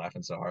because I was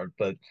laughing so hard.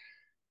 But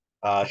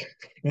uh,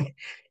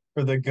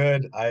 for the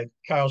good, I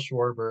Kyle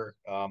Schwarber.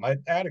 I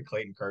added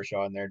Clayton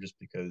Kershaw in there just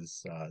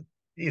because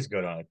he's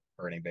good on a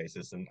earning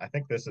basis, and I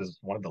think this is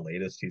one of the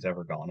latest he's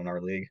ever gone in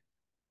our league.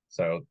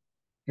 So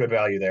good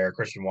value there.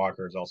 Christian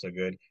Walker is also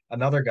good.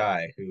 Another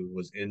guy who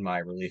was in my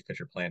relief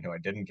pitcher plan who I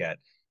didn't get,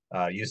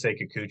 Yusei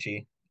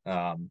Kikuchi.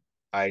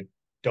 I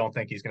don't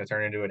think he's going to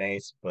turn into an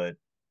ace, but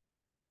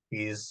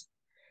he's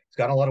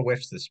got a lot of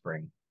whiffs this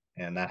spring,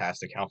 and that has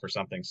to count for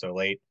something so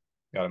late.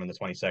 Got him in the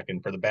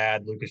 22nd. For the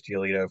bad, Lucas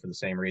Giolito for the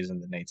same reason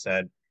that Nate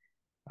said.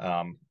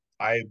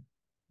 I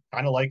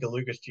kind of like a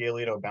Lucas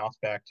Giolito bounce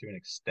back to an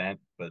extent,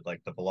 but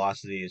like the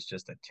velocity is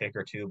just a tick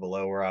or two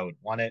below where I would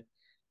want it.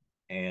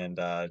 And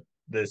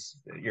this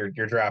you're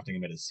drafting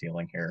him at his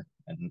ceiling here,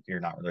 and you're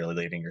not really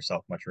leaving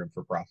yourself much room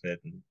for profit.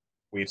 And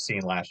we've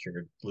seen last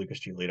year Lucas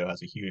Giolito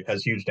has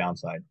huge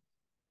downside.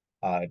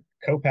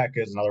 Kopech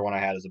is another one I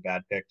had as a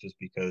bad pick just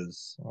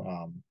because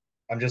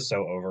I'm just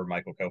so over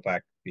Michael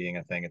Kopech being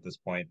a thing at this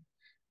point.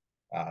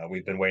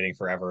 We've been waiting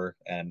forever,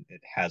 and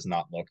it has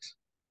not looked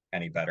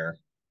any better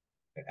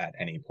at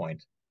any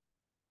point.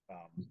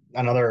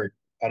 Another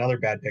another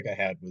bad pick I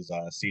had was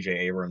CJ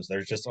Abrams.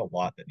 There's just a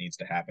lot that needs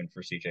to happen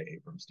for CJ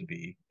Abrams to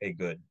be a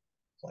good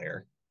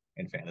player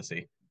in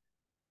fantasy.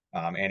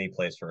 And he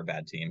plays for a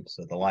bad team.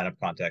 So the lineup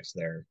context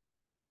there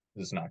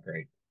is not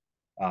great.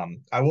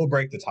 I will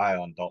break the tie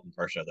on Dalton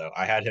Kershaw though.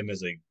 I had him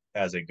as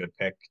a good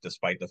pick,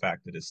 despite the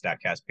fact that his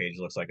Statcast page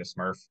looks like a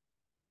Smurf.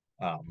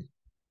 Um,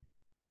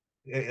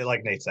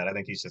 like Nate said, I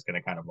think he's just going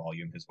to kind of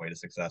volume his way to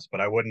success.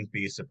 But I wouldn't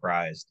be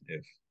surprised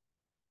if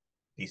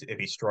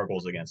he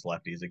struggles against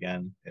lefties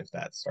again, if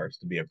that starts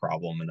to be a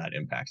problem and that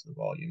impacts the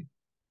volume.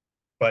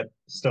 But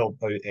still,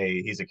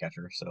 he's a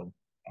catcher, so.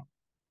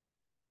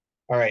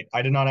 All right,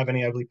 I did not have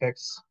any ugly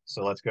picks,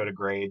 so let's go to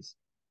grades.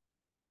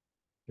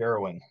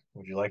 Jerwin,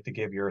 would you like to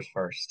give yours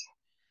first?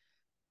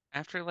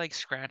 After like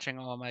scratching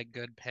all my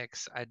good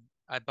picks,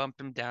 I bumped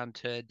him down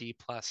to D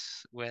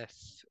plus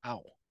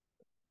Ow.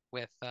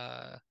 with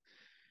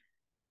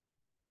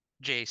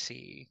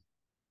JC.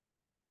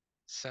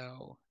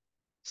 So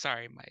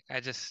sorry, Mike. I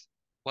just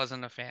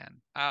wasn't a fan.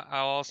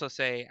 I'll also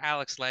say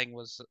Alex Lang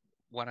was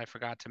one I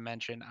forgot to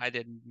mention. I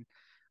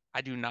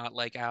do not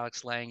like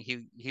Alex Lang.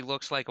 He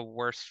looks like a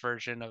worse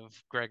version of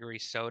Gregory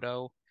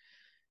Soto.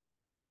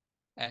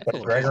 And, That's a But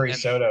little Gregory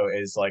and harsh. Soto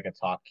is like a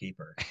top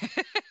keeper.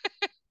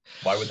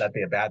 Why would that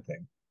be a bad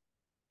thing?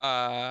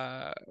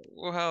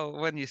 well,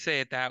 when you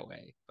say it that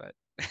way, but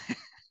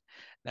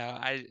no,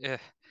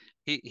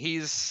 he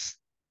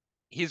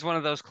he's one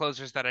of those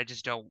closers that I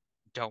just don't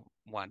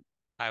want.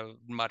 I would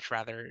much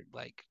rather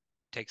like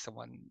take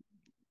someone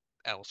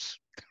else.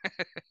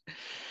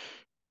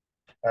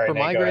 All right, For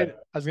Nate, my go grade, ahead.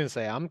 I was gonna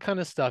say I'm kind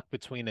of stuck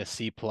between a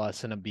C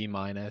plus and a B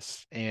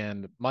minus,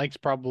 and Mike's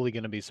probably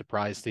gonna be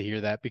surprised to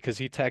hear that because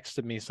he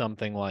texted me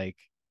something like,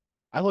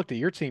 "I looked at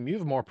your team. You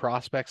have more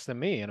prospects than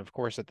me." And of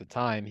course, at the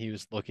time, he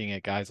was looking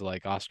at guys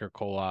like Oscar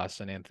Colas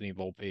and Anthony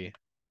Volpe.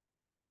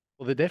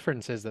 Well, the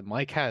difference is that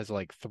Mike has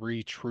like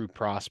three true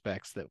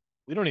prospects that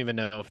we don't even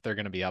know if they're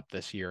going to be up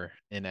this year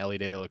in Ellie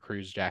De La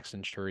Cruz,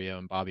 Jackson Churio,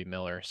 and Bobby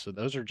Miller. So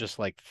those are just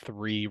like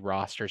three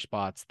roster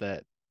spots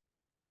that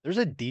there's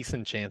a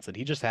decent chance that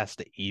he just has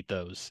to eat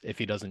those if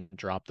he doesn't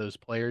drop those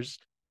players.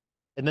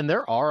 And then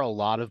there are a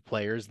lot of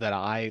players that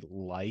I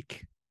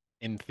like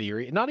in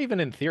theory, not even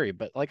in theory,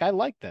 but like I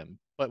like them.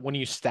 But when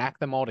you stack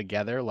them all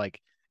together, like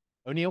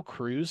O'Neal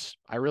Cruz,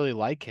 I really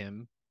like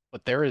him,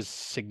 but there is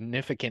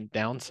significant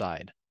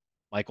downside.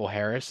 Michael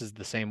Harris is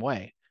the same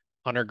way.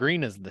 Hunter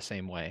Green is the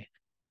same way.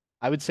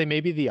 I would say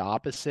maybe the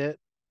opposite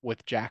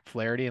with Jack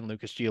Flaherty and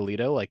Lucas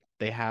Giolito. Like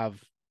they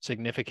have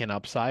significant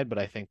upside, but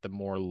I think the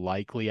more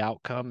likely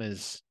outcome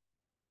is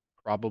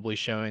probably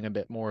showing a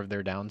bit more of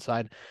their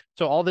downside.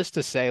 So all this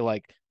to say,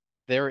 like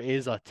there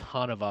is a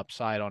ton of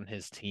upside on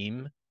his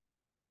team,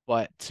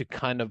 but to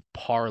kind of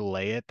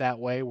parlay it that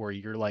way, where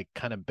you're like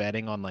kind of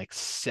betting on like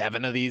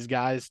seven of these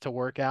guys to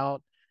work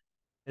out,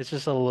 it's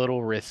just a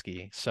little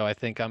risky. So I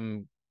think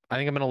I'm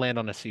gonna land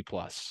on a C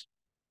plus.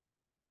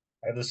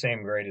 I have the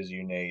same grade as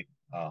you, Nate.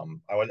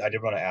 I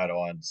did want to add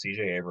on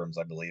CJ Abrams,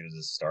 I believe, is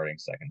his starting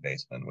second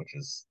baseman, which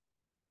is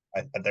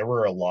there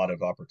were a lot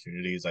of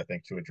opportunities I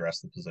think to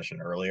address the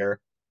position earlier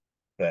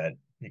that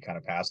he kind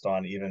of passed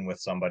on, even with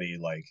somebody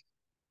like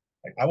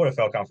I would have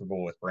felt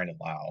comfortable with Brandon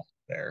Lau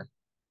there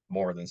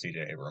more than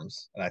CJ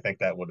Abrams, and I think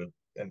that would have.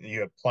 And you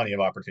have plenty of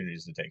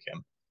opportunities to take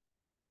him.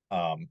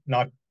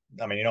 Not,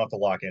 I mean, you don't have to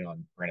lock in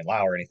on Brandon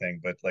Lau or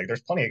anything, but like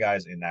there's plenty of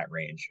guys in that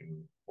range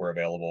who were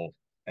available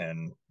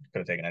and could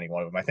have taken any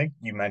one of them. I think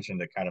you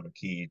mentioned a kind of a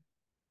key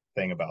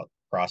thing about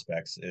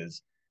prospects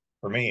is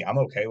for me, I'm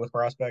okay with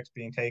prospects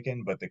being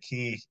taken, but the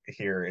key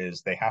here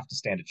is they have to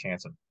stand a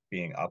chance of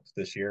being up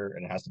this year,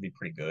 and it has to be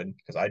pretty good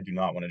because I do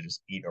not want to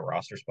just eat a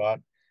roster spot.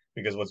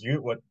 Because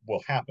what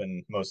will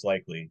happen most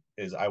likely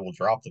is I will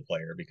drop the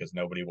player because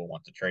nobody will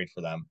want to trade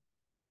for them,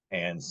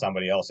 and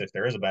somebody else, if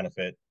there is a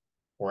benefit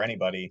for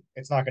anybody,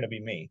 it's not going to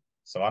be me.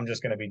 So I'm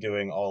just going to be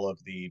doing all of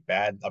the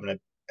bad.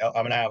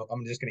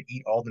 I'm just going to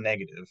eat all the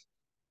negative,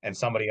 and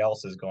somebody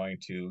else is going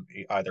to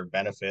either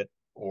benefit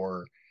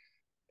or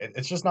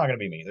it's just not going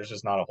to be me. There's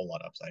just not a whole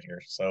lot of upside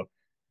here. So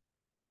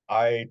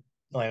I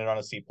landed on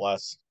a C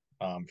plus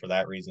for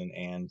that reason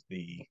and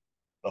the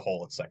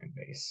hole at second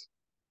base.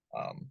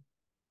 Um,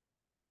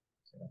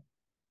 so.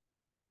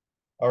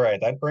 All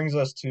right, that brings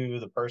us to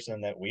the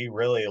person that we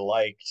really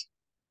liked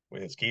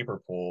with his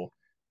keeper pool.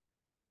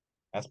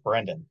 That's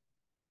Brendan.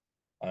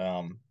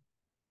 Um,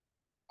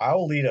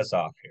 I'll lead us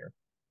off here.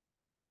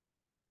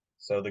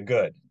 So the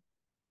good,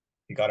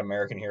 he got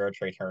American hero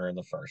Trey Turner in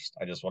the first.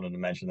 I just wanted to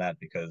mention that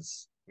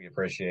because we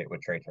appreciate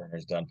what Trey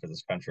Turner's done for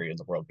this country in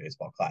the World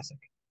Baseball Classic.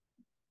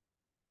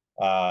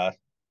 Uh,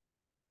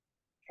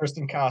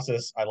 Tristan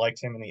Casas, I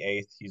liked him in the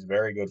eighth. He's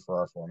very good for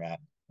our format.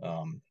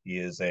 He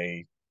is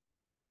a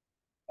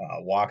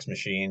walks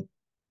machine,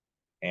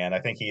 and I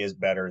think he is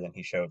better than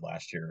he showed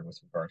last year with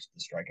regards to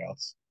the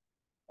strikeouts.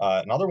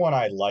 Another one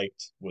I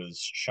liked was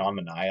Sean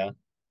Manaea.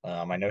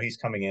 I know he's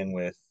coming in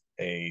with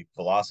a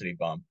velocity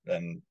bump,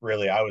 and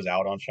really I was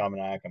out on Sean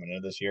Manaea coming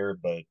into this year,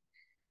 but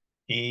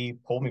he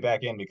pulled me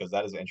back in because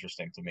that is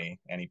interesting to me,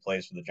 and he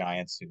plays for the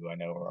Giants, who I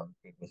know are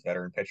good with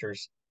veteran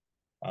pitchers.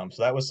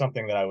 So that was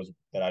something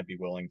that I'd be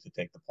willing to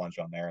take the plunge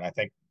on there. And I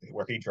think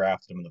where he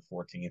drafted him in the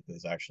 14th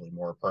is actually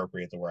more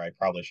appropriate to where I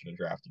probably should have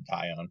drafted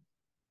Tyon.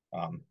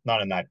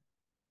 Not in that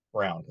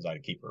round because I had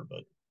a keeper,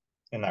 but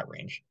in that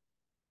range.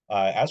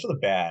 As for the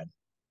bad,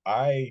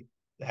 I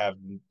have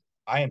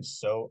I am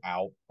so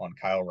out on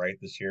Kyle Wright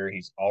this year.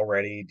 He's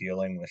already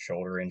dealing with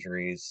shoulder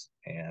injuries,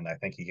 and I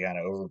think he kind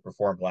of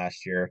overperformed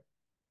last year.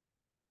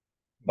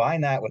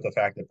 Combine that with the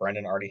fact that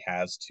Brendan already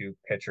has two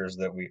pitchers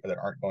that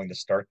aren't going to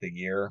start the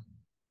year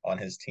on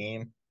his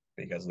team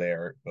because they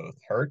are both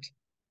hurt.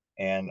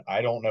 And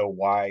I don't know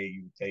why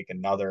you take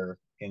another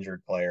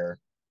injured player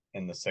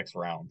in the sixth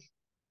round,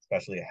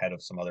 especially ahead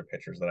of some other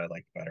pitchers that I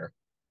liked better.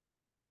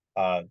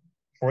 Uh,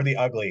 for the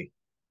ugly,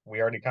 we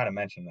already kind of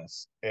mentioned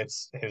this.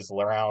 It's his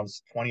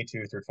rounds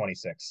 22 through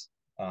 26.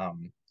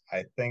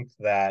 I think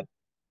that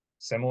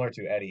similar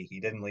to Eddie, he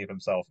didn't leave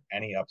himself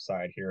any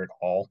upside here at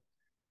all.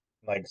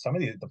 Like some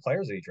of the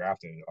players that he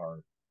drafted are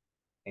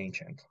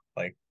ancient.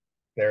 Like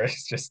there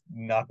is just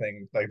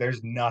nothing. Like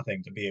there's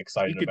nothing to be You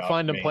excited could about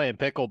find for him me. playing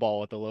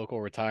pickleball at the local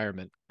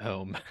retirement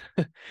home.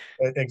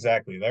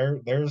 Exactly.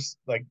 There's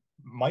like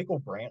Michael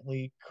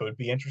Brantley could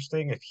be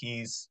interesting if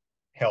he's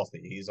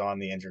healthy. He's on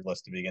the injured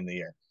list to begin the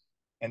year,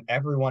 and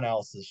everyone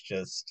else is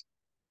just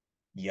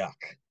yuck.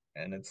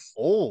 And it's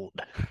Old.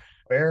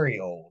 very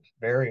old,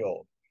 very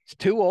old. It's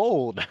too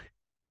old.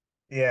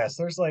 Yes,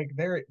 there's like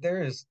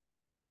there's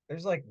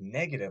like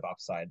negative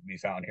upside to be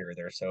found here.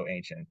 They're so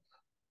ancient,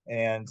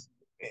 and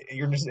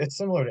you're just it's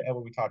similar to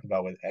what we talked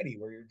about with Eddie,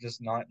 where you're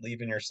just not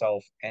leaving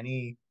yourself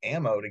any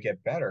ammo to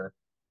get better.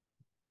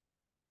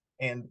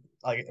 And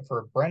like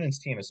for Brennan's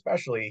team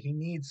especially, he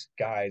needs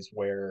guys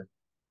where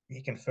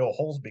he can fill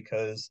holes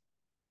because,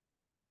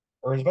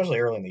 or especially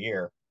early in the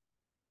year,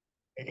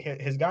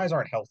 his guys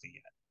aren't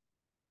healthy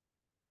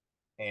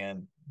yet,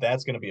 and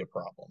that's going to be a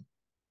problem.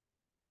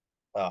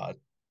 Uh,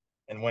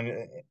 and when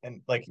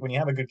you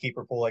have a good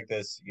keeper pool like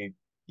this, you'd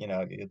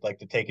like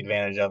to take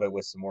advantage of it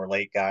with some more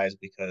late guys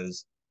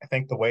because I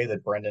think the way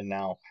that Brendan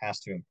now has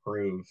to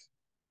improve,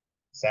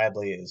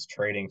 sadly, is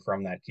trading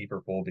from that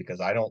keeper pool because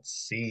I don't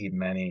see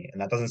many,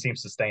 and that doesn't seem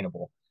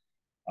sustainable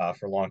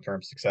for long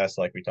term success,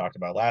 like we talked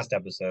about last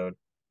episode.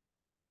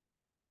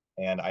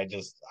 And I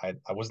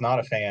was not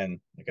a fan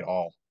like at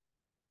all.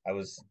 I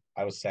was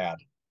sad,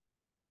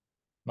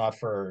 not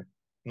for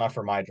not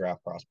for my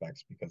draft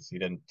prospects because he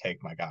didn't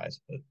take my guys,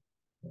 but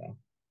you know.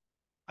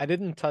 I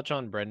didn't touch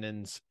on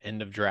Brendan's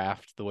end of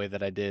draft the way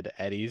that I did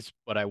Eddie's,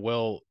 but I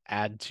will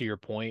add to your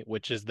point,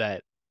 which is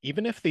that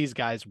even if these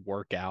guys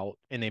work out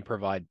and they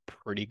provide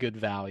pretty good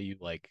value,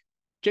 like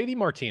JD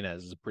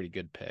Martinez is a pretty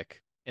good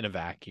pick in a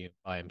vacuum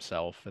by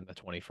himself in the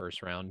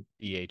 21st round,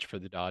 DH for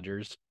the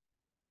Dodgers.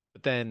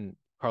 But then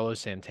Carlos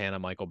Santana,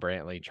 Michael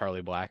Brantley,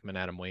 Charlie Blackmon,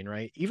 Adam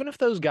Wainwright, even if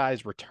those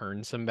guys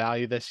return some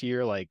value this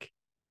year, like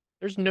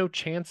there's no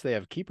chance they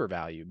have keeper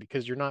value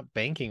because you're not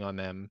banking on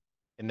them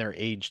in their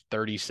age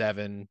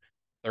 37,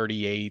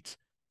 38,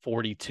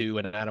 42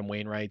 in Adam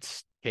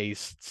Wainwright's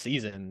case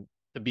season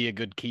to be a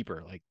good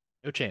keeper. Like,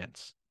 no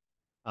chance.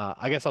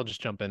 I guess I'll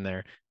just jump in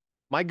there.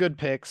 My good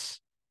picks.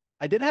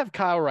 I did have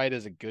Kyle Wright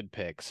as a good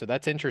pick. So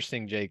that's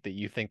interesting, Jake, that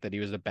you think that he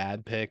was a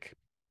bad pick.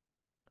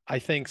 I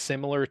think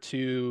similar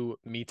to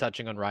me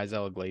touching on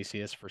Raisel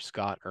Iglesias for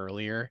Scott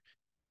earlier,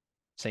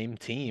 same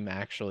team,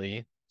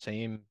 actually,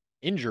 same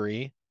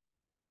injury,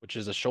 which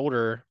is a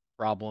shoulder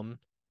problem.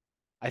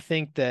 I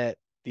think that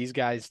these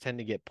guys tend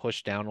to get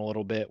pushed down a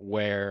little bit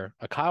where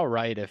a Kyle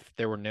Wright, if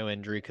there were no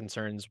injury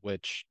concerns,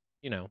 which,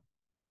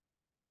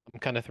 I'm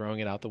kind of throwing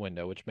it out the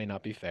window, which may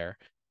not be fair,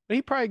 but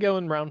he'd probably go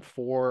in round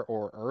 4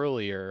 or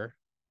earlier,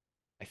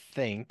 I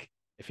think,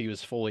 if he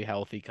was fully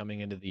healthy coming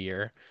into the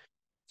year.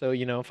 So,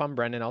 if I'm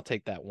Brendan, I'll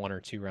take that 1 or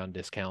 2 round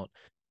discount.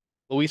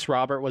 Luis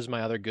Robert was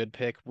my other good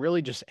pick.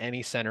 Really just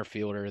any center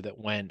fielder that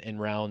went in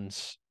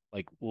rounds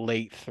like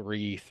late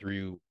 3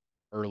 through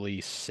early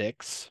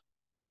 6.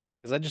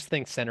 Because I just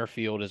think center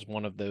field is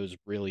one of those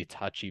really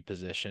touchy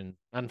positions.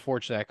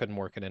 Unfortunately, I couldn't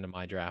work it into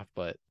my draft,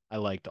 but I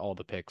liked all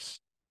the picks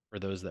for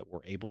those that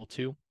were able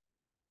to.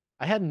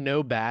 I had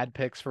no bad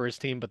picks for his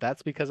team, but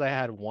that's because I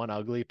had one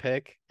ugly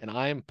pick, and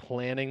I am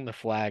planting the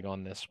flag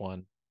on this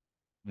one.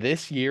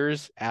 This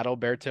year's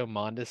Adalberto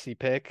Mondesi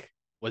pick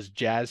was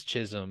Jazz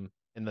Chisholm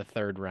in the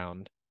 3rd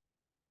round.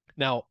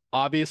 Now,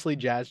 obviously,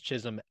 Jazz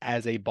Chisholm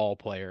as a ball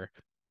player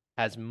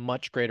has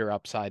much greater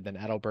upside than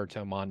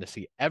Adalberto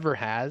Mondesi ever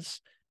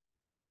has.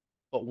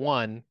 But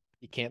one,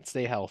 he can't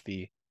stay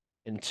healthy.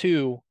 And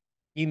two,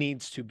 he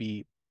needs to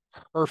be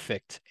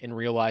perfect in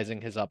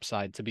realizing his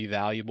upside to be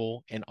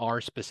valuable in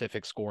our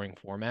specific scoring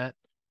format.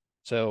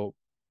 So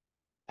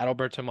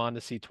Adalberto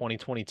Mondesi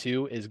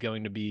 2022 is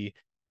going to be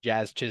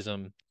Jazz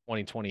Chisholm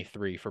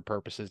 2023 for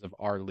purposes of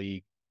our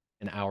league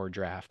and our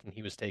draft. And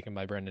he was taken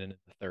by Brendan in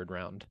the 3rd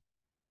round.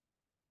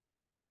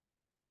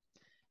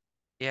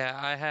 Yeah,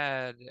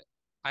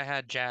 I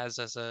had Jazz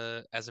as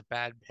a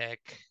bad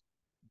pick,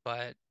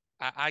 but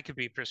I could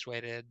be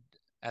persuaded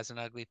as an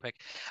ugly pick.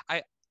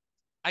 I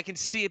I can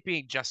see it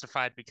being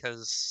justified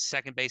because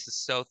second base is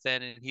so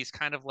thin and he's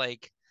kind of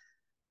like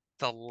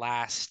the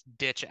last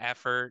ditch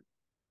effort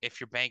if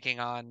you're banking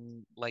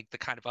on like the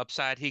kind of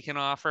upside he can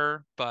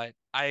offer. But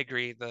I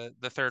agree, the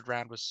third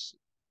round was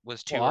Well,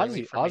 too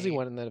early for Ozzy me.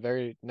 went in the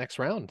very next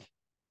round,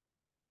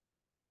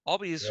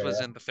 Albies was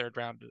Yeah. in the third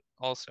round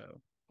also.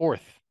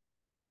 fourth,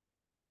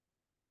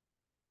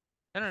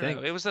 No, I no, no. It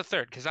think. was the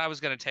third because I was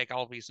going to take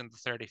Albies in the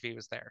third if he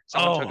was there.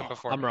 Someone took him Oh,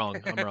 before I'm me.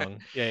 wrong. I'm wrong.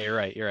 Yeah, you're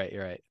right. You're right.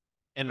 You're right.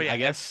 And But yeah, I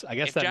guess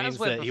if that Jazz means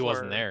went that he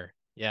wasn't before, there.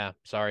 Yeah,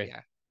 sorry.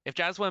 yeah, if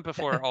Jazz went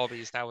before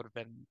Albies, that would have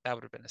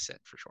been a sin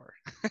for sure.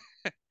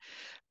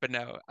 But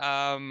no,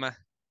 I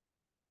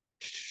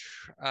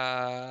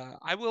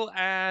will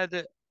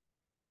add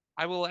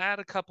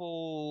a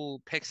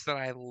couple picks that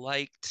I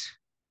liked.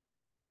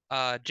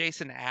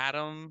 Jason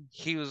Adam,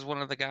 he was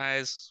one of the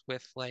guys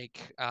with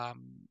like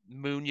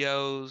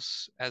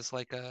Munoz as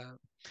like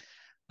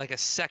a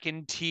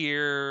second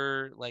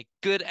tier, like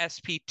good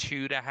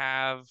SP2 to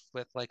have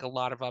with like a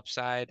lot of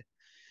upside.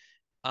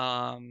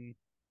 Um,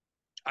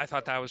 I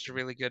thought that was a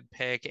really good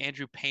pick.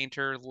 Andrew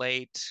Painter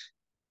late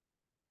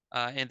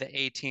in the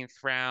 18th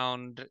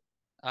round.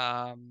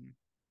 Um,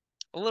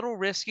 a little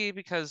risky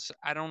because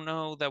I don't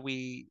know that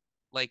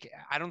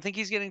I don't think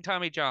he's getting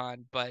Tommy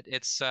John, but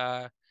it's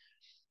a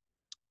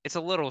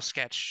little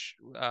sketch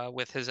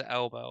with his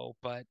elbow,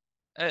 but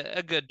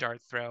a good dart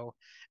throw.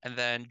 And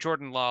then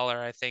Jordan Lawler,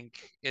 I think,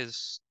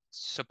 is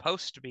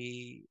supposed to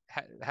be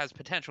has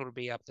potential to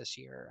be up this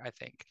year. I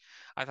think.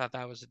 I thought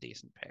that was a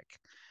decent pick.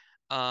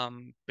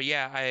 But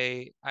yeah,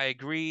 I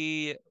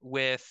agree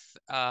with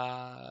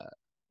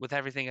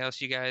everything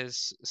else you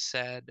guys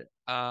said.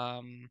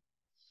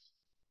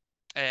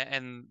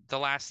 And the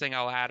last thing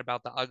I'll add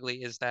about the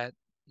ugly is that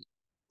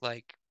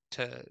like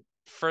to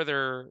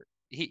further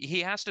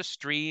he has to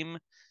stream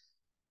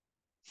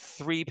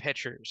three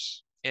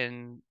pitchers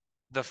in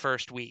the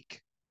first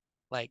week,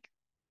 like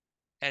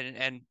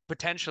and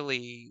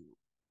potentially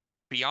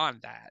beyond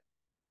that.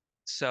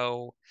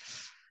 So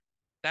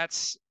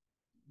that's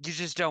you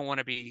just don't want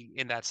to be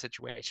in that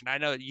situation. I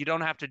know you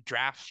don't have to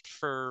draft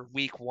for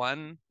week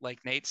one, like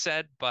Nate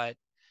said, but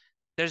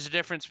there's a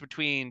difference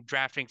between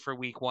drafting for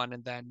week one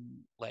and then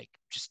like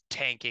just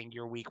tanking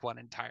your week one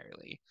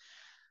entirely.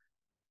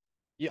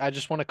 Yeah, I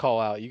just want to call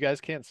out. You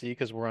guys can't see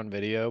because we're on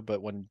video,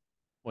 but when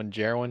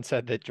Jarwin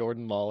said that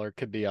Jordan Lawler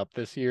could be up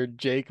this year,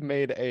 Jake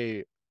made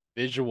a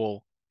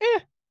visual.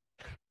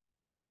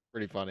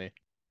 Pretty funny.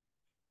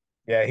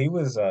 Yeah, he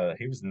was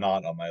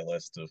not on my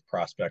list of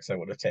prospects I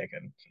would have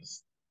taken.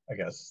 Just I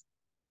guess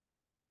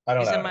I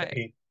don't He's in know. my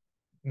He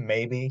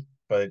maybe,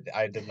 but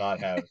I did not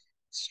have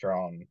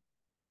strong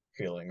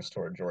feelings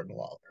toward Jordan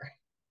Lawler.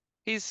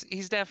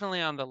 he's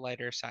definitely on the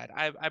lighter side.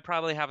 I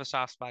probably have a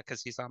soft spot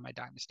because he's on my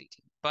dynasty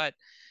team. But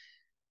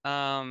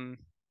um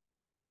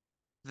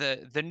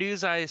the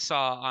news I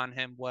saw on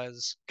him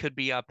was could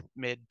be up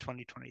mid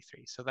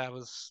 2023. So that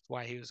was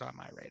why he was on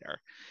my radar.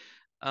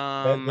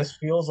 That Um this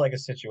feels like a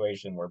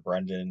situation where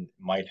Brendan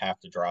might have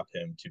to drop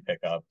him to pick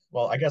up.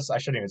 Well, I guess I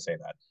shouldn't even say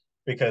that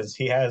because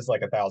he has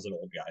like 1,000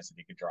 old guys that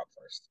he could drop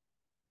first.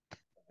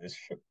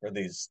 For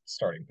these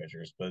starting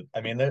pitchers. But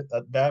I mean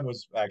that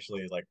was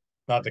actually like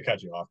not to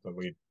cut you off, but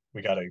we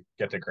got to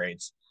get to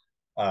grades.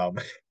 Um,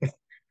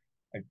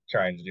 I'm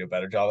trying to do a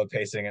better job of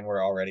pacing, and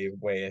we're already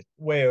way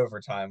over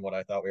time what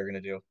I thought we were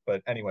going to do.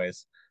 But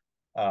anyways,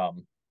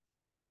 um,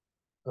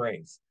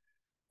 grades.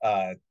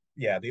 Uh,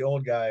 yeah, the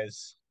old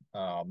guys.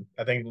 I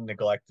think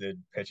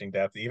neglected pitching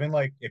depth. Even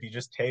like if you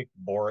just take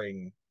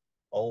boring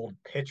old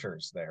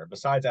pitchers there,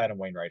 besides Adam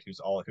Wainwright,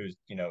 who's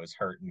is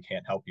hurt and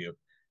can't help you.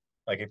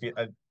 Like if you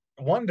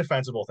one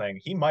defensible thing,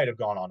 he might have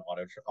gone on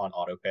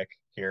auto pick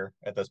here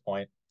at this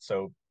point.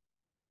 So,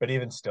 but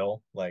even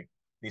still, like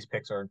these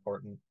picks are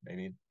important.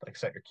 Maybe like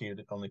set your cue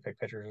to only pick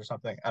pitchers or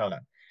something. I don't know.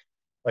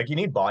 Like you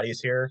need bodies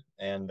here,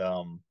 and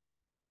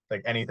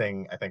like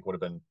anything I think would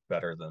have been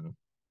better than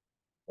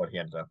what he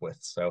ended up with.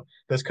 So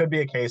this could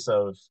be a case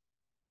of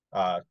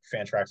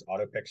Fantrax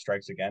auto pick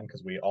strikes again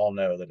because we all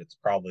know that it's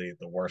probably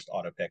the worst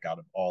auto pick out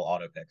of all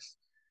auto picks.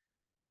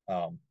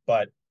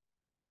 But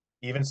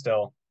even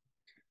still,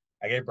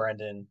 I gave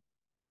Brendan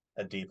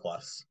a D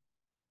plus.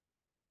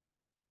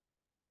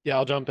 Yeah,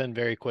 I'll jump in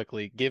very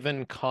quickly.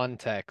 Given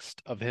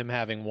context of him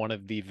having one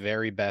of the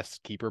very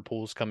best keeper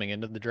pools coming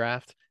into the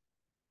draft,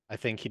 I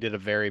think he did a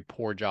very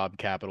poor job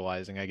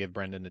capitalizing. I give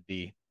Brendan a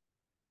D.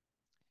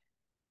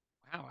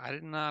 wow, I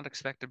did not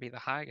expect to be the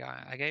high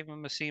guy. I gave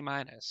him a C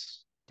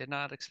minus. Did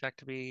not expect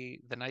to be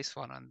the nice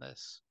one on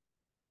this.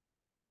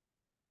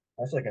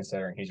 Especially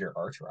considering he's your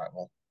arch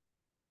rival.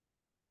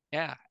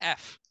 Yeah,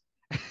 F.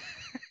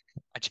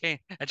 I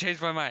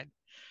changed my mind.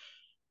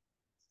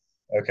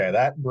 Okay,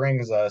 that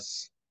brings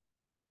us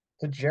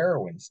to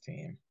Jerwin's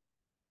team.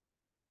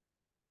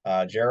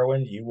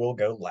 Jerwin, you will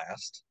go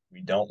last.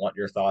 We don't want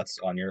your thoughts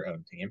on your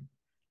own team.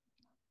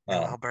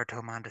 No Um,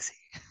 Alberto Mondesi.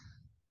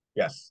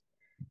 yes.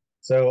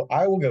 So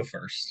I will go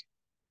first.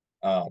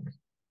 Um,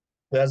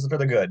 that's for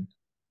the good.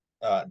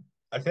 Uh,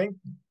 I think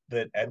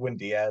that Edwin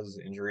Diaz's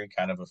injury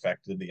kind of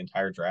affected the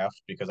entire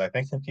draft because I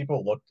think that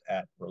people looked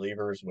at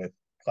relievers with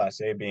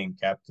Class A being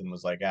kept and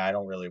was like, I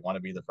don't really want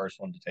to be the first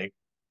one to take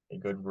a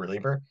good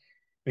reliever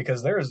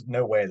because there is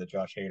no way that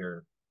Josh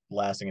Hader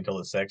lasting until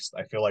the sixth,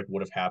 I feel like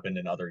would have happened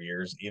in other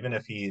years, even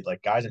if he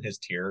like guys in his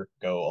tier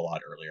go a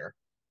lot earlier.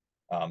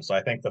 So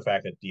I think the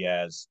fact that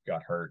Diaz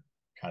got hurt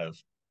kind of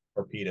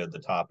torpedoed the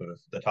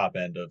top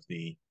end of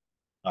the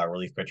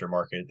relief pitcher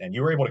market, and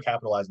you were able to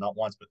capitalize not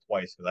once but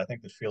twice because I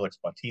think that Felix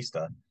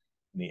Bautista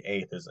in the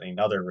eighth is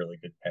another really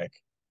good pick.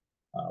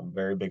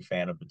 Very big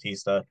fan of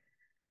Batista.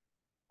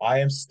 I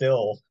am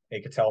still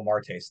a Ketel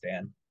Marte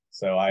stan,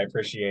 so I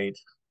appreciate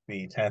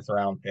the 10th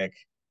round pick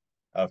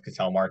of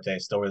Ketel Marte.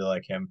 Still really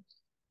like him.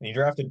 And he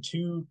drafted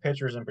two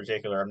pitchers in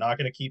particular. I'm not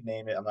going to keep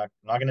naming. I'm not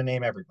going to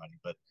name everybody,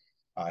 but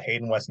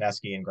Hayden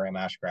Wesneski and Graham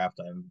Ashcraft.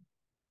 I'm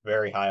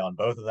very high on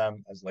both of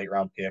them as late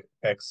round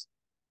picks.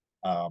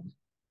 Um,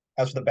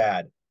 as for the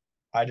bad,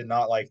 I did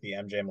not like the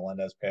MJ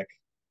Melendez pick,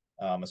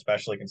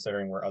 especially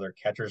considering where other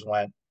catchers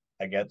went.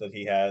 I get that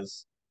he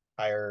has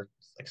higher,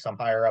 like some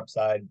higher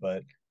upside,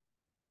 but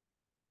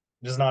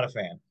just not a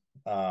fan.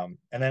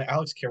 And then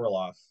Alex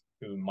Kirilloff,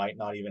 who might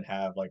not even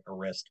have like a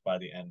wrist by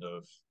the end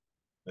of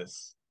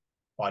this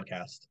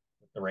podcast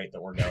at the rate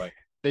that we're going.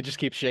 They just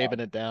keep shaving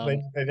it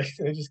down.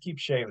 They just keep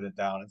shaving it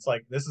down. It's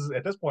like this is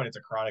at this point it's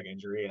a chronic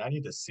injury, and I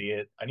need to see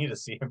it. I need to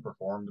see him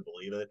perform to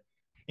believe it.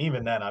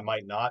 Even then, I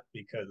might not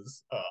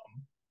because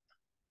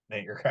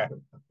Nate, you're kind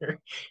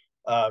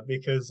of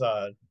because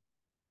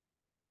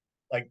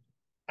like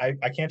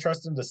I can't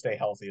trust him to stay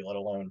healthy, let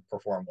alone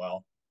perform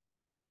well.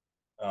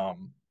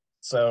 Um,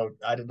 so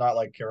I did not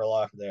like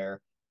Kirilloff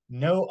there.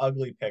 No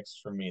ugly picks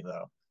from me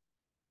though.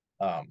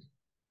 Um,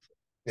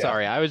 yeah,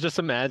 Sorry, I was just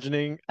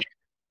imagining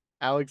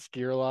Alex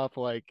Kirilloff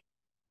like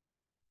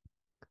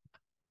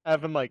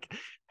having like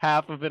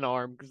half of an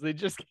arm because they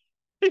just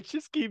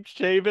keep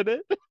shaving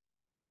it.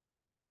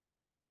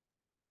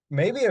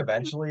 maybe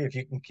eventually if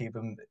you can keep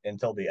him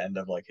until the end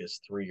of like his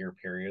 3 year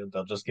period,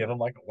 they'll just give him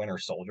like a Winter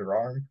Soldier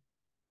arm,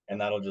 and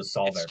that'll just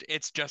solve everything.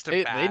 It's just a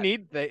They bat.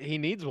 need he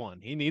needs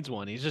one. He needs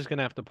one. He's just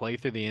gonna have to play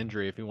through the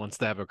injury if he wants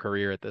to have a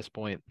career at this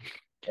point.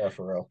 Yeah,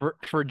 for real.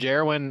 For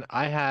Jerwin,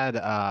 I had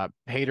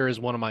Hader as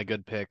one of my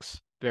good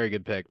picks. Very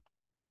good pick.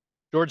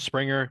 George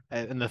Springer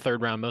in the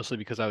third round, mostly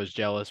because I was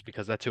jealous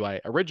because that's who I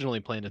originally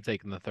planned to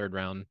take in the third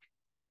round,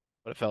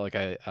 but it felt like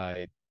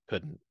I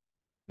couldn't.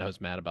 I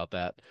was mad about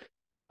that.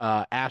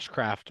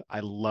 Ashcraft, I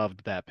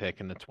loved that pick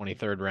in the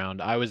 23rd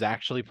round. I was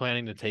actually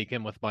planning to take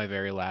him with my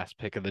very last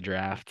pick of the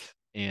draft,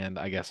 and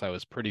I guess I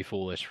was pretty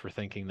foolish for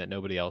thinking that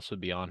nobody else would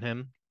be on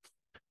him.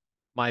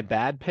 My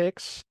bad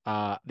picks,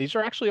 these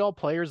are actually all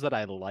players that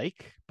I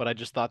like, but I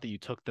just thought that you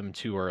took them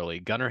too early.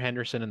 Gunnar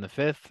Henderson in the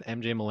fifth,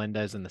 MJ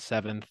Melendez in the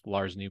seventh,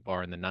 Lars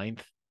Nootbaar in the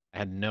ninth. I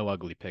had no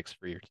ugly picks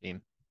for your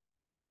team.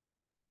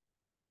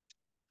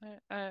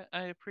 I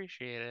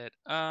appreciate it.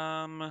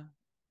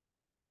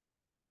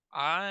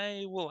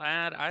 I will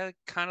add, I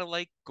kind of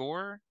like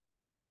Gore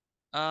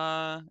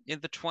in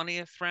the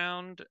 20th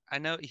round. I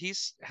know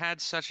he's had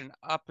such an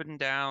up and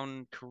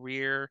down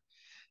career,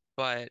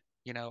 but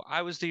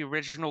I was the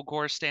original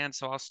Gore stan,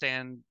 so I'll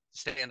stand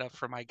up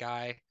for my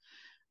guy.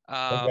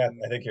 I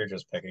think you're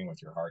just picking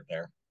with your heart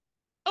there.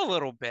 A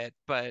little bit,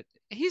 but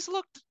he's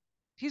looked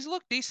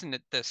decent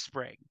at this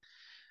spring.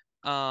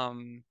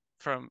 From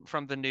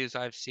the news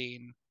I've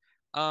seen.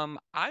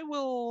 I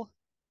will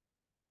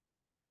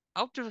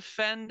I'll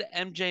defend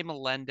MJ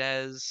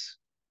Melendez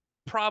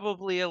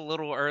probably a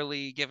little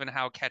early given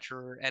how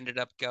catcher ended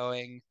up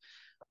going,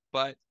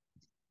 but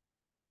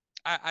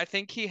I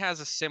think he has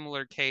a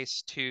similar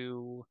case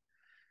to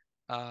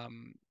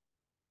um,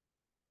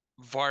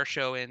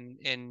 Varsho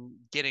in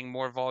getting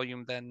more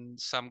volume than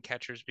some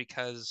catchers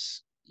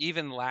because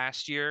even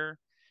last year,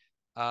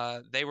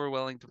 they were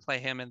willing to play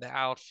him in the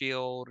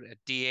outfield at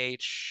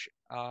DH,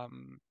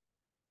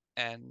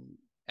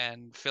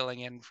 and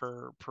filling in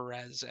for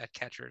Perez at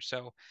catcher.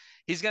 So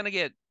he's gonna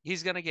get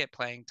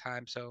playing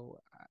time. So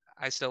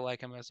I still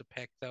like him as a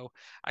pick, though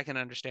I can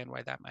understand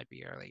why that might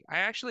be early. I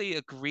actually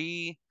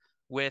agree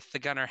with the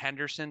Gunnar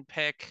Henderson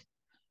pick.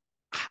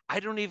 I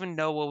don't even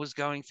know what was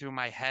going through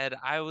my head.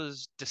 I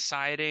was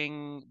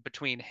deciding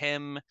between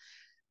him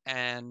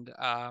and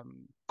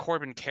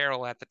Corbin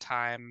Carroll at the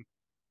time.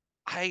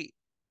 I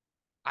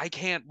I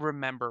can't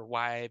remember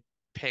why I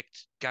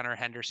picked Gunnar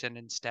Henderson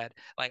instead.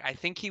 Like I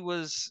think he I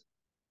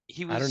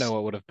don't know was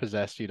what would have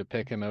possessed you to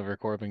pick him over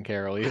Corbin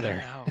Carroll I don't either.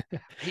 know.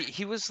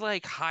 He was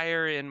like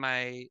higher in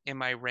my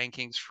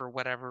rankings for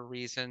whatever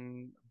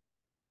reason,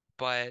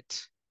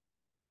 but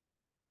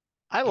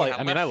yeah, I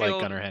mean, left I like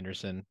field. Gunnar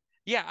Henderson.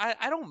 Yeah,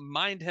 I don't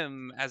mind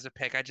him as a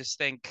pick. I just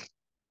think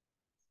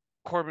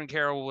Corbin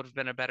Carroll would have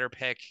been a better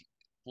pick,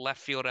 left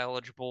field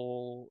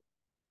eligible,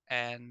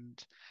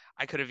 and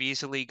I could have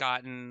easily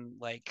gotten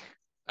like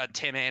a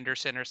Tim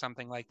Anderson or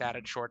something like that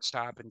at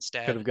shortstop Could have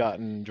instead.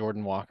 gotten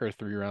Jordan Walker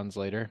 3 rounds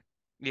later.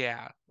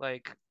 Yeah,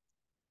 like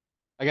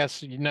I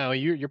guess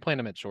you're playing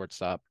him at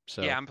shortstop, yeah,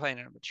 so I'm playing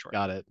him at short.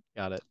 got it.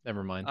 Got it.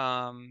 Never mind.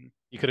 Um,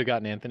 You could have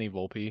gotten Anthony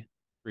Volpe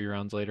 3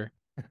 rounds later.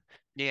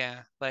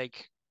 yeah,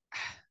 like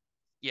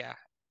yeah.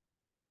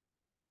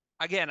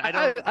 Again,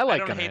 I I like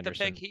don't Gunnar hate the pick.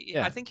 Henderson.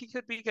 I Yeah. think he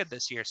could be good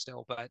this year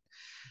still, but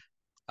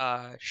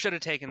Should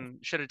have taken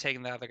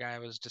the other guy I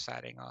was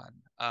deciding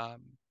on.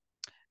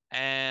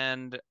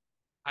 And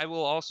I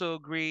will also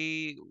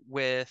agree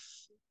with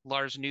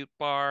Lars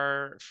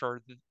Nootbaar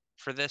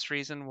for this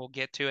reason. We'll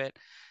get to it.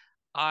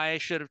 I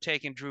should have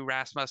taken Drew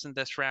Rasmussen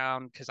this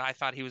round because I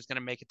thought he was going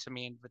to make it to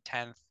me in the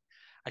 10th.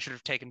 I should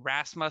have taken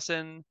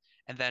Rasmussen,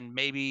 and then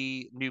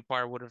maybe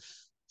Nootbaar would have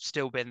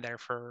still been there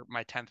for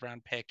my 10th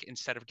round pick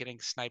instead of getting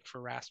sniped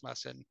for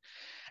Rasmussen.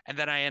 And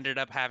then I ended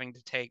up having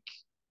to take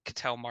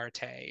Ketel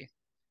Marte,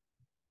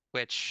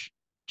 which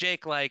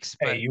Jake likes,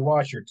 Hey, but you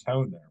watch your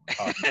tone there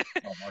when talking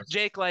about Marte.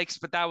 Jake likes,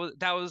 but that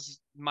was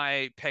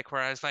my pick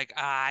where I was like,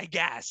 I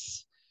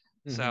guess.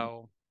 Mm-hmm.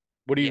 So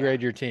What do you yeah,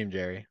 grade your team,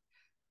 Jerry?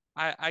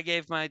 I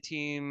gave my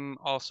team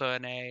also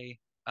an A.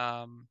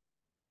 Um,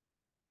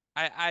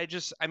 I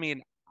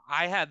mean,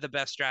 I had the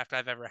best draft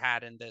I've ever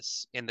had in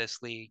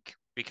this league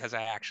because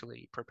I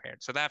actually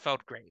prepared. So that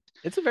felt great.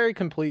 It's a very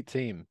complete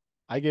team.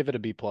 I give it a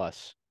B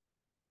plus.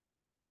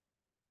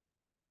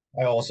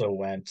 I also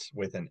went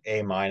with an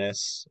A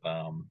minus.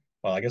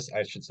 Well, I guess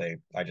I should say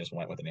I just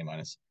went with an A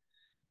minus.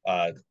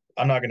 Uh,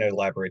 I'm not going to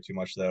elaborate too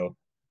much though.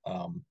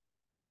 Um,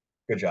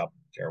 good job,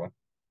 Jerwin.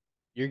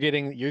 You're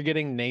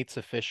getting Nate's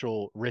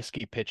official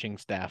risky pitching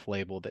staff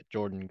label that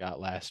Jordan got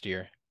last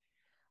year.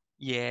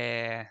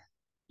 Yeah.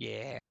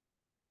 Yeah.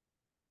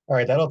 All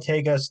right, that'll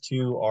take us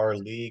to our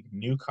league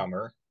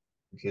newcomer,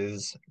 which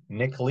is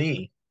Nick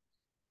Lee.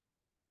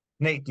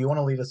 Nate, do you want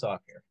to lead us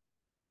off here?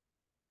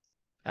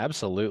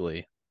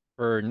 Absolutely.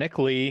 For Nick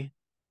Lee,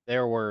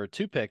 there were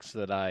two picks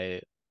that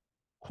I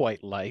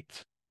quite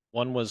liked.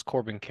 One was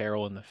Corbin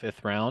Carroll in the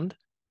fifth round.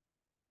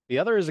 The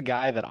other is a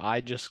guy that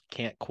I just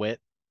can't quit.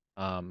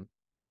 Um,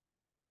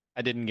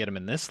 I didn't get him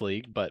in this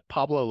league, but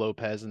Pablo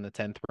Lopez in the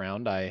 10th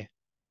round, I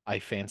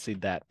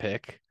fancied that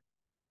pick.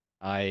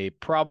 I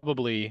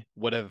probably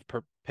would have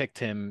picked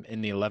him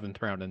in the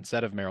 11th round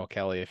instead of Merrill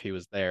Kelly if he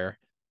was there.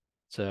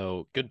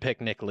 So good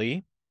pick, Nick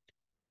Lee.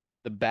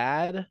 The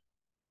bad,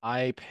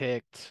 I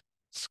picked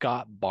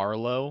Scott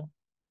Barlow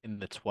in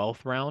the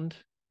 12th round,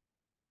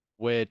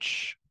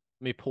 which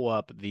let me pull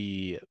up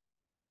the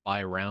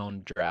by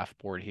round draft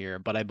board here,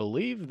 but I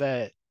believe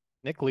that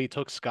Nick Lee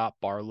took Scott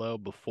Barlow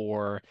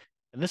before,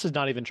 and this is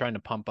not even trying to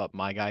pump up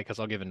my guy because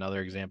I'll give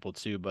another example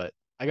too, but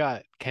I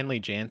got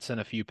Kenley Jansen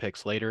a few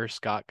picks later.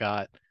 Scott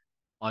got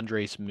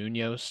Andres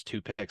Munoz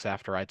 2 picks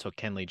after I took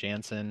Kenley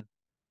Jansen.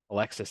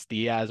 Alexis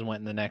Diaz went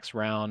in the next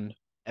round.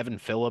 Evan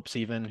Phillips,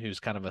 even, who's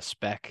kind of a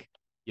spec.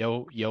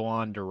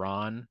 Yohan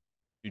Duran,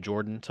 who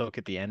Jordan took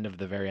at the end of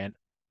the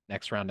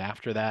next round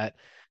after that.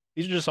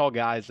 These are just all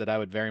guys that I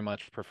would very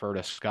much prefer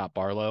to Scott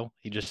Barlow.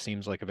 He just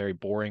seems like a very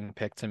boring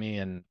pick to me,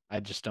 and I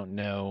just don't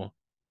know.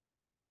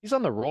 He's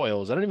on the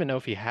Royals. I don't even know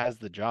if he has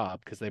the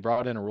job because they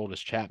brought in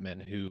Aroldis Chapman,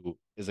 who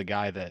is a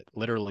guy that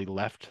literally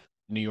left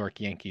New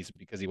York Yankees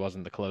because he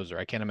wasn't the closer.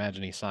 I can't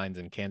imagine he signs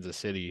in Kansas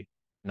City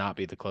not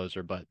be the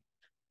closer, but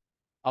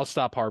I'll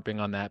stop harping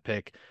on that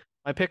pick.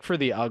 My pick for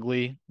the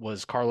ugly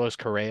was Carlos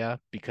Correa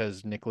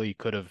because Nick Lee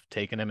could have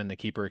taken him in the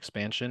keeper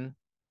expansion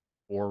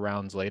 4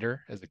 rounds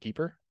later as a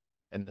keeper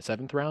in the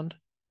 7th round.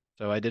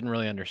 So I didn't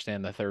really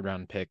understand the third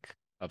round pick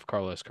of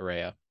Carlos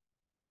Correa.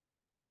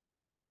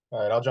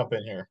 All right, I'll jump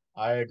in here.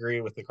 I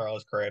agree with the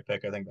Carlos Correa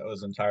pick. I think that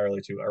was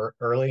entirely too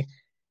early.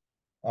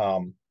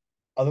 Um,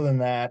 other than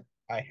that,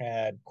 I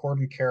had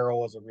Corbin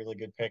Carroll as a really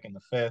good pick in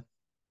the fifth.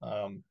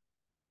 Um,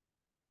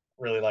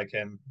 really liked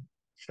him.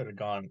 Should have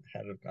gone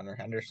ahead of Gunnar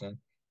Henderson.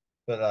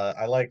 But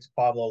I liked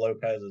Pablo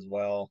Lopez as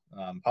well.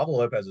 Pablo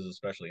Lopez is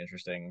especially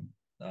interesting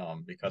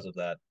because of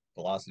that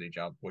velocity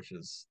jump, which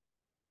is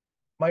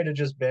might have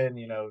just been,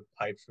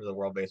 hyped for the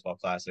World Baseball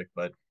Classic,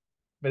 but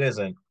if it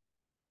isn't,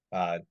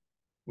 uh,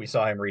 we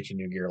saw him reach a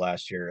new gear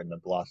last year, and the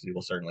velocity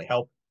will certainly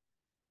help.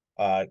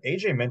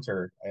 AJ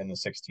Minter in the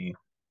 16th,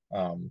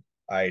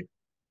 I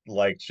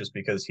liked just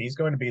because he's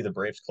going to be the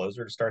Braves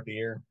closer to start the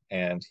year,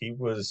 and he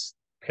was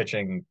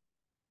pitching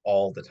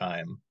all the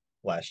time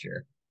last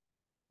year.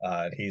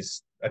 I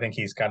think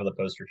he's kind of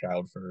the poster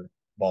child for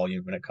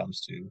volume when it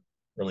comes to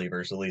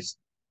relievers, at least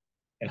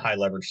in high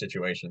leverage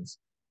situations.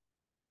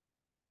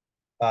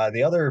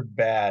 The other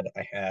bad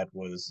I had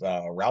was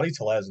Rowdy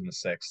Tellez in the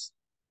sixth.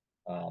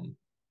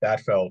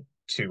 That felt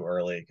too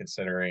early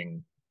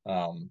considering,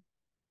 um,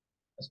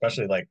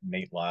 especially like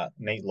Nate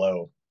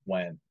Lowe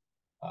went,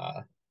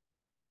 uh,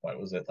 what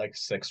was it, like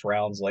 6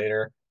 rounds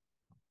later.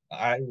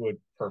 I would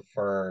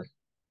prefer.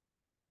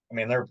 I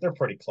mean, they're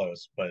pretty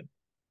close, but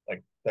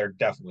like they're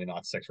definitely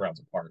not 6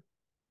 rounds apart.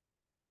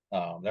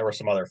 There were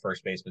some other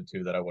first basemen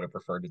too that I would have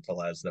preferred to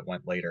Tellez that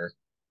went later.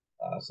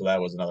 So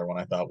that was another one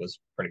I thought was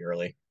pretty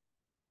early.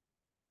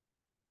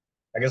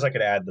 I guess I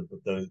could add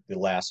the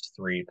last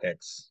three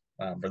picks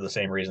for the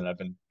same reason I've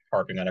been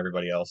harping on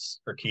everybody else: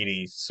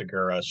 Urquidy,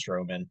 Segura,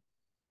 Stroman.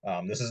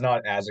 This is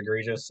not as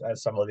egregious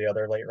as some of the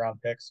other late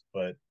round picks,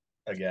 but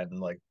again,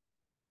 like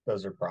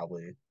those are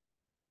probably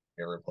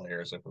favorite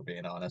players if we're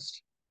being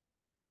honest.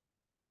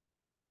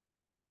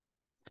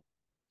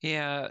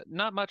 Yeah,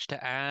 not much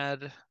to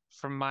add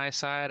from my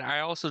side. I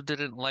also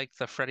didn't like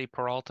the Freddie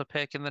Peralta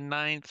pick in the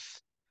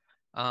 9th.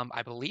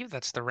 I believe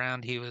that's the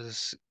round he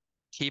was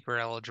keeper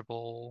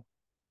eligible.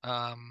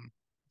 Um,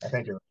 I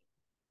think you're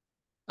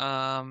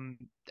um,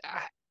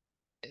 I-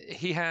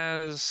 he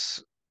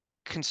has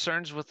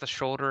concerns with the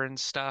shoulder and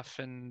stuff,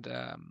 and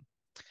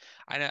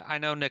I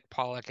know Nick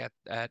Pollock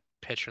at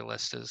pitcher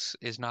list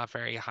is not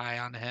very high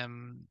on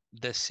him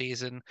this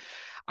season.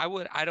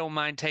 I don't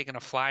mind taking a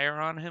flyer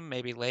on him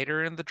maybe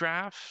later in the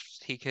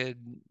draft. He could,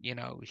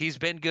 he's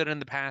been good in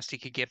the past. He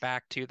could get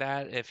back to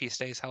that if he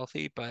stays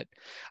healthy, but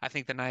I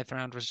think the ninth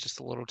round was just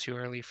a little too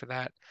early for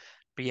that.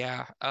 But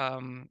yeah,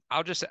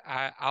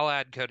 I'll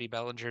add Cody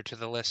Bellinger to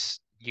the list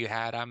you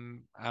had.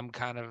 I'm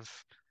kind of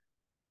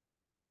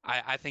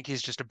I think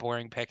he's just a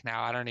boring pick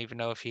now. I don't even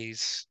know if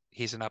he's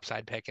an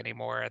upside pick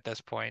anymore at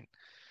this point.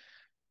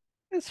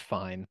 It's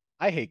fine.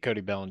 I hate Cody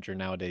Bellinger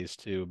nowadays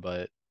too,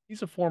 but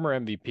he's a former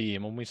MVP,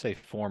 and when we say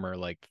former,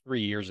 like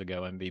 3 years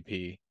ago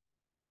MVP,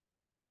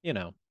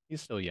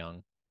 he's still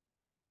young.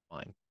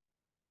 Fine.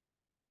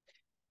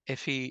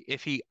 If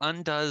he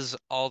undoes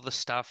all the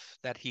stuff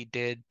that he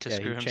did to Yeah,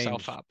 screw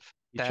himself up,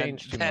 he then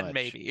changed too then much.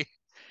 maybe. He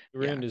Yeah.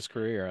 ruined his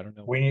career. I don't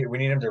know. we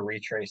need him to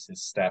retrace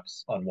his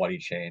steps on what he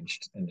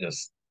changed and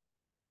just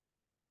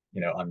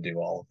undo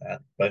all of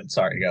that. But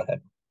sorry, go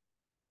ahead.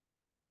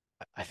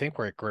 I think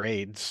we're at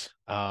grades.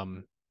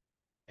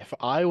 If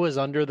I was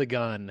under the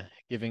gun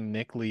giving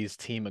Nick Lee's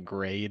team a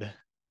grade,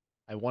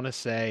 I want to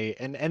say,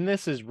 and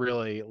this is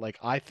really like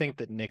I think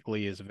that Nick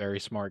Lee is a very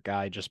smart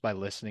guy just by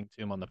listening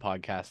to him on the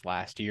podcast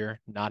last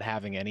year, not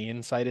having any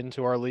insight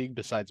into our league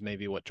besides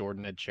maybe what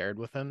Jordan had shared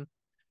with him.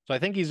 So I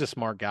think he's a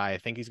smart guy. I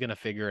think he's going to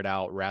figure it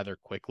out rather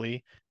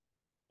quickly.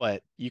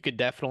 But you could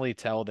definitely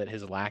tell that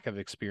his lack of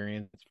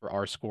experience for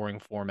our scoring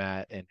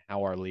format and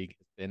how our league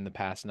has been the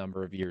past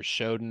number of years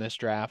showed in this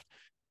draft.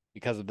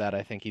 Because of that,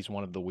 I think he's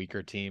one of the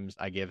weaker teams.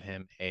 I give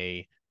him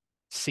a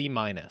C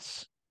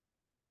minus.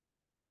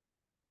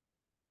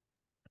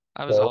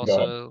 I was So go ahead.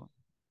 also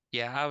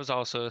yeah, I was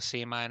also a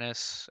C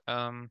minus.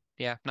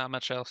 Yeah, not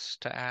much else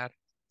to add.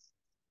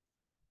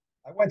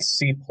 I went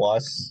C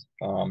plus,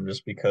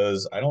 just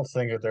because I don't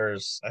think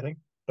that I think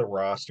the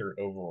roster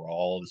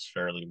overall is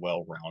fairly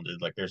well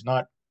rounded. Like there's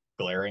not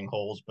glaring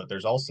holes, but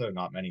there's also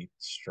not many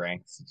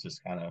strengths. It's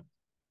just kind of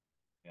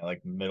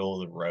like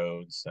middle of the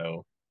road.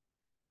 So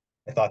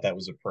I thought that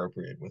was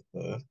appropriate with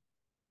the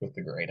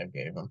grade I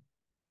gave him.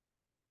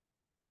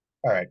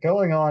 All right,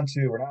 going on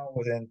to we're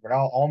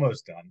now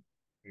almost done.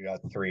 We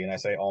got three, and I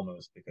say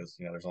almost because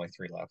there's only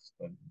three left,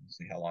 but we'll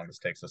see how long this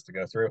takes us to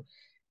go through.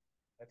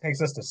 That takes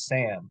us to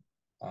Sam.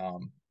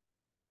 Um,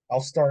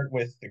 I'll start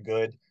with the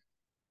good.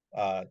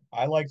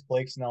 I liked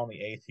Blake Snell in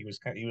the eighth. He was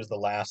the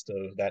last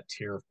of that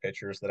tier of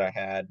pitchers that I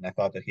had, and I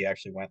thought that he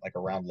actually went like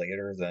a round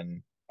later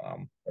than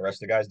the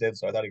rest of the guys did.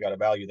 So I thought he got a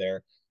value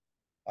there.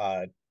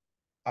 Uh,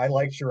 I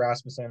liked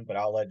Rasmussen, but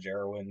I'll let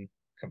Jerwin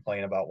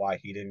complain about why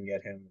he didn't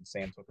get him and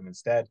Sam took him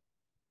instead.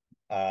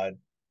 Uh,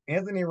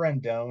 Anthony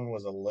Rendon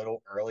was a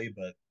little early,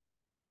 but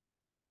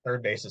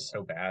third base is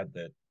so bad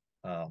that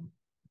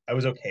I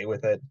was okay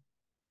with it.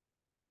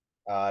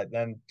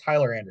 Then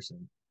Tyler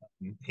Anderson.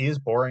 He is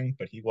boring,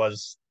 but he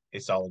was a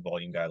solid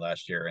volume guy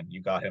last year, and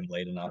you got him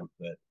late enough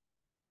that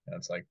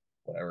it's like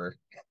whatever.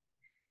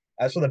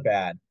 As for the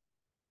bad,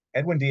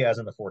 Edwin Diaz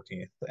in the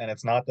 14th, and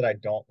it's not that I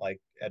don't like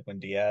Edwin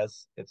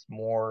Diaz. It's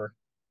more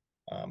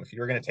if you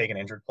were going to take an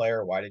injured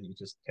player, why didn't you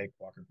just take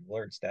Walker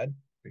Buehler instead?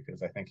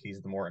 Because I think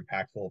he's the more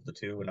impactful of the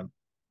two, and I'm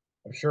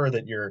sure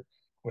that you're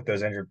with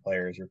those injured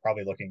players, you're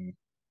probably looking.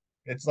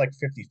 It's like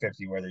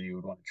 50-50 whether you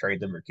would want to trade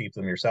them or keep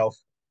them yourself,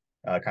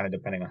 kind of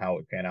depending on how it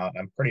would pan out. And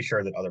I'm pretty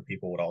sure that other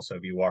people would also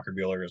view Walker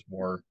Buehler as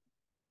more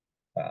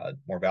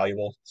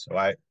valuable. So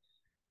I'm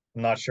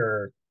not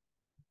sure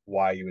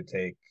why you would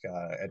take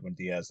Edwin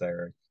Diaz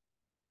there.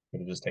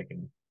 Could have just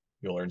taken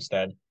Buehler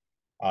instead.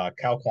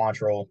 Cal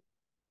Quantrill,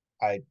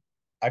 I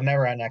I've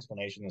never had an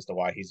explanation as to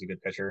why he's a good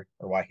pitcher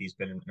or why he's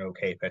been an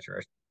okay pitcher.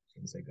 I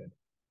shouldn't say good,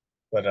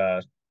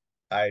 but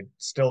I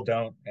still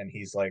don't, and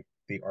he's like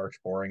the arch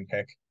boring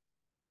pick.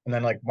 And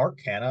then like Mark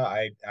Canna,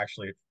 I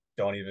actually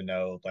don't even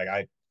know. Like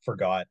I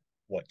forgot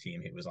what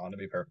team he was on, to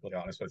be perfectly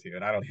honest with you,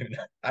 and I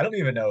don't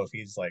even know if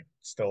he's like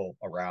still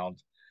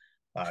around.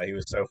 He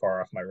was so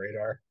far off my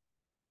radar.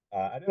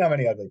 I didn't have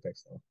any ugly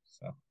picks though,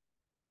 so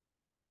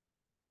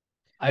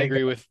Nate. I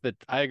agree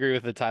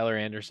with the Tyler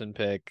Anderson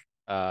pick,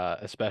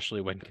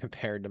 especially when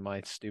compared to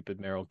my stupid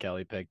Merrill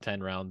Kelly pick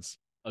 10 rounds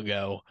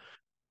ago.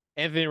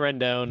 Anthony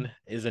Rendon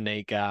is a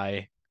Nate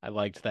guy. I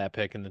liked that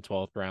pick in the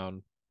 12th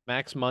round.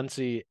 Max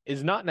Muncy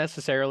is not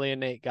necessarily a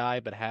Nate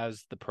guy, but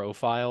has the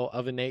profile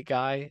of a Nate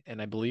guy,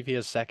 and I believe he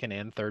has second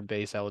and third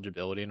base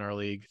eligibility in our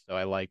league, so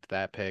I liked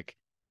that pick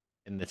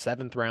in the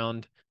 7th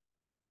round.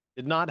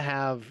 Did not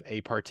have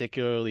a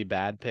particularly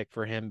bad pick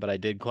for him, but I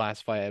did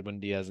classify Edwin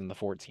Diaz in the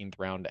 14th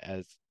round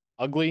as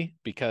ugly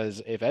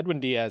because if Edwin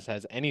Diaz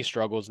has any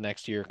struggles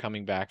next year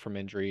coming back from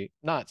injury,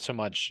 not so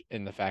much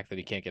in the fact that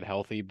he can't get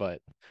healthy,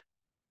 but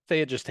say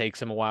it just takes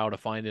him a while to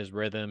find his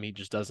rhythm. He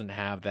just doesn't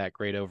have that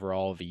great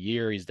overall of a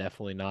year. He's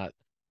definitely not,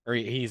 or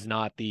he's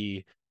not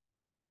the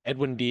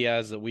Edwin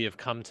Diaz that we have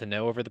come to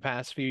know over the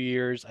past few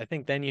years, I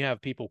think then you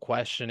have people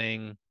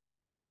questioning,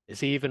 is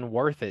he even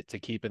worth it to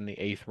keep in the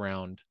eighth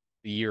round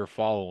the year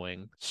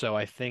following? So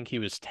I think he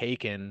was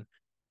taken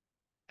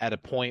at a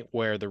point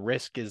where the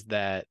risk is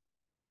that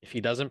if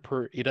he doesn't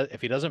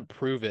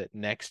prove it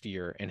next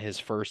year in his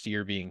first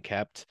year being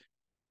kept,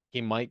 he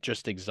might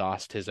just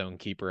exhaust his own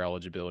keeper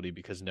eligibility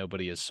because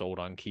nobody is sold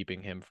on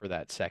keeping him for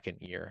that second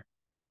year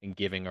and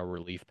giving a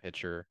relief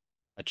pitcher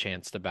a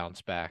chance to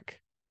bounce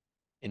back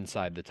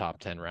inside the top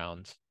 10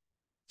 rounds.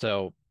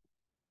 So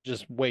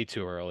just way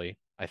too early,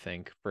 I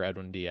think, for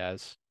Edwin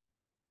Diaz.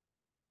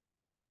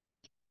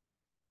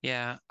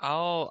 Yeah,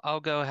 I'll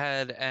go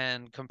ahead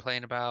and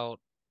complain about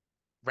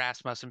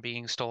Rasmussen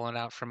being stolen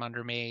out from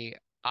under me.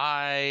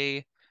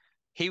 I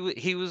he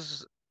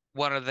was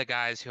one of the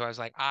guys who I was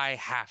like, I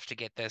have to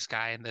get this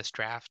guy in this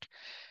draft,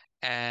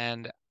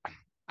 and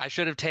I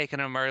should have taken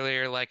him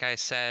earlier, like I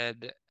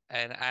said,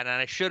 and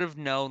I should have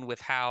known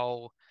with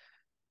how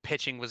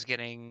pitching was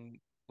getting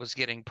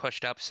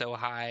pushed up so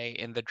high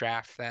in the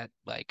draft that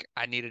like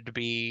I needed to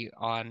be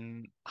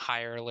on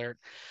higher alert.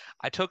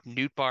 I took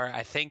Newtbar,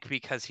 I think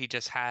because he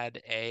just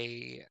had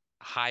a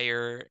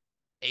higher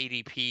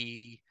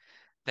ADP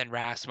than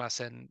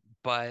Rasmussen,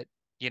 but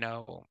you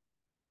know,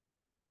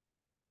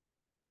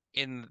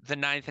 in the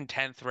ninth and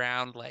 10th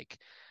round, like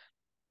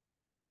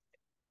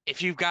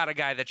if you've got a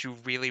guy that you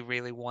really,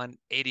 really want,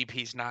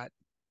 ADP's not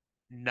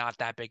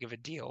that big of a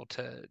deal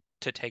to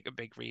take a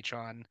big reach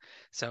on.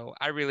 So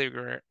I really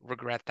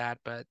regret that,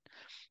 but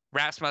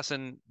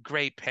Rasmussen,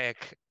 great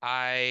pick.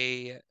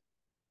 I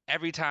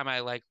every time I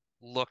like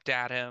looked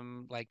at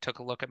him, like took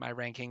a look at my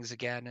rankings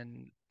again,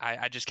 and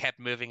I just kept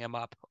moving him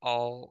up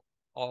all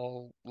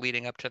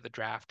leading up to the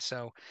draft.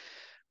 So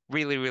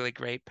really, really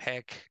great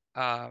pick.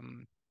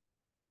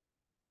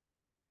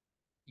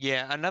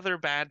 Yeah, another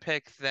bad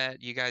pick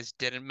that you guys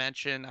didn't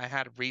mention, I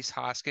had Reese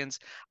Hoskins.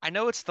 I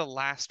know it's the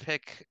last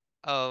pick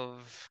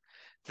of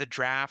the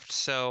draft,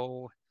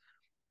 so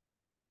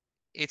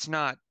it's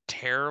not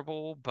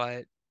terrible,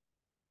 but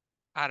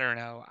I don't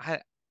know.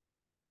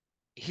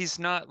 He's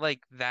not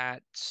like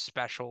that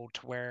special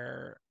to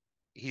where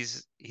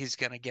he's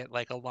gonna get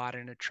like a lot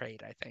in a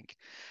trade, I think.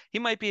 He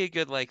might be a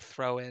good like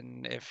throw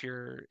in if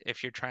you're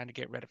trying to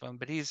get rid of him,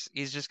 but he's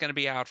just gonna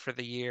be out for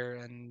the year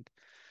and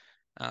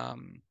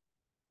um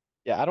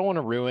Yeah, I don't want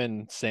to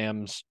ruin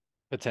Sam's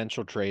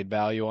potential trade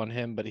value on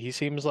him, but he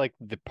seems like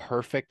the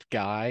perfect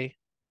guy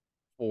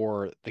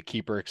for the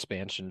keeper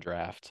expansion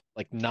draft.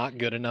 Like not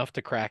good enough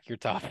to crack your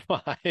top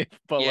five,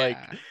 but like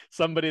yeah,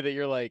 somebody that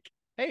you're like,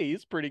 hey,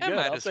 he's pretty it good.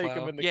 might I'll as take him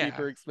well. in the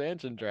keeper Yeah.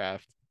 expansion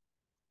draft.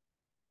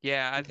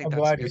 Yeah, I think I'm that's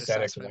a glad you good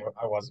said it because assessment.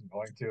 I wasn't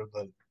going to,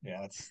 but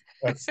yeah,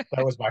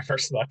 that was my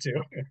first thought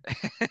too.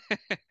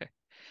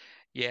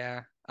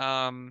 Yeah.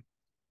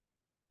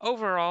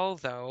 Overall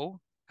though,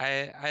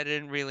 I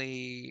didn't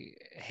really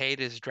hate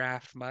his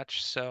draft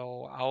much,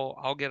 so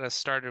I'll get us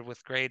started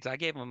with grades. I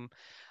gave him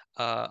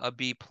a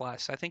B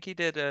plus. I think he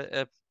did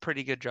a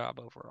pretty good job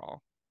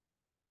overall.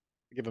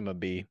 Give him a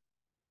B.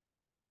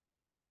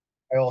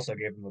 I also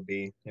gave him a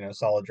B. You know,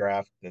 solid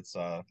draft. It's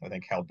I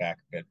think held back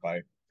a bit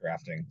by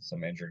drafting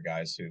some injured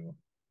guys who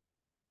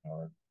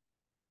are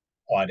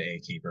quad A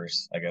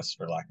keepers, I guess,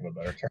 for lack of a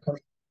better term.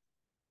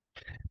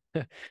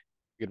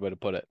 Good way to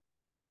put it.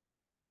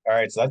 All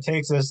right, so that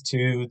takes us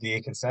to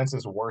the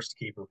consensus worst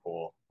keeper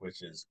pool,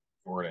 which is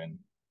Jordan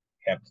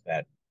kept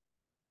that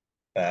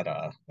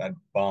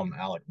bum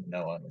Alec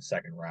Manoa in the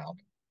second round.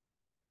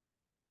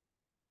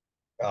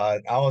 I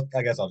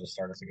guess I'll just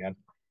start us again.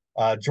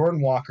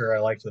 Jordan Walker, I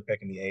liked the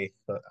pick in the eighth,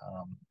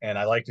 and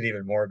I liked it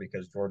even more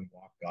because Jordan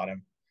Walker got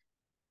him.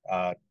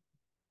 Uh,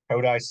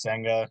 Kodai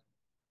Senga,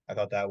 I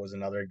thought that was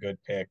another good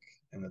pick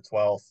in the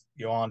 12th.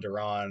 Yohan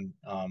Duran,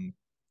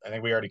 I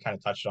think we already kind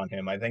of touched on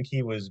him. I think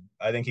he was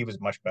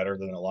much better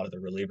than a lot of the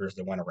relievers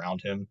that went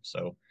around him.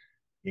 So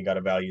he got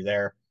a value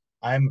there.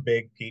 I'm a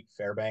big Pete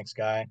Fairbanks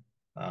guy.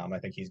 I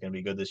think he's going to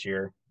be good this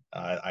year.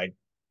 I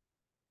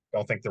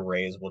don't think the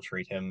Rays will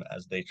treat him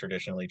as they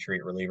traditionally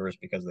treat relievers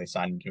because they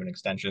signed him to an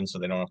extension, so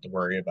they don't have to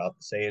worry about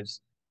the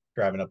saves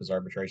driving up his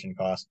arbitration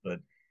cost. But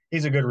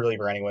he's a good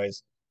reliever,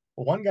 anyways.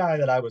 One guy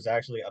that I was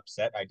actually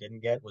upset I didn't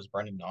get was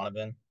Brendan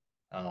Donovan.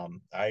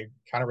 I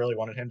kind of really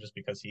wanted him just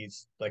because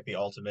he's like the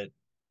ultimate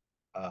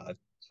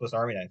Swiss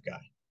Army knife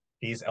guy.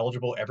 He's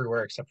eligible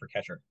everywhere except for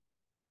catcher,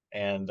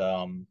 and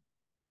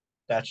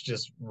that's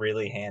just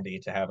really handy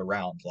to have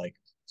around, like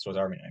Swiss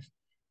Army knife.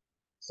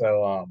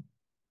 So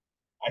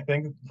I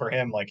think for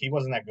him, like he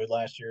wasn't that good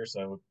last year,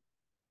 so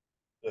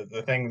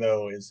the thing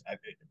though is I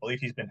believe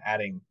he's been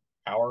adding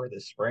power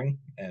this spring,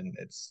 and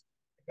it's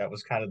that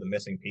was kind of the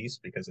missing piece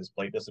because his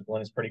plate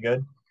discipline is pretty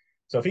good.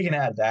 So if he can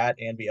add that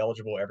and be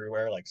eligible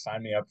everywhere, like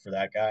sign me up for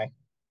that guy.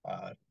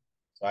 Uh,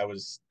 so I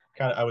was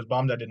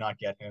bummed I did not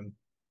get him.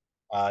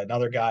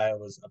 Another guy I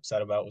was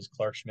upset about was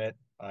Clark Schmidt.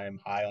 I am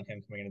high on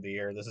him coming into the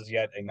year. This is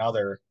yet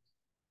another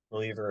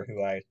reliever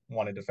who I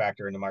wanted to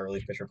factor into my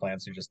relief pitcher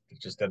plans who just it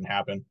just didn't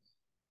happen.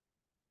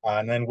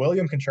 And then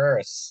William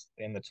Contreras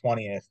in the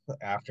 20th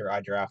after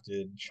I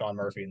drafted Sean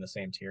Murphy in the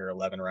same tier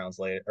 11 rounds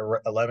later,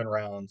 or 11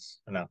 rounds,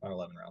 no, not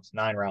 11 rounds,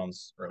 9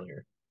 rounds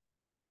earlier.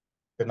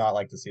 Did not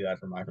like to see that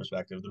from my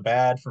perspective. The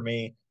bad for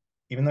me,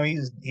 even though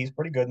he's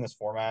pretty good in this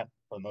format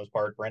for the most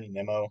part, Brandon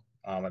Nimmo,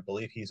 I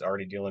believe he's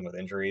already dealing with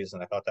injuries,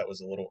 and I thought that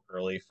was a little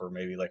early for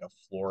maybe like a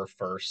floor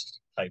first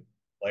type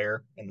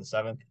player in the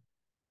seventh.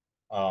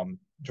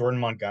 Jordan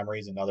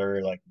Montgomery's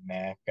another like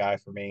meh guy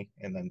for me,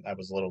 and then that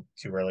was a little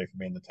too early for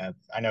me in the 10th.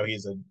 I know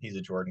he's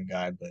a Jordan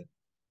guy, but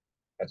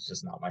that's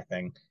just not my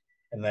thing.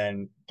 And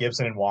then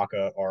Gibson and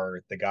Waka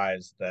are the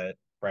guys that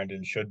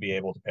Brendan should have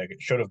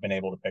been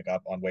able to pick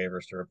up on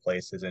waivers to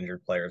replace his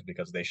injured players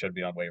because they should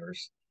be on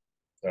waivers.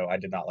 So I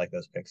did not like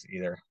those picks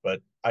either.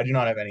 But I do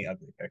not have any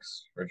ugly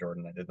picks for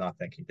Jordan. I did not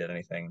think he did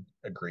anything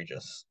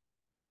egregious.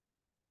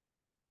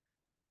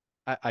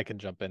 I can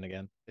jump in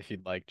again if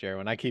you'd like,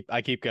 Jerwin.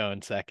 I keep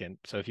going second.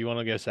 So if you want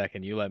to go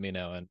second, you let me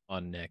know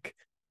on Nick.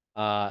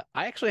 I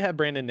actually had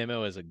Brandon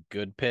Nimmo as a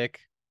good pick,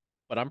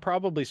 but I'm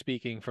probably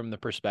speaking from the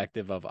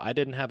perspective of I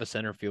didn't have a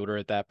center fielder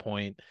at that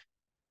point.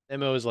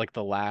 Nimmo is like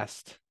the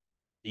last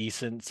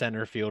decent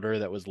center fielder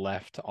that was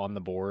left on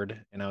the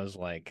board, and I was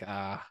like,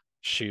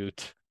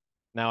 shoot.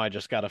 Now I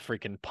just got to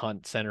freaking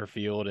punt center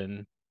field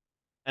and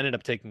ended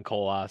up taking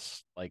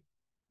Colas like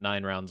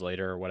 9 rounds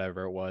later or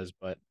whatever it was.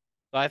 But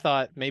so I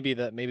thought maybe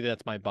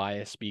that's my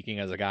bias speaking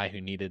as a guy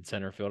who needed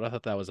center field. I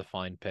thought that was a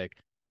fine pick.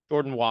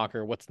 Jordan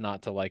Walker, what's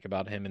not to like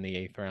about him in the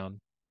 8th round?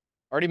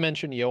 Already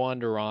mentioned Yohan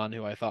Duran,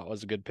 who I thought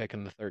was a good pick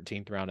in the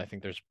 13th round. I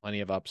think there's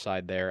plenty of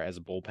upside there as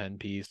a bullpen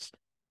piece.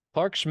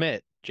 Clark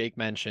Schmidt, Jake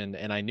mentioned,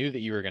 and I knew that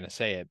you were going to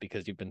say it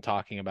because you've been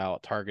talking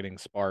about targeting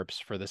Sparps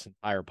for this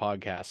entire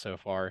podcast so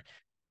far.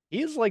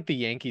 He is like the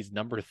Yankees'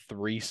 number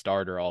 3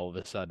 starter all of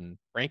a sudden.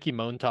 Frankie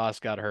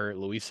Montas got hurt,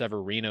 Luis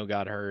Severino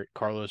got hurt,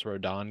 Carlos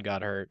Rodon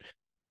got hurt.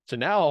 So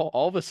now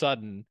all of a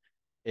sudden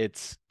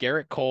it's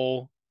Garrett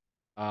Cole,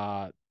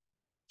 uh,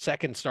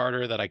 second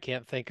starter that I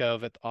can't think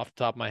of off the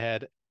top of my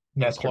head,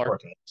 and Nestor Clark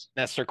Cortez.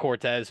 Nestor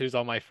Cortez, who's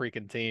on my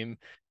freaking team.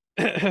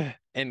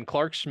 And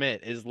Clark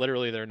Schmidt is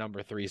literally their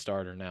number 3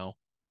 starter now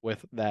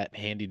with that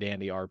handy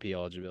dandy RP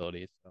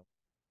eligibility. So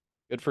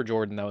good for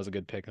Jordan. That was a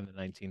good pick in the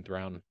 19th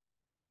round.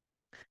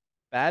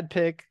 Bad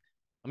pick.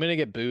 I'm gonna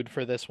get booed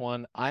for this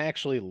one. I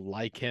actually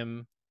like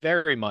him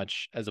very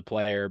much as a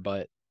player,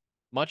 but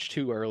much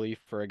too early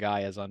for a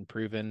guy as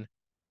unproven.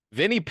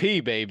 Vinny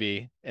P,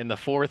 baby, in the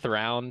 4th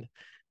round.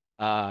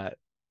 Uh,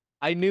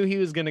 I knew he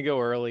was gonna go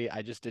early.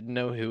 I just didn't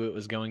know who it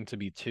was going to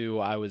be too.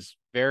 I was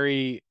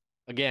very,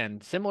 again,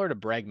 similar to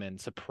Bregman,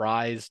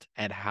 surprised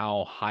at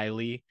how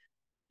highly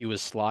he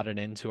was slotted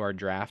into our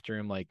draft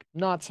room. Like,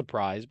 not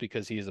surprised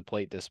because he is a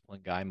plate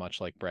discipline guy, much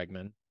like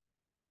Bregman,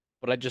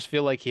 but I just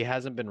feel like he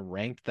hasn't been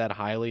ranked that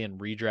highly in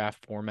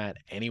redraft format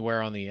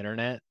anywhere on the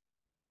internet.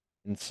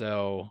 And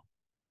so,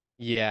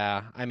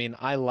 yeah, I mean,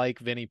 I like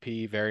Vinny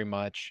P very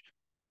much.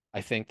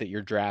 I think that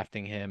you're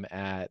drafting him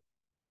at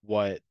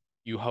what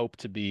you hope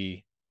to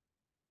be,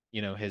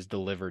 his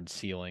delivered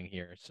ceiling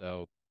here.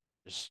 So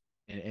just,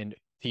 and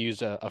to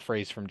use a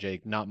phrase from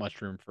Jake, not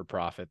much room for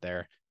profit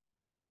there.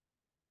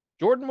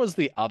 Jordan was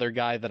the other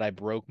guy that I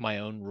broke my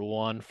own rule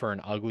on for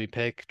an ugly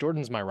pick.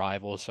 Jordan's my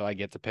rival, so I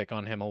get to pick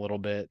on him a little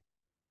bit.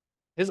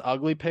 His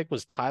ugly pick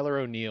was Tyler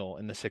O'Neill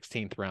in the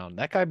 16th round.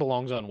 That guy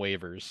belongs on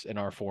waivers in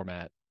our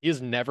format. He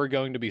is never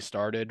going to be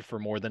started for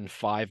more than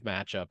 5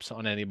 matchups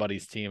on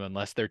anybody's team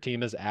unless their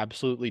team is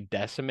absolutely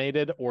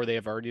decimated or they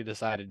have already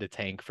decided to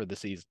tank for the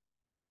season.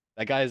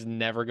 That guy is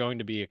never going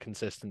to be a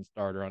consistent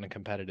starter on a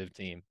competitive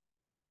team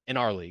in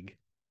our league.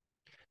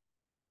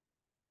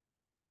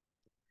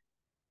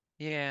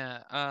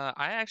 Yeah,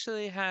 I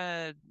actually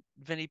had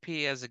Vinny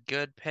P as a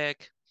good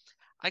pick.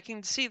 I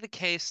can see the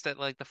case that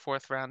like the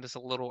 4th round is a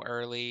little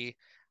early.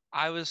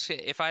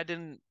 If I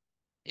didn't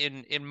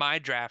in my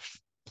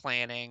draft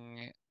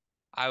planning,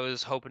 I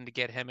was hoping to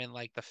get him in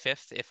like the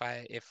 5th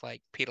if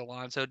like Pete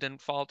Alonso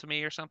didn't fall to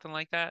me or something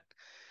like that.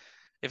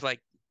 If like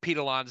Pete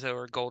Alonso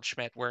or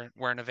Goldschmidt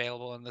weren't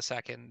available in the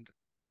second,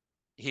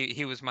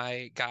 he was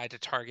my guy to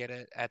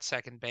target at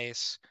second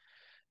base.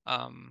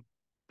 Um,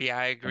 but yeah,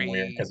 I And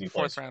weird agree. because he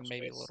Fourth plays round first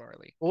maybe a base. little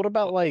early. What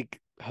about Well, like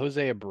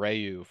Jose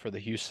Abreu for the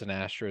Houston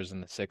Astros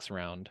in the 6th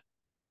round?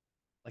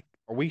 Like,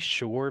 are we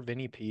sure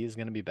Vinny P is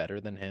going to be better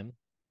than him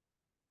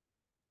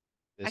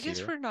this year?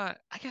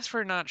 I guess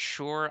we're not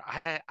sure.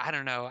 I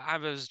don't know. I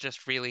was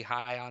just really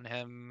high on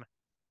him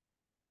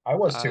I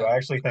was too. I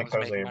actually when I think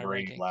was Jose making my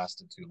Abreu rankings.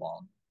 lasted too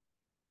long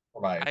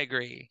for my. I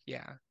agree.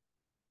 Yeah.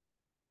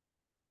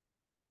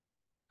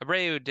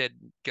 Abreu did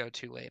go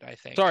too late, I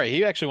think. Sorry,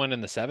 he actually went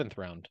in the 7th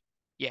round.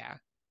 Yeah.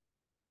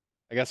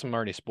 I guess I'm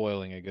already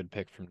spoiling a good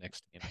pick from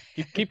Nick's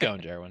team. Keep going,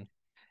 Jerwin.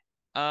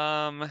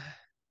 Um,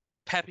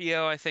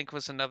 Pepio, I think,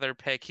 was another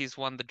pick. He's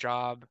won the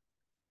job,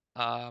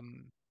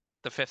 um,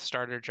 the 5th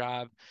starter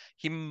job.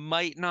 He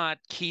might not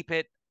keep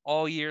it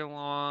all year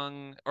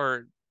long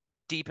or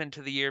deep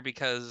into the year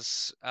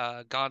because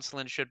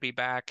Gonsolin should be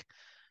back,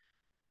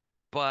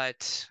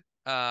 but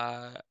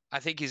I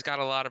think he's got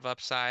a lot of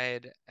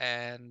upside,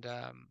 and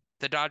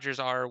the Dodgers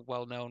are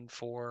well known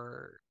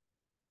for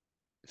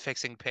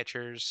fixing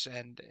pitchers,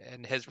 and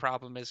his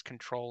problem is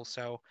control.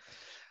 So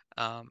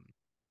um,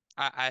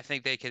 I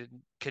think they could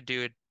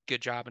do a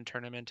good job and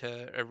turn him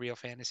into a real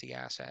fantasy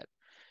asset.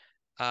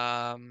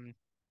 Um,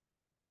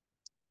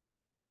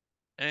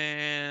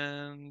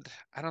 and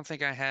I don't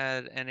think I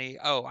had any.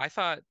 Oh, I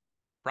thought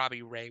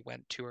Robbie Ray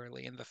went too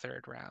early in the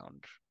third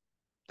round.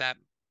 That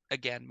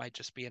again might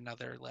just be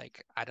another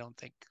like I don't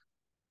think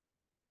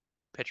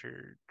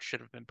pitcher should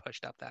have been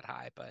pushed up that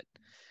high, but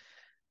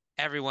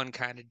everyone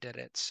kind of did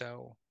it.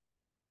 So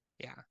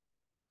yeah.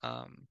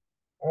 Um,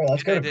 All right,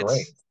 let's and go I to did.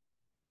 great.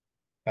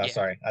 Oh, Yeah.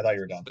 sorry. I thought you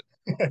were done.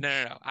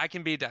 No. I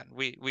can be done.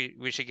 We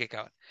should get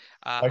going.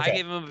 I Okay.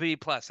 gave him a B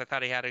plus. I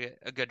thought he had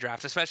a good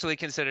draft, especially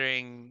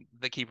considering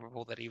the keeper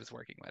pool that he was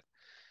working with.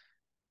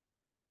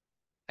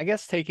 I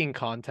guess taking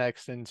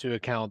context into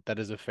account, that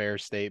is a fair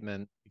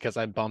statement because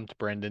I bumped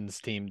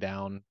Brendan's team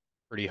down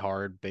pretty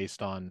hard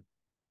based on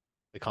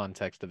the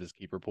context of his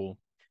keeper pool.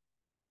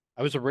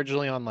 I was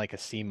originally on like a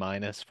C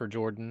minus for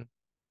Jordan.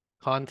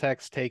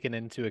 Context taken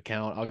into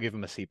account, I'll give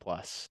him a C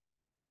plus.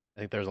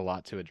 I think there's a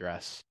lot to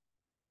address.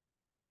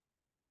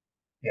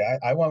 Yeah,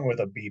 I went with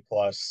a B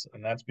plus,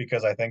 and that's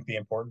because I think the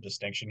important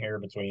distinction here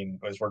between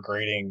is we're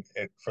grading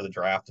it for the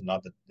draft and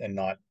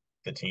not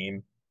the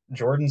team.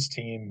 Jordan's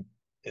team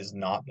is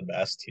not the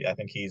best. I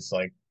think he's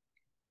like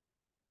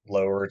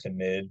lower to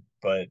mid,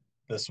 but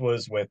this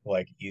was with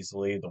like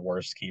easily the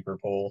worst keeper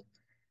pool.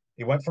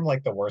 He went from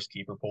like the worst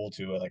keeper pool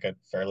to like a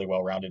fairly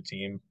well-rounded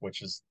team,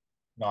 which is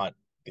not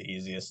the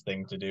easiest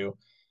thing to do.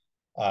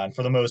 And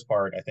for the most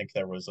part, I think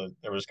there was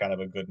kind of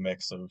a good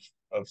mix of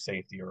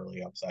safety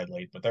early, upside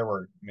late. But there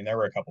were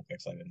a couple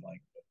picks I didn't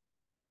like.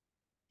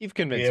 You've To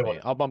be convinced able me.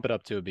 to, I'll bump it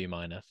up to a B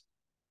minus.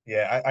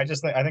 yeah, I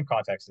just think I think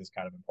context is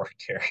kind of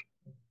important here.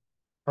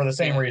 For the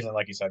same Yeah, reason,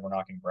 like you said, we're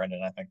knocking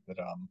Brendan. I think that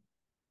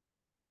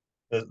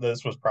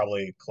this was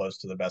probably close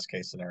to the best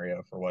case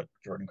scenario for what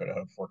Jordan could have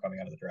hoped for coming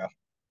out of the draft.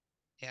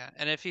 yeah.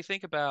 And if you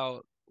think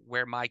about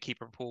where my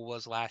keeper pool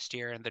was last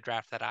year and the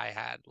draft that I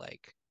had,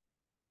 like,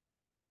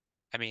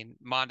 I mean,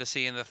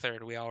 Mondesi in the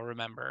third, we all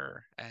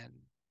remember. And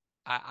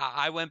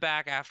I went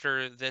back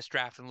after this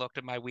draft and looked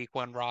at my week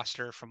one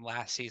roster from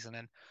last season,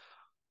 and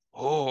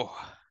oh,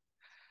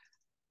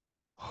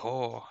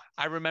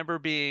 I remember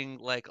being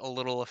like a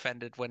little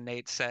offended when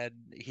Nate said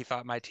he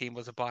thought my team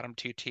was a bottom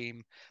two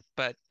team,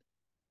 but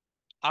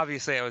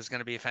obviously I was going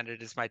to be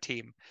offended as my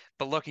team.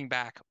 But looking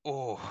back,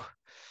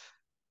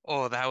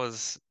 that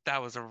was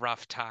a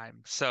rough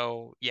time.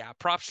 So yeah,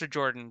 props to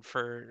Jordan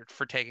for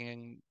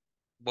taking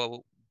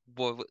what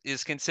what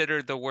is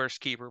considered the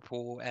worst keeper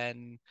pool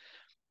and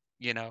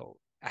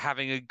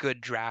having a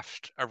good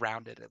draft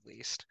around it at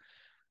least.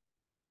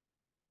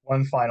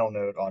 One final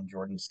note on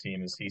Jordan's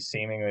team is he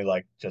seemingly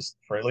like just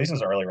for at least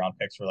his early round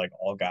picks were like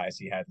all guys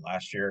he had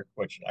last year,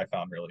 which I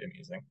found really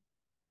amusing.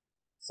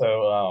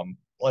 So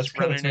let's Just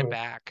go running it to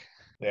back.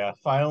 yeah.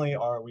 Finally,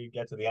 we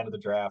get to the end of the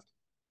draft.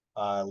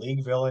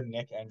 League villain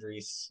Nick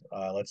Endries.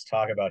 Let's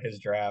talk about his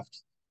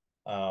draft.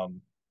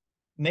 Um,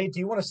 Nate, do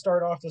you want to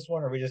start off this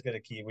one, or are we just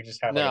gonna keep? We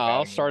just have No, like a I'll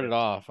batting start order. it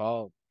off. I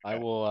Okay.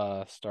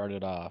 will start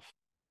it off.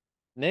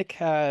 Nick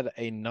had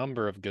a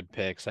number of good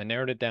picks. I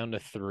narrowed it down to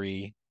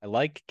three. I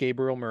like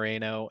Gabriel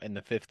Moreno in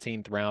the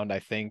 15th round. I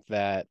think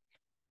that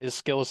his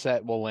skill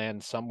set will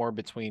land somewhere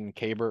between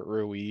Keibert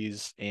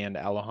Ruiz and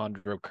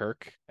Alejandro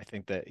Kirk. I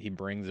think that he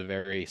brings a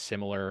very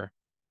similar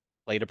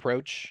plate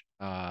approach.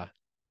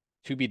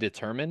 To be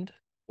determined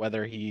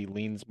whether he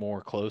leans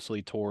more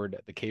closely toward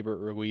the Keibert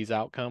Ruiz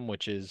outcome,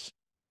 which is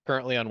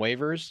currently on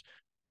waivers,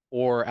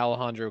 or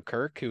Alejandro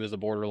Kirk, who is a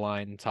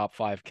borderline top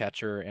five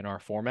catcher in our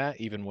format,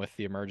 even with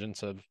the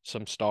emergence of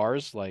some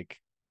stars like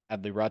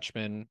Adley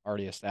Rutschman,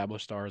 already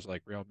established stars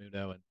like Real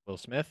Muto and Will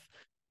Smith.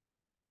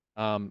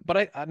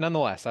 But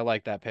nonetheless, I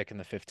like that pick in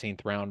the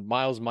 15th round.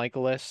 Miles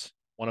Michaelis,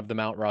 one of the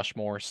Mount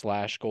Rushmore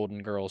slash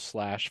Golden Girls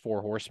slash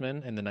Four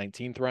Horsemen in the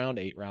 19th round,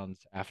 8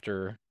 rounds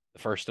after the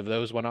first of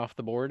those went off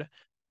the board.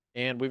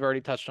 And we've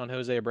already touched on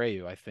Jose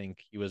Abreu. I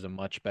think he was a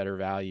much better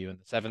value in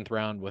the 7th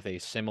round with a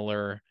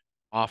similar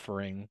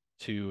offering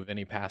to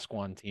Vinny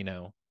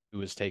Pasquantino, who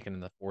was taken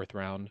in the 4th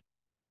round.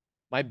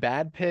 My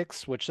bad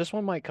picks, which this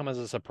one might come as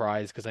a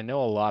surprise because I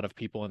know a lot of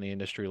people in the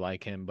industry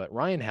like him, but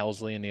Ryan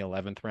Helsley in the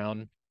 11th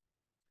round.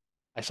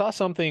 I saw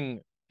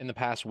something in the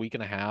past week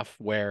and a half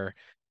where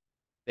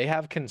they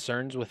have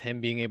concerns with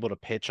him being able to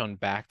pitch on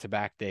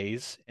back-to-back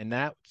days, and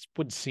that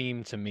would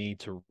seem to me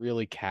to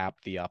really cap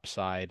the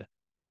upside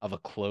of a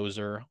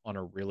closer on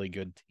a really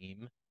good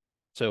team.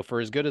 So for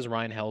as good as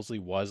Ryan Helsley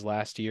was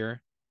last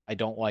year, I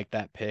don't like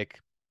that pick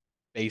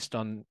based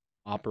on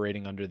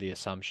operating under the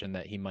assumption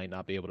that he might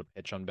not be able to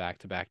pitch on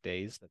back-to-back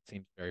days. That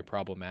seems very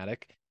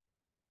problematic.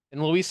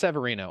 And Luis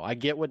Severino, I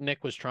get what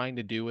Nick was trying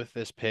to do with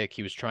this pick.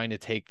 He was trying to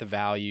take the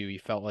value. He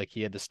felt like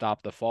he had to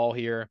stop the fall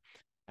here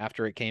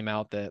after it came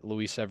out that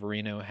Luis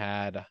Severino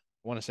had, I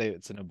want to say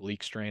it's an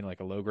oblique strain, like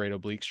a low grade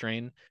oblique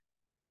strain.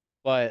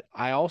 But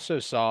I also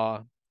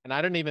saw, and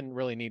I didn't even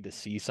really need to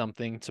see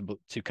something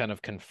to kind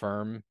of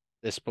confirm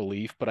this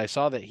belief, but I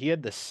saw that he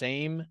had the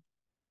same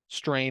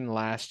strain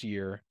last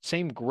year.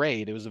 Same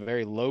grade. It was a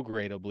very low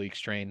grade oblique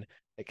strain.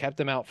 It kept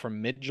him out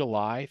from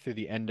mid-July through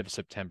the end of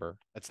September.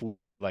 That's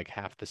like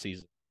half the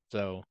season.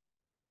 So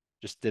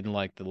just didn't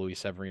like the Luis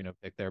Severino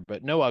pick there,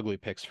 but no ugly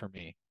picks for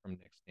me from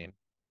Nick's team.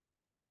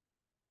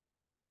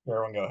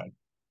 Everyone, go ahead.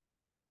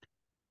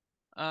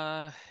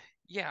 Uh,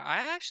 yeah,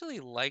 I actually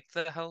like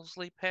the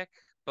Helsley pick,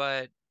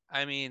 but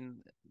I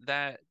mean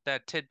that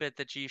tidbit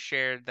that you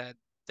shared that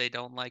they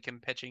don't like him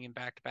pitching in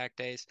back-to-back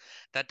days,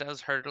 that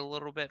does hurt a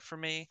little bit for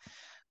me.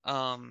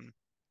 Um,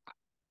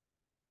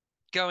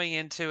 Going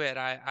into it,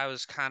 I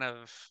was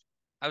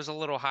a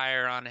little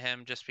higher on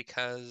him just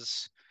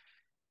because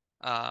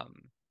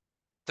um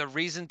the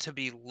reason to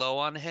be low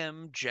on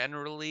him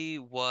generally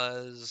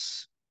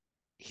was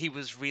he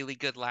was really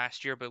good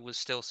last year, but was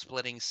still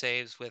splitting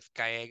saves with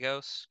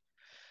Gallegos.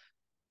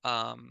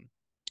 Um,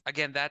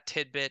 Again, that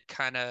tidbit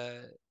kind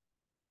of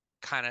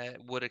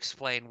would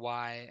explain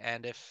why,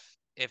 and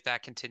if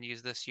that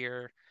continues this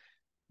year,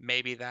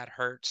 maybe that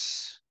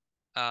hurts.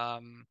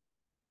 Um,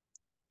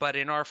 but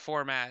in our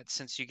format,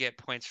 since you get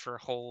points for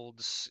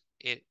holds,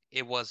 it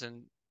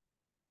wasn't.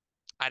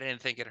 I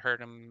didn't think it hurt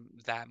him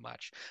that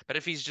much. But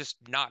if he's just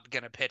not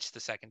gonna pitch the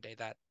second day,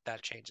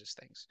 that changes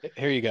things.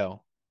 Here you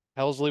go.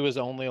 Helsley was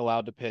only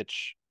allowed to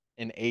pitch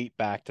in 8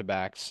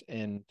 back-to-backs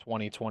in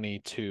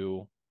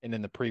 2022, and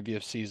in the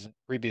previous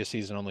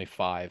season only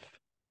 5.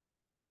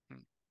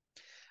 Hmm.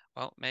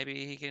 Well,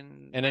 maybe he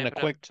can And in a ramp it up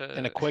quick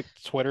in a to. quick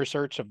Twitter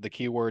search of the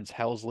keywords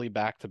Helsley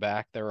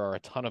back-to-back, there are a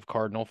ton of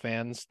Cardinal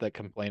fans that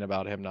complain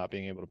about him not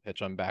being able to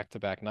pitch on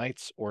back-to-back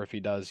nights, or if he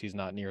does, he's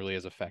not nearly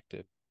as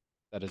effective.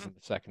 That is Hmm, in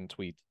the second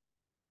tweet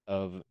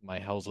of my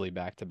Helsley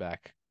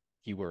back-to-back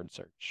keyword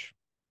search.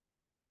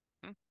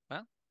 hmm.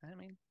 Well, I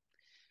mean,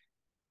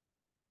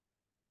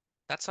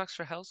 that sucks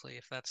for Helsley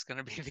if that's going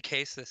to be the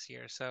case this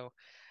year. So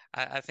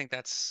I think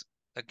that's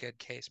a good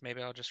case.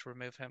 Maybe I'll just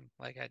remove him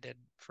like I did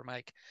for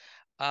Mike.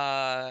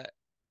 Uh,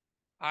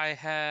 I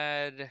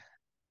had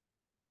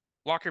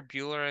Walker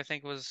Bueller, I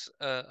think was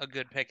a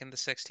good pick in the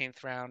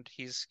 16th round.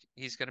 He's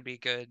going to be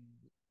good,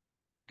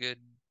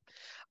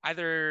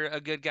 either a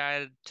good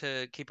guy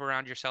to keep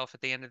around yourself at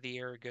the end of the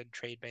year, or a good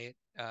trade bait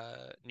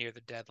near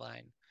the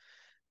deadline.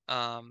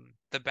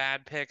 The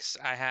bad picks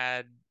I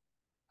had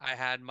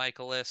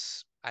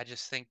Michaelis. I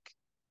just think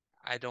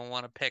I don't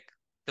want to pick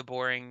the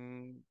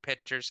boring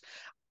pitchers.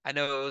 I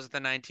know it was the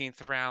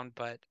 19th round,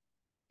 but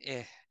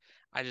eh,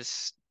 I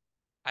just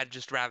I'd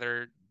just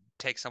rather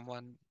take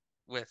someone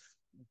with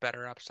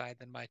better upside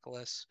than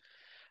Michaelis.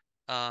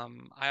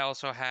 I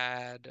also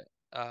had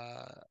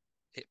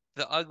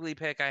the ugly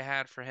pick I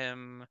had for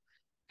him,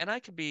 and I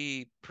could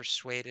be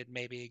persuaded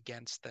maybe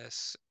against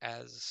this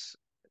as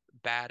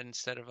bad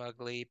instead of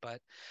ugly,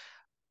 but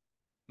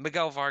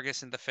Miguel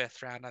Vargas in the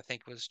 5th round I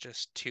think was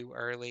just too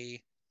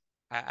early.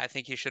 I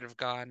think he should have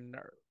gone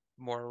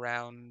more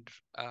around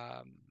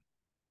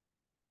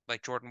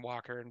like Jordan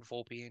Walker and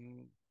Volpe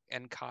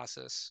and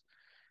Casas.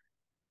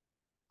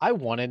 I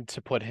wanted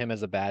to put him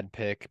as a bad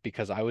pick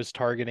because I was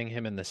targeting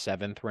him in the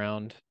 7th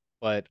round,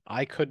 but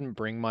I couldn't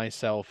bring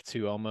myself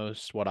to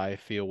almost what I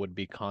feel would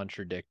be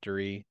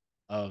contradictory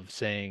of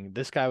saying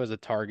this guy was a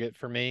target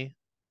for me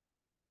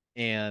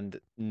and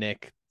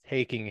Nick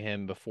taking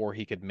him before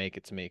he could make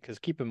it to me. Because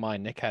keep in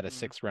mind, Nick had a Mm,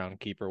 6th round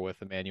keeper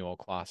with Emmanuel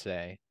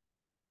Clase,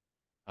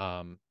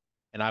 um,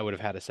 and I would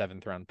have had a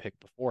 7th round pick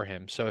before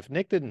him. So if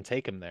Nick didn't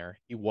take him there,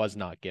 he was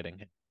not getting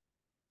him.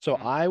 So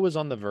mm. I was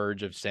on the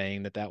verge of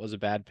saying that that was a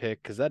bad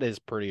pick because that is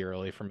pretty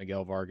early for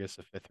Miguel Vargas,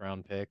 a 5th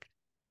round pick.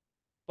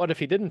 But if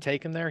he didn't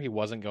take him there, he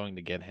wasn't going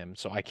to get him.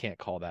 So I can't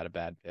call that a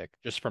bad pick,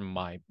 just from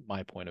my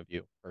point of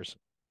view,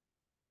 personally.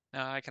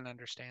 No, I can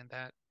understand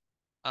that.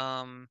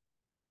 Um,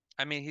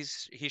 I mean,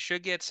 he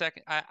should get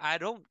second. I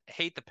don't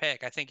hate the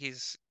pick. I think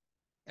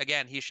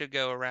he should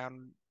go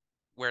around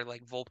where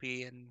like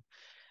Volpe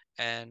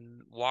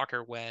and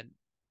Walker went.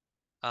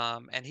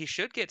 And he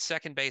should get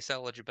second base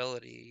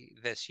eligibility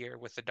this year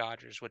with the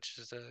Dodgers, which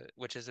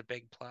is a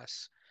big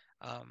plus.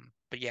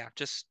 But yeah,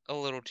 just a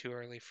little too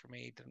early for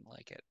me. Didn't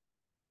like it.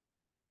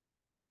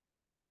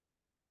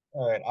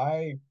 All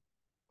right,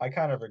 I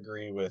kind of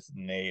agree with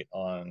Nate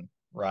on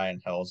Ryan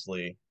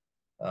Helsley.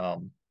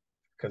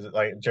 Because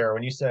like Jared,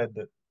 when you said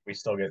that we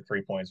still get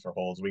 3 points for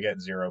holds, we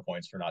get 0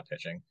 points for not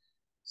pitching.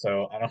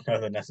 So I don't know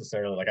that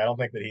necessarily like I don't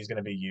think that he's going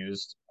to be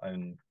used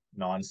in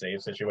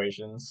non-save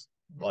situations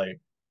like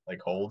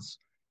holds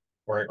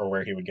or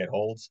where he would get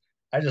holds.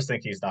 I just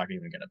think he's not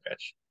even going to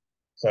pitch.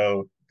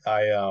 So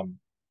I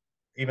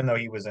even though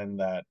he was in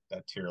that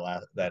tier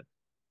last that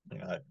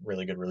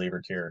really good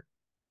reliever tier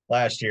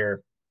last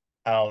year,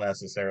 I don't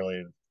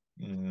necessarily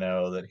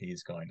know that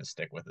he's going to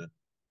stick with it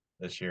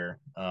this year.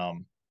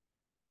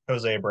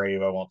 Jose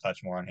Abreu, I won't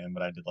touch more on him,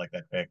 but I did like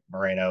that pick.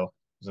 Moreno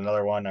was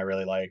another one I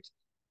really liked.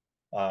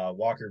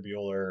 Walker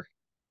Bueller,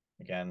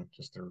 again,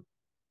 just to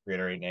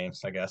reiterate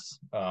names, I guess.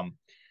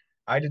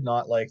 I did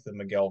not like the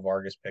Miguel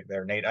Vargas pick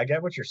there. Nate, I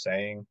get what you're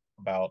saying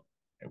about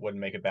it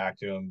wouldn't make it back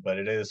to him, but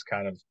it is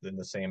kind of in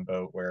the same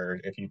boat where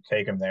if you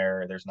take him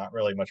there, there's not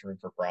really much room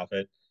for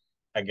profit.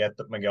 I get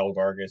that Miguel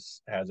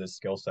Vargas has a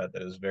skill set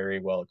that is very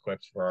well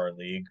equipped for our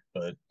league,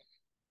 but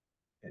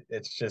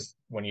it's just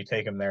when you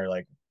take him there,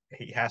 like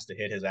he has to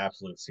hit his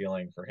absolute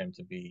ceiling for him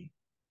to be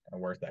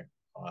worth that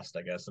cost,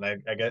 I guess. And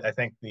I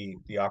think the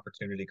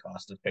opportunity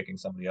cost of picking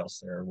somebody else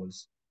there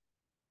was,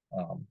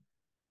 um,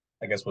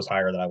 I guess, was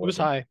higher than I It would have was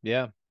been. high,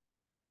 yeah.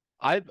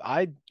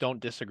 I don't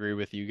disagree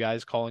with you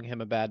guys calling him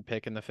a bad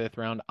pick in the fifth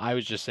round. I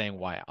was just saying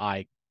why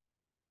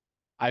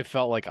I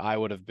felt like I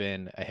would have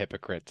been a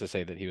hypocrite to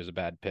say that he was a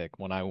bad pick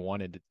when I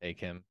wanted to take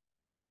him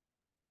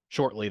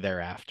shortly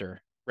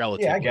thereafter, Yeah, I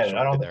relatively get it. shortly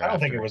I don't think it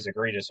thereafter. was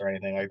egregious or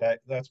anything like that.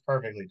 That's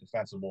perfectly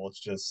defensible. It's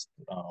just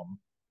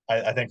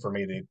I think for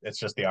me it's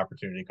just the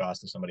opportunity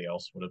cost of somebody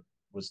else would have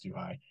was too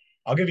high.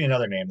 I'll give you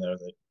another name though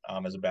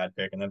that is a bad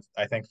pick, and then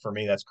I think for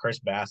me that's Chris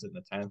Bassett in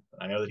the 10th.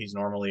 I know that he's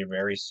normally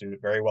very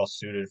well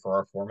suited for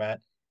our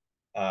format,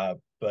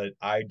 but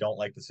I don't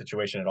like the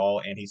situation at all.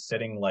 And he's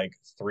sitting like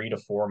 3 to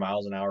 4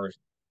 miles an hour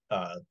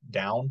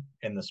down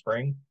in the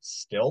spring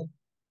still,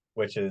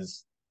 which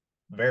is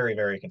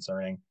very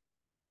concerning.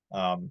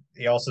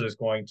 He also is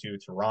going to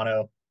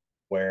Toronto,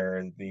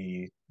 where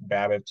the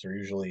BABIPs are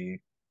usually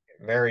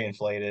very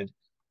inflated,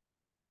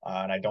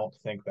 and I don't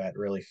think that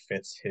really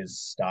fits his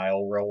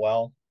style real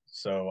well.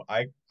 So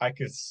I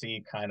could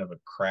see kind of a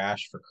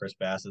crash for Chris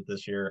Bassett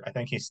this year. I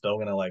think he's still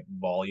going to like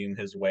volume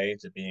his way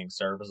to being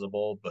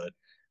serviceable, but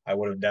I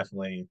would have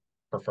definitely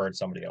preferred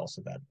somebody else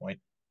at that point.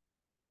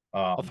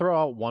 I'll Um, throw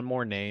out one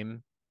more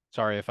name.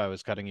 Sorry if I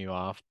was cutting you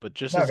off, but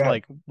just no, as go ahead.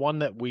 like one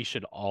that we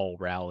should all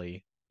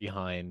rally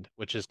behind,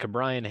 which is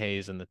Cabrian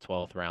Hayes in the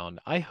 12th round.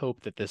 I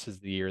hope that this is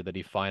the year that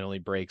he finally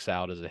breaks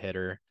out as a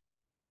hitter.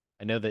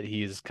 I know that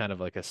he's kind of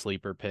like a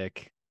sleeper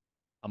pick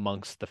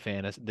amongst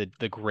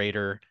the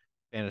greater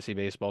fantasy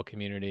baseball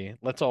community.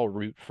 Let's all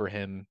root for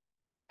him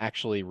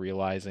actually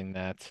realizing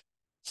that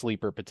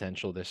sleeper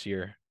potential this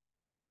year.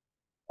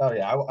 Oh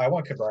yeah, I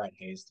want Brian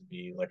Hayes to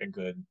be like a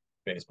good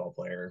baseball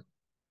player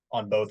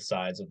on both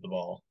sides of the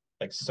ball,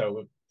 like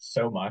so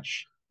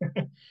much.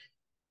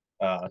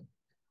 Uh,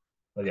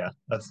 but yeah,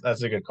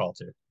 that's a good call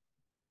too.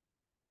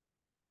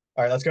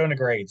 All right, let's go into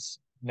grades.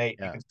 Nate,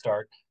 you Yeah. can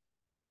start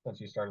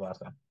since you started last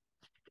time.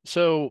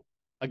 So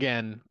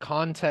again,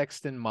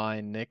 context in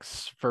mind,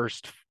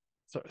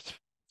 so,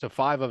 so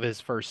five of his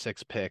first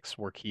six picks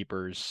were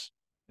keepers.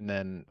 And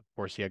then of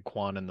course he had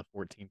Quan in the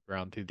 14th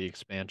round through the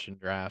expansion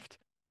draft.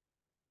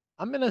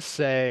 I'm gonna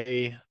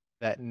say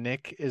that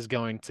Nick is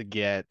going to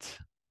get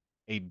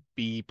a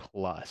B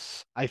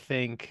plus. I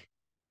think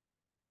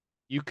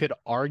you could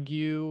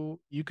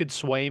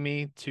sway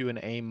me to an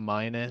A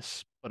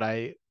minus, but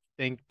I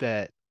think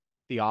that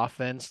the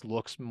offense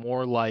looks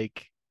more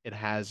like it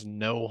has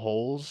no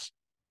holes,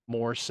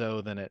 more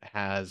so than it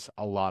has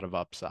a lot of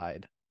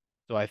upside.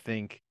 So I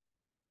think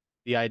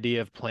the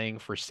idea of playing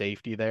for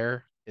safety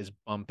there is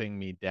bumping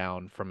me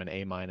down from an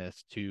A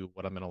minus to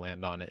what I'm going to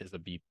land on is a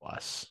B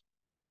plus.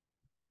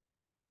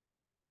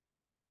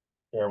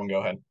 Everyone, go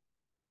ahead.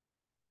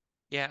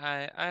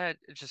 Yeah,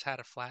 just had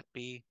a flat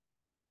B.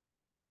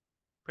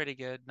 Pretty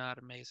good, not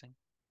amazing.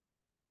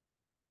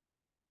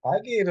 I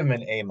gave him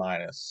an A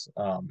minus.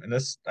 And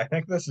this I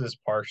think this is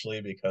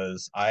partially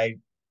because I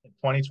in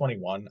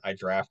 2021 I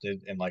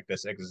drafted in like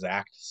this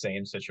exact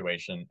same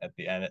situation at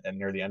the end and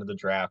near the end of the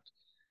draft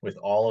with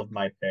all of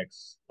my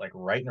picks like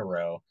right in a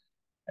row,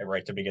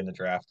 right to begin the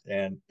draft.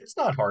 And it's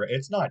not hard.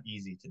 It's not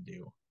easy to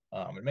do.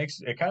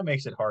 It kind of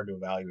makes it hard to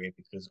evaluate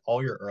because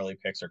all your early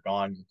picks are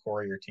gone. Your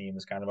core of your team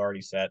is kind of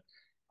already set,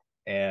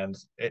 and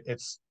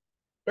it's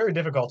very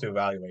difficult to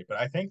evaluate.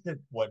 But I think that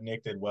what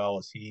Nick did well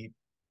is he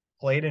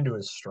played into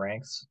his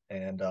strengths,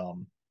 and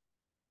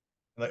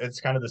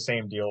it's kind of the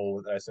same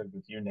deal that I said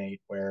with you,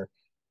 Nate, where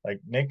like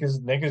Nick is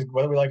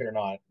whether we like it or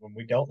not, when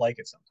we don't like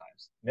it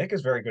sometimes, Nick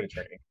is very good at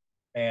trading,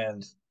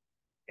 and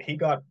he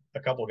got a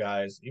couple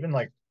guys. Even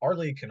like our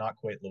league cannot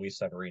quit Luis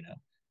Severino.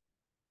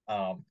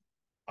 Um,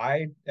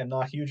 I am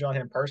not huge on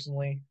him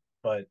personally,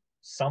 but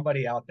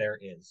somebody out there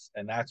is,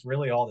 and that's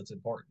really all that's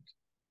important.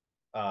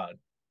 Uh,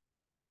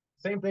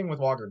 Same thing with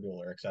Walker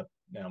Bueller, except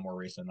more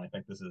recent. I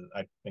think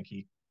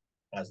he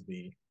has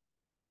the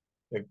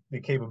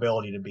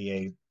capability to be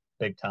a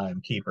big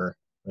time keeper.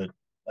 But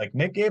like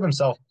Nick gave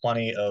himself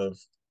plenty of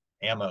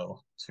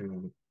ammo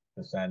to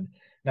defend.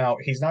 Now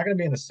he's not going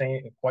to be in the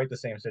same quite the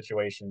same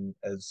situation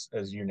as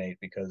you, Nate,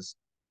 because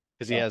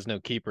Because he has no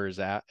keepers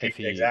at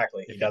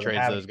exactly he if he doesn't trades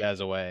have any those guys keepers,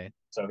 away.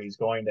 so he's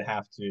going to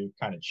have to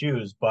kind of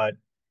choose. But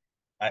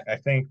I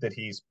think that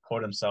he's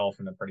put himself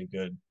in a pretty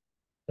good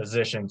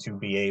position to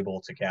be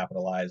able to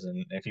capitalize.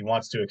 And if he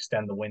wants to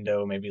extend the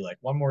window, maybe like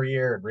one more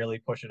year and really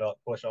push it up,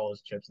 push all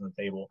his chips on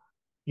the table,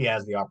 he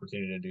has the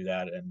opportunity to do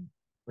that. And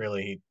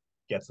really, he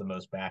gets the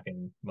most back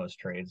in most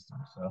trades.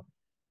 So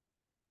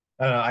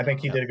I don't know. I think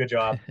he Yep. did a good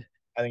job.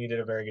 I think he did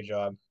a very good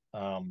job.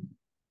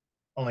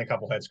 Only a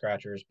couple head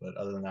scratchers, but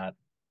other than that,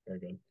 very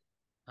good.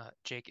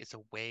 Jake, it's a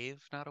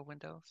wave, not a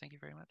window. Thank you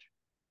very much.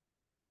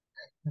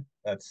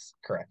 That's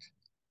correct.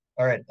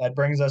 All right, that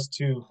brings us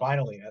to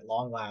finally, at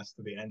long last,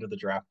 to the end of the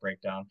draft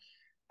breakdown.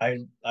 I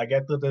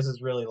get that this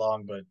is really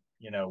long, but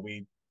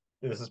we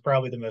this is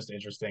probably the most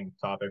interesting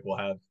topic we'll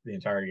have the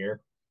entire year.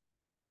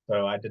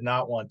 So I did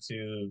not want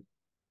to,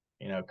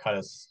 cut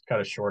us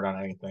short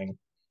on anything.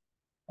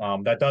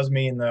 That does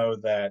mean though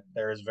that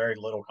there is very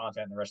little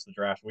content in the rest of the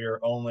draft. We are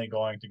only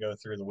going to go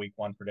through the week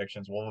one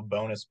predictions. We'll have a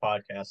bonus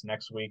podcast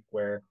next week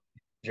where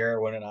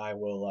Jarwin and I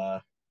will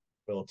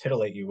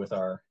titillate you with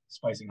our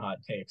spicy hot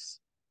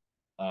takes,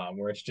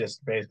 where it's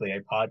just basically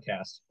a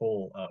podcast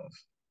full of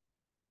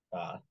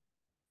uh,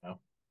 you know,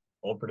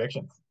 old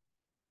predictions.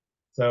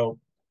 So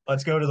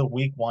let's go to the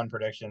week one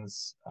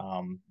predictions.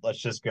 Let's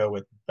just go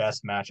with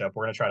best matchup.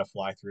 We're gonna try to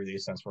fly through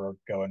these since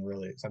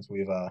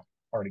we've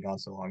already gone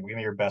so long. Give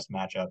me your best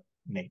matchup,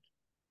 Nate.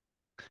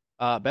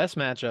 Best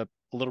matchup,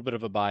 a little bit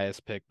of a bias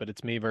pick, but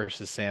it's me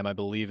versus Sam. I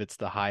believe it's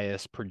the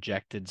highest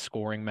projected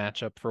scoring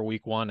matchup for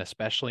week one,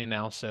 especially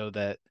now so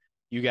that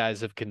you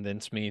guys have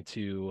convinced me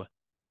to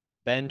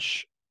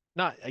bench.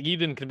 Not you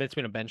didn't convince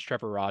me to bench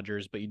Trevor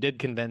Rogers, but you did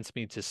convince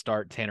me to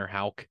start Tanner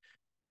Houck.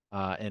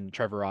 And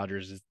Trevor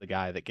Rogers is the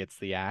guy that gets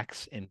the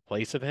axe in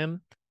place of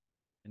him.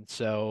 And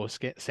so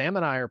Sam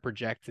and I are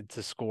projected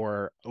to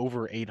score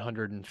over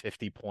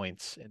 850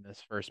 points in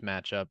this first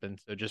matchup. And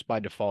so just by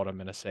default, I'm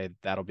going to say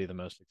that'll be the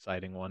most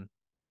exciting one.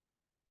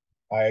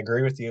 I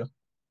agree with you.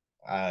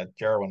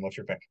 Jarwin, what's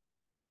your pick?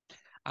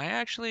 I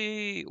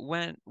actually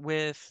went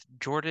with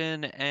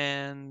Jordan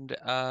and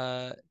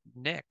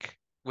Nick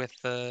with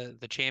the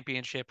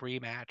championship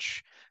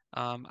rematch.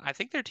 I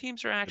think their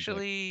teams are Good pick.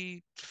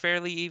 actually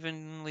fairly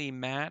evenly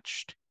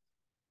matched.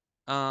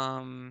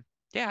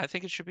 Yeah, I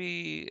think it should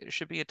be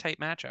a tight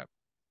matchup.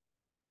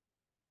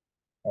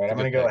 All right, It's a I'm going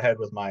good to go pick. ahead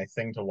with my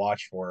thing to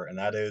watch for, and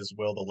that is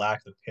will the lack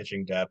of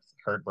pitching depth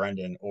hurt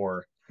Brendan,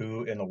 or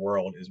who in the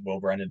world is Will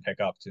Brendan pick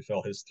up to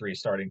fill his three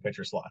starting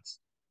pitcher slots?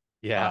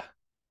 Uh, Yeah.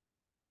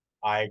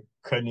 I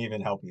couldn't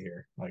even help you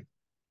here. Like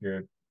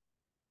you're,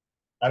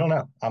 I don't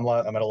know. I'm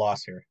at a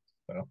loss here.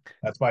 So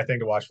that's my thing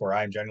to watch for.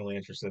 I am genuinely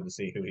interested to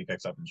see who he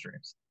picks up in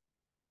streams.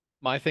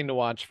 My thing to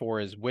watch for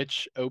is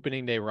which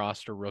opening day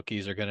roster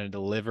rookies are going to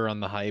deliver on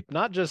the hype,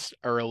 not just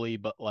early,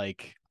 but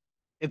like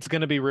it's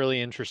going to be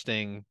really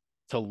interesting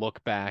to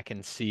look back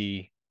and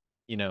see,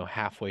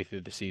 halfway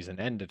through the season,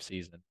 end of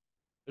season.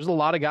 There's a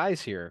lot of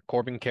guys here.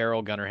 Corbin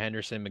Carroll, Gunnar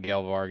Henderson,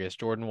 Miguel Vargas,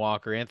 Jordan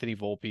Walker, Anthony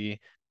Volpe,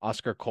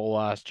 Oscar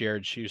Colas,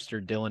 Jared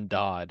Schuster, Dylan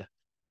Dodd.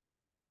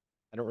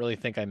 I don't really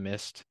think I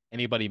missed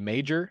anybody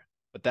major,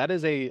 but that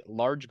is a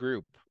large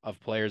group of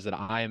players that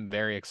I am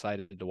very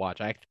excited to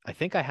watch. I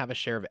think I have a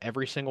share of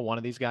every single one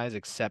of these guys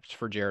except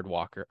for Jordan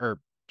Walker.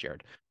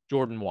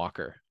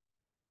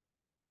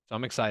 So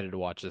I'm excited to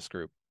watch this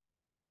group.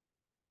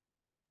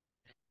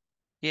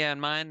 Yeah,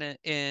 and mine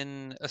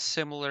in a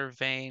similar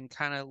vein,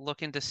 kind of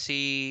looking to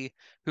see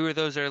who are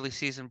those early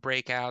season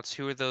breakouts,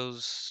 who are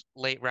those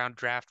late round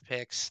draft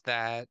picks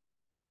that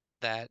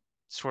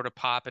sort of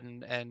pop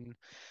and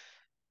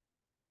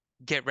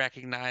get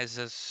recognized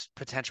as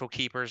potential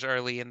keepers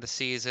early in the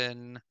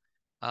season.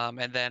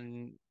 And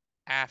then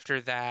after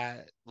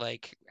that,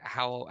 like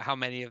how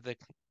many of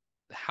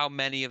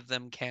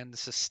them can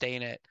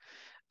sustain it.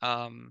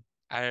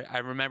 I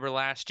remember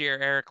last year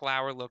Eric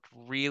Lauer looked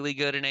really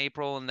good in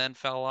April and then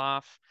fell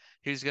off.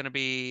 Who's going to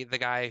be the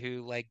guy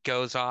who like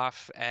goes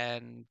off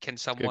and can Good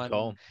someone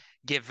call.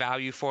 give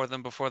value for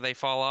them before they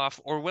fall off,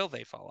 or will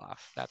they fall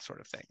off? That sort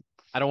of thing.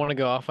 I don't want to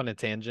go off on a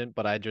tangent,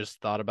 but I just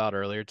thought about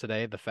earlier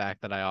today the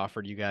fact that I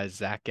offered you guys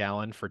Zach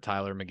Gallen for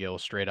Tyler McGill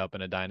straight up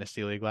in a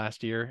dynasty league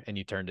last year, and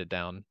you turned it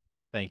down.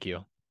 Thank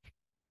you.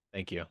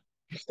 Thank you.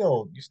 You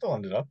still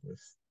ended up with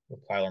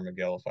Tyler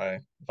McGill if I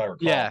recall.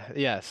 Yeah,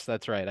 yes,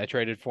 that's right. I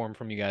traded for him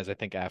from you guys, I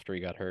think, after he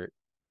got hurt.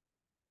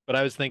 But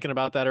I was thinking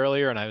about that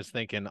earlier, and I was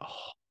thinking,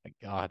 oh my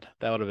God,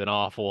 that would have been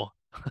awful.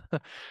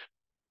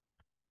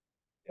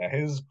 Yeah,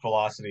 his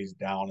velocity's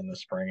down in the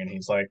spring, and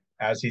he's like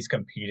as he's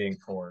competing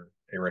for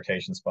a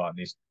rotation spot, and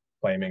he's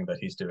claiming that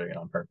he's doing it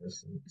on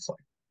purpose. And it's like,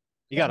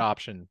 He come got on.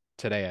 optioned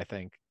today, I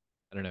think.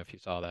 I don't know if you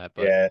saw that,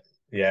 but Yeah,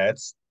 yeah,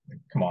 it's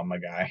come on, my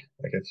guy.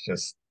 Like it's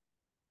just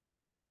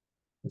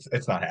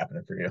it's not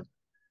happening for you.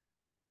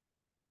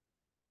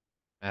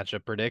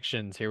 matchup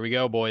predictions. Here we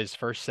go, boys.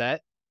 First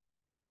set.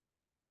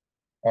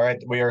 All right,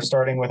 we are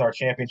starting with our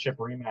championship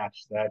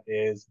rematch. That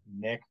is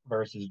Nick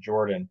versus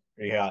Jordan.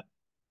 We got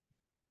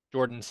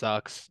Jordan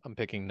sucks. I'm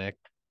picking Nick.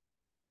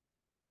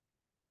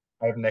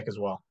 I have Nick as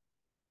well.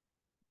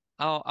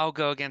 I'll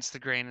go against the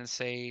grain and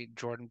say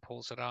Jordan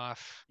pulls it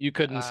off. You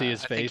couldn't see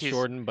his I think face,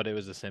 Jordan, but it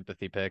was a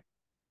sympathy pick.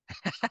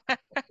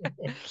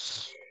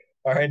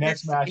 All right,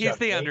 next he's matchup,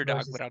 the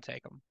underdog, but I'll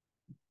take him.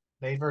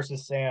 Nate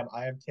versus Sam.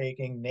 I am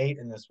taking Nate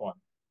in this one.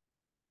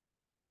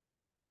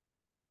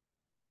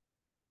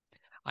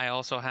 I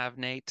also have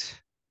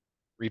Nate.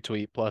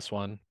 Retweet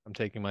 +1. I'm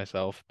taking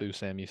myself. Boo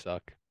Sam, you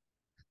suck.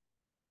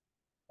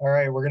 All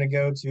right, we're gonna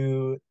go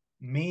to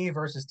me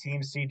versus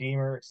Team C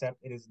Deemer, except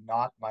it is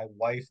not my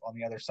wife on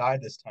the other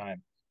side this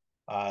time.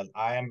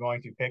 I am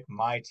going to pick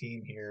my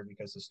team here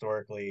because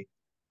historically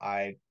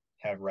I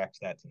have wrecked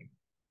that team.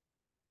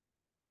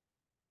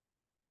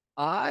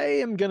 I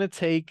am gonna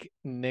take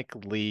Nick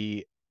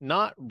Lee,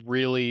 not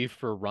really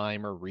for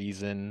rhyme or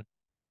reason,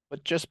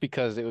 but just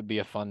because it would be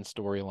a fun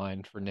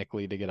storyline for Nick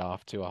Lee to get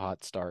off to a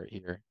hot start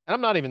here. And I'm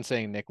not even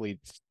saying Nick Lee's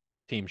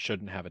team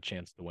shouldn't have a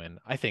chance to win.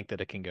 I think that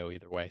it can go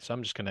either way. So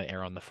I'm just going to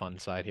err on the fun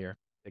side here.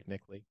 Pick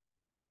Nick Lee.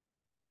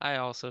 I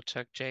also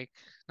took Jake.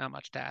 Not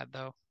much to add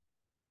though.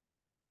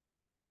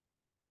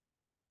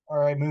 All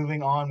right,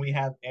 moving on. We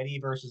have Eddie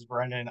versus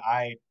Brendan.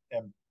 I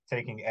am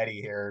taking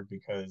Eddie here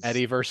because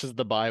Eddie versus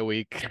the bye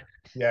week.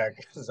 yeah,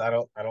 because I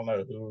don't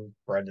know who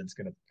Brendan's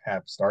gonna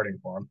have starting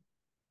for him.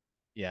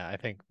 Yeah, I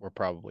think we're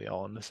probably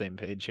all on the same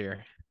page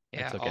here. I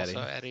Yeah, took also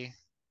Eddie. Eddie.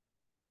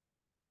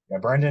 Yeah,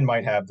 Brendan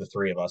might have the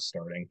three of us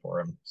starting for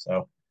him.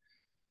 So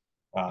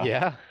uh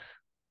Yeah.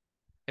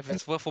 If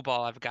it's wiffle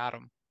ball, I've got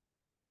him.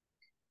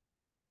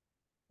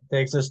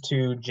 takes us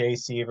to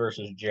JC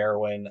versus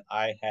Jerwin.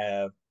 I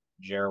have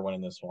Jerwin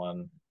in this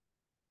one.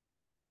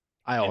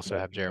 I And also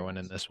Nate have Jarwin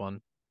in this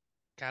one.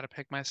 Gotta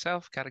pick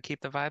myself. Gotta keep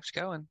the vibes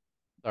going.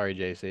 Sorry,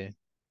 JC.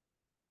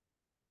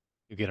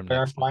 You get him our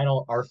next time.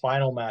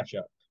 final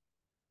matchup.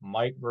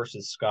 Mike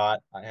versus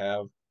Scott. I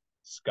have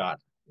Scott.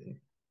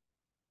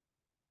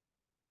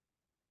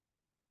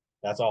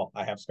 That's all.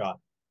 I have Scott.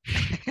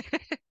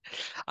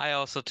 I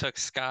also took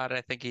Scott.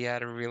 I think he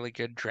had a really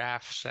good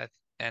draft set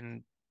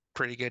and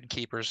pretty good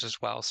keepers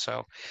as well.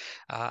 So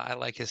I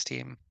like his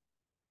team.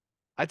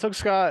 I took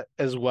Scott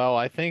as well.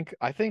 I think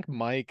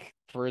Mike,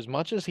 for as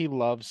much as he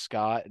loves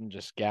Scott and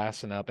just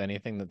gassing up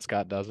anything that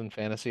Scott does in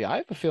fantasy, I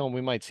have a feeling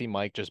we might see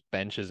Mike just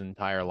bench his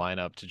entire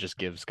lineup to just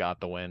give Scott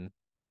the win.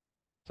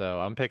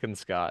 So I'm picking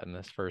Scott in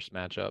this first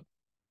matchup.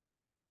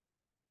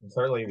 It'd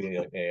certainly be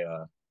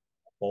a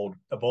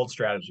bold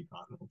strategy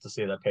con to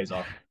see if that pays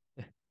off.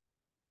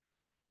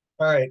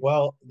 All right.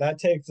 Well, that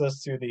takes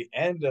us to the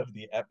end of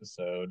the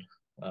episode.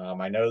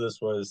 I know this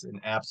was an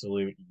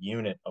absolute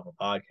unit of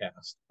a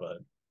podcast, but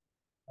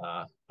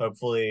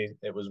hopefully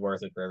it was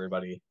worth it for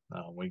everybody.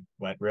 We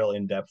went real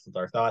in depth with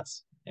our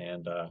thoughts,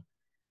 and I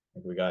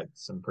think we got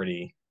some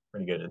pretty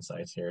good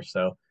insights here.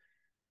 So,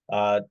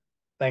 uh,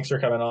 thanks for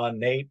coming on,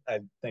 Nate. I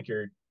think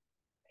you're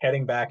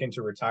heading back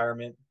into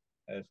retirement,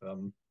 if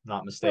I'm not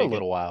For a mistaken.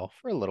 little while.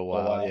 For a little For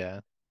a while, while. yeah.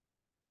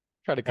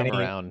 Try to come Any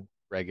around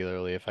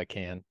regularly if I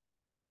can.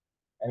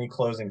 any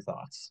closing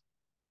thoughts?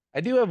 I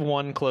do have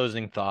one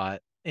closing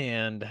thought,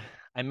 and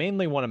I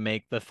mainly want to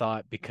make the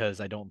thought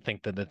because I don't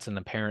think that it's an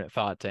apparent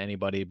thought to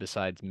anybody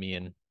besides me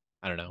and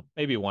I don't know,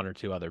 maybe one or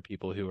two other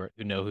people who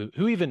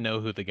even know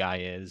who the guy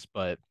is,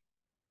 but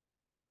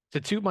to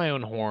toot my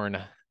own horn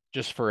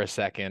just for a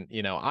second,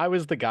 I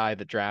was the guy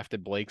that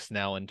drafted Blake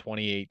Snell in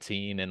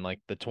 2018 in like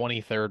the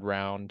 23rd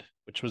round,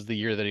 which was the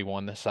year that he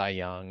won the Cy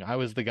Young. I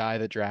was the guy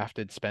that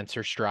drafted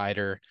Spencer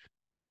Strider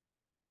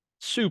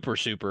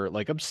super,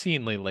 like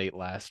obscenely late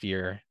last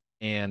year.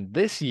 And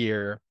this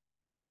year,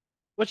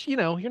 which, you're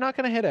not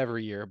going to hit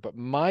every year, but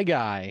my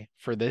guy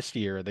for this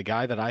year, the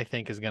guy that I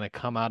think is going to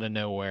come out of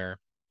nowhere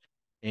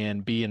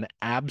and be an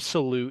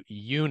absolute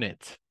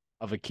unit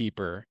of a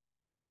keeper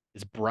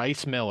is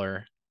Bryce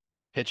Miller,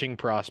 pitching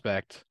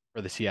prospect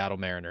for the Seattle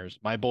Mariners.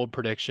 My bold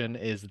prediction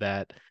is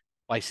that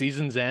by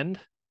season's end,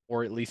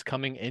 or at least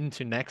coming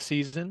into next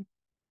season,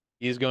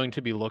 he is going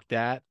to be looked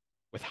at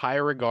with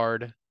higher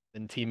regard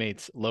than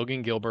teammates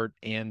Logan Gilbert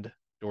and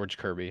George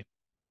Kirby.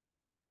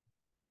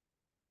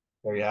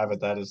 There you have it.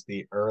 That is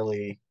the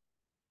early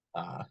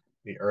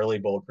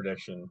bold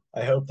prediction.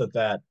 I hope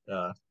that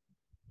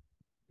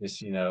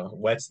just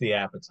whets the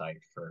appetite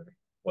for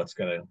what's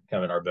going to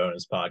come in our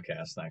bonus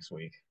podcast next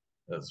week.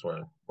 Because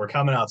we're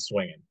coming out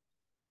swinging.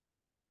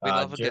 We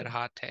love a Jer- good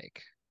hot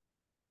take.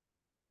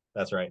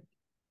 that's right.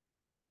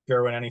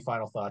 Gerwin, any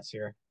final thoughts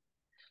here?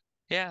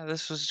 Yeah,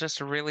 this was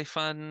just a really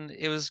fun.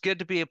 It was good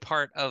to be a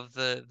part of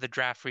the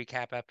draft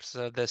recap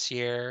episode this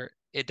year.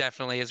 It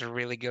definitely is a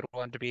really good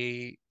one to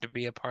be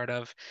a part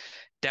of.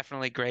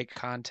 Definitely great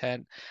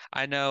content.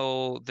 I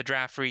know the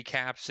draft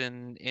recaps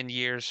in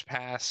years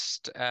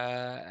past,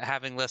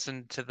 having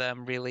listened to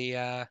them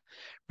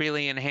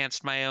really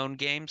enhanced my own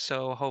game.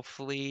 So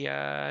hopefully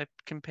I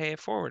can pay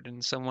it forward.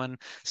 And someone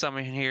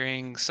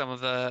hearing some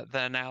of the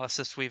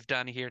analysis we've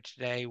done here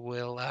today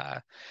will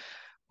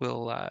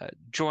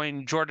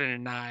join Jordan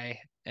and I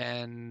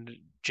and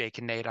Jake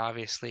and Nate,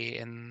 obviously,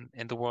 in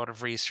the world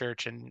of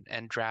research and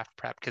draft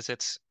prep because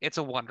it's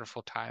a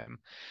wonderful time.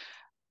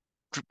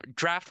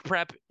 Draft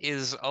prep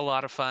is a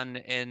lot of fun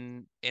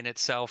in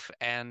itself,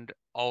 and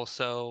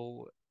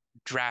also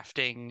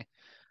drafting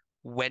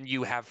when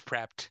you have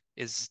prepped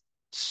is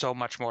so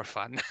much more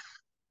fun.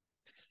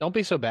 Don't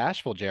be so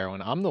bashful,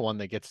 Jarwin. I'm the one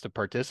that gets to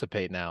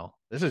participate now.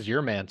 This is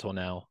your mantle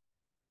now.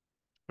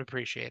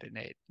 Appreciate it,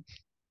 Nate.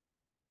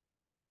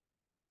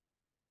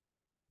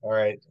 All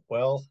right.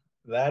 Well,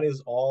 that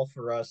is all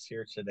for us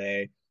here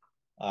today.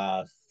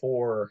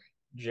 For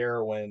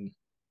Jerwin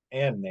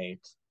and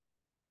Nate,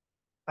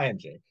 I am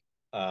Jake.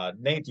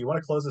 Nate, do you want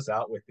to close us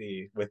out with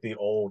the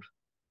old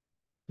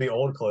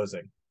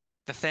closing?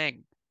 The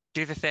thing.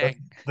 Do the The,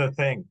 thing. the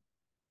thing.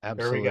 Here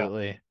we go.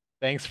 Absolutely.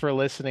 Thanks for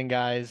listening,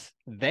 guys.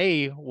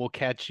 They will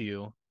catch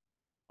you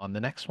on the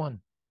next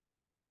one.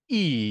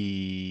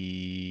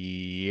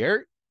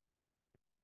 Ear.